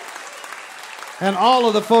 and all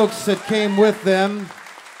of the folks that came with them.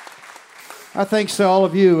 Our thanks to all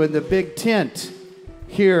of you in the big tent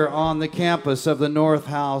here on the campus of the North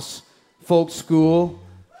House Folk School.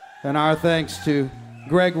 And our thanks to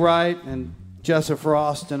Greg Wright and Jessa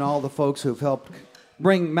Frost and all the folks who've helped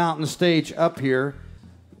bring Mountain Stage up here.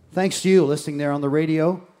 Thanks to you listening there on the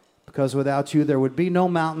radio, because without you there would be no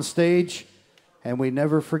Mountain Stage, and we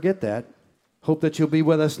never forget that. Hope that you'll be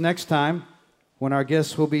with us next time when our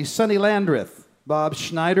guests will be Sonny Landreth, Bob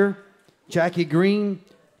Schneider, Jackie Green,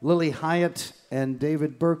 Lily Hyatt, and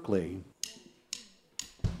David Berkeley.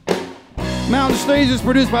 Mountain Stage is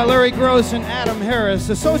produced by Larry Gross and Adam Harris.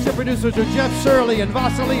 Associate producers are Jeff Shirley and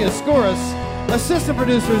Vasilia Skouras. Assistant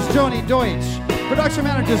producers Joni Deutsch. Production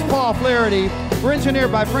managers Paul Flaherty. We're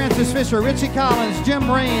engineered by Francis Fisher, Richie Collins,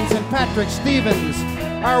 Jim Raines, and Patrick Stevens.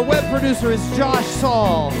 Our web producer is Josh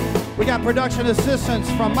Saul. We got production assistants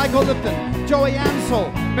from Michael Lipton, Joey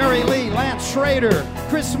Ansel, Mary Lee, Lance Schrader,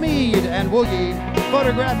 Chris Mead, and Woogie.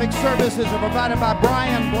 Photographic services are provided by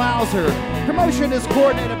Brian Blauser. Promotion is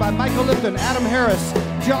coordinated by Michael Lipton, Adam Harris,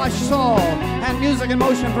 Josh Saul, and Music and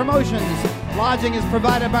Motion Promotions. Lodging is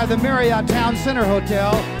provided by the Marriott Town Center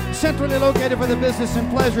Hotel, centrally located for the business and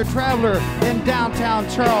pleasure traveler in downtown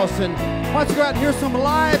Charleston. Why don't you go out and hear some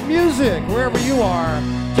live music wherever you are,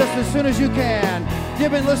 just as soon as you can.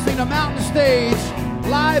 You've been listening to Mountain Stage,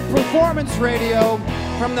 live performance radio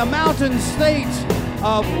from the Mountain State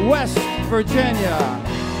of West Virginia.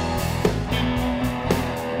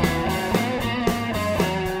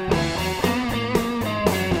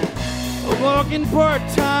 Working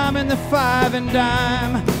part-time in the 5 and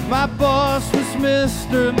dime. My boss was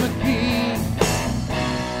Mr. McGee.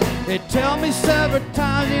 He'd tell me several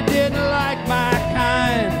times he didn't like my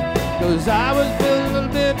kind, 'cause I was built a little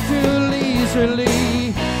bit too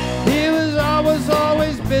leisurely. He was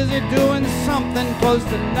always busy doing something close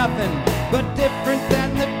to nothing, but different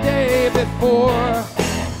than the day before.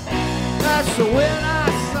 That's when I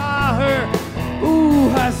saw her.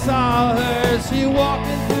 Ooh, I saw her. She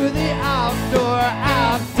walking through the outdoor.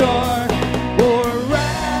 Wore a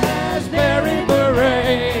raspberry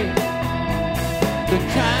beret, the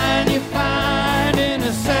kind you find in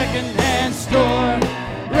a second-hand store.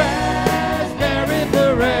 Raspberry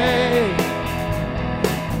beret.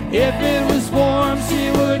 If it was warm,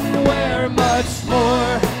 she wouldn't wear much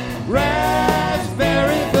more.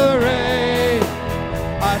 Raspberry beret.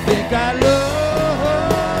 I think I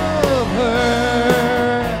love her.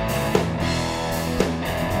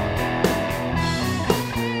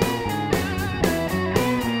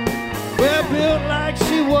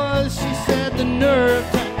 the nerve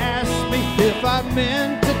to ask me if I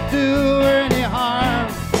meant to do her any harm.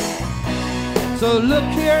 So look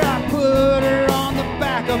here, I put her on the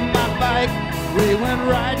back of my bike. We went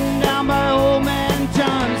riding down by old man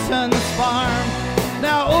Johnson's farm.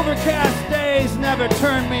 Now overcast days never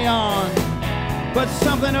turned me on, but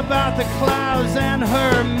something about the clouds and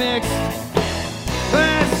her mixed.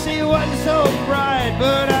 Well, she wasn't so bright,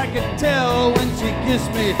 but I could tell when she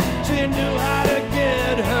kissed me, she knew how to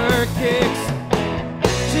get her kicks.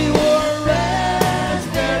 She wore a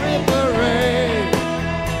raspberry beret,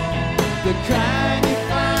 the kind you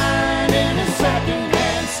find in a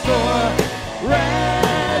second-hand store.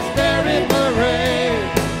 Raspberry beret.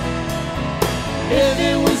 If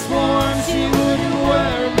it was warm, she wouldn't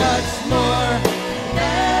wear much more.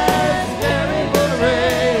 Raspberry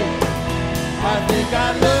beret. I think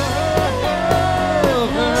I love her.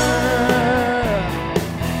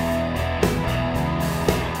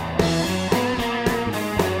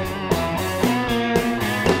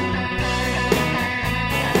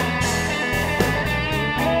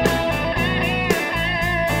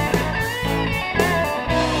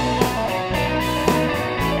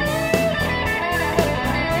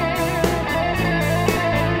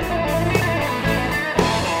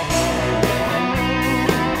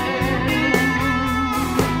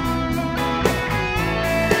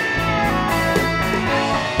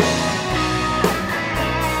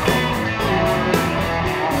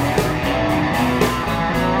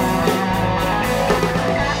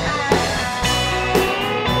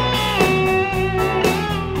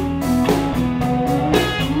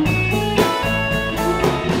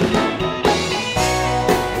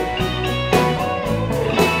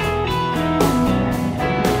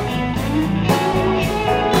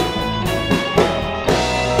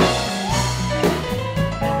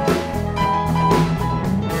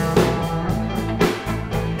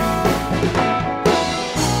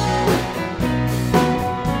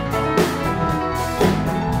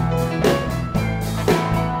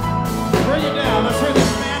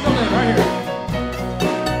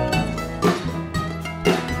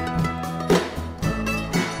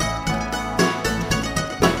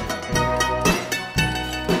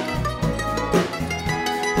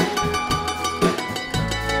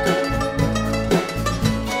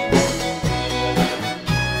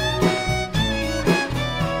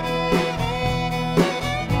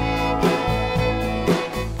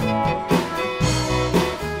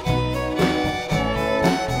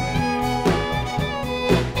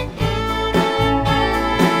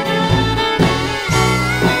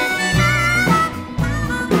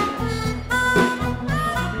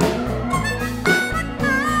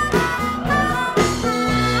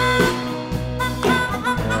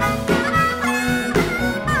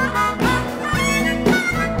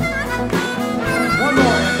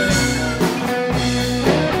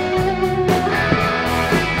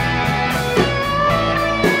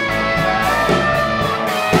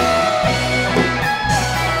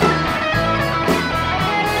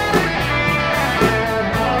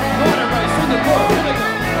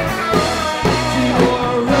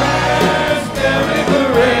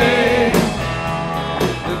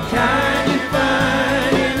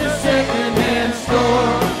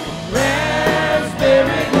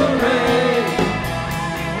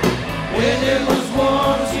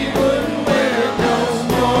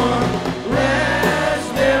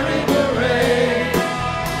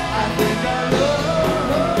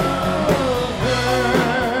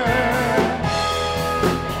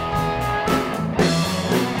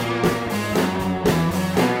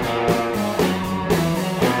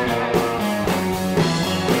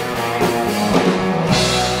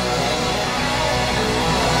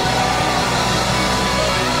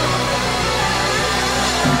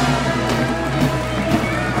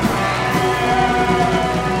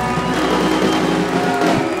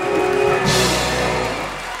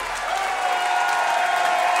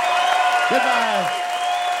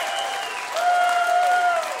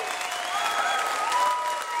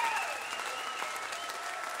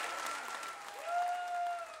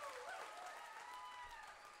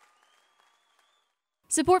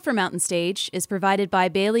 Support for Mountain Stage is provided by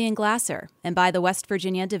Bailey and Glasser and by the West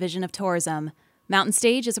Virginia Division of Tourism. Mountain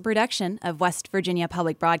Stage is a production of West Virginia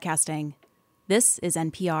Public Broadcasting. This is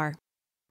NPR.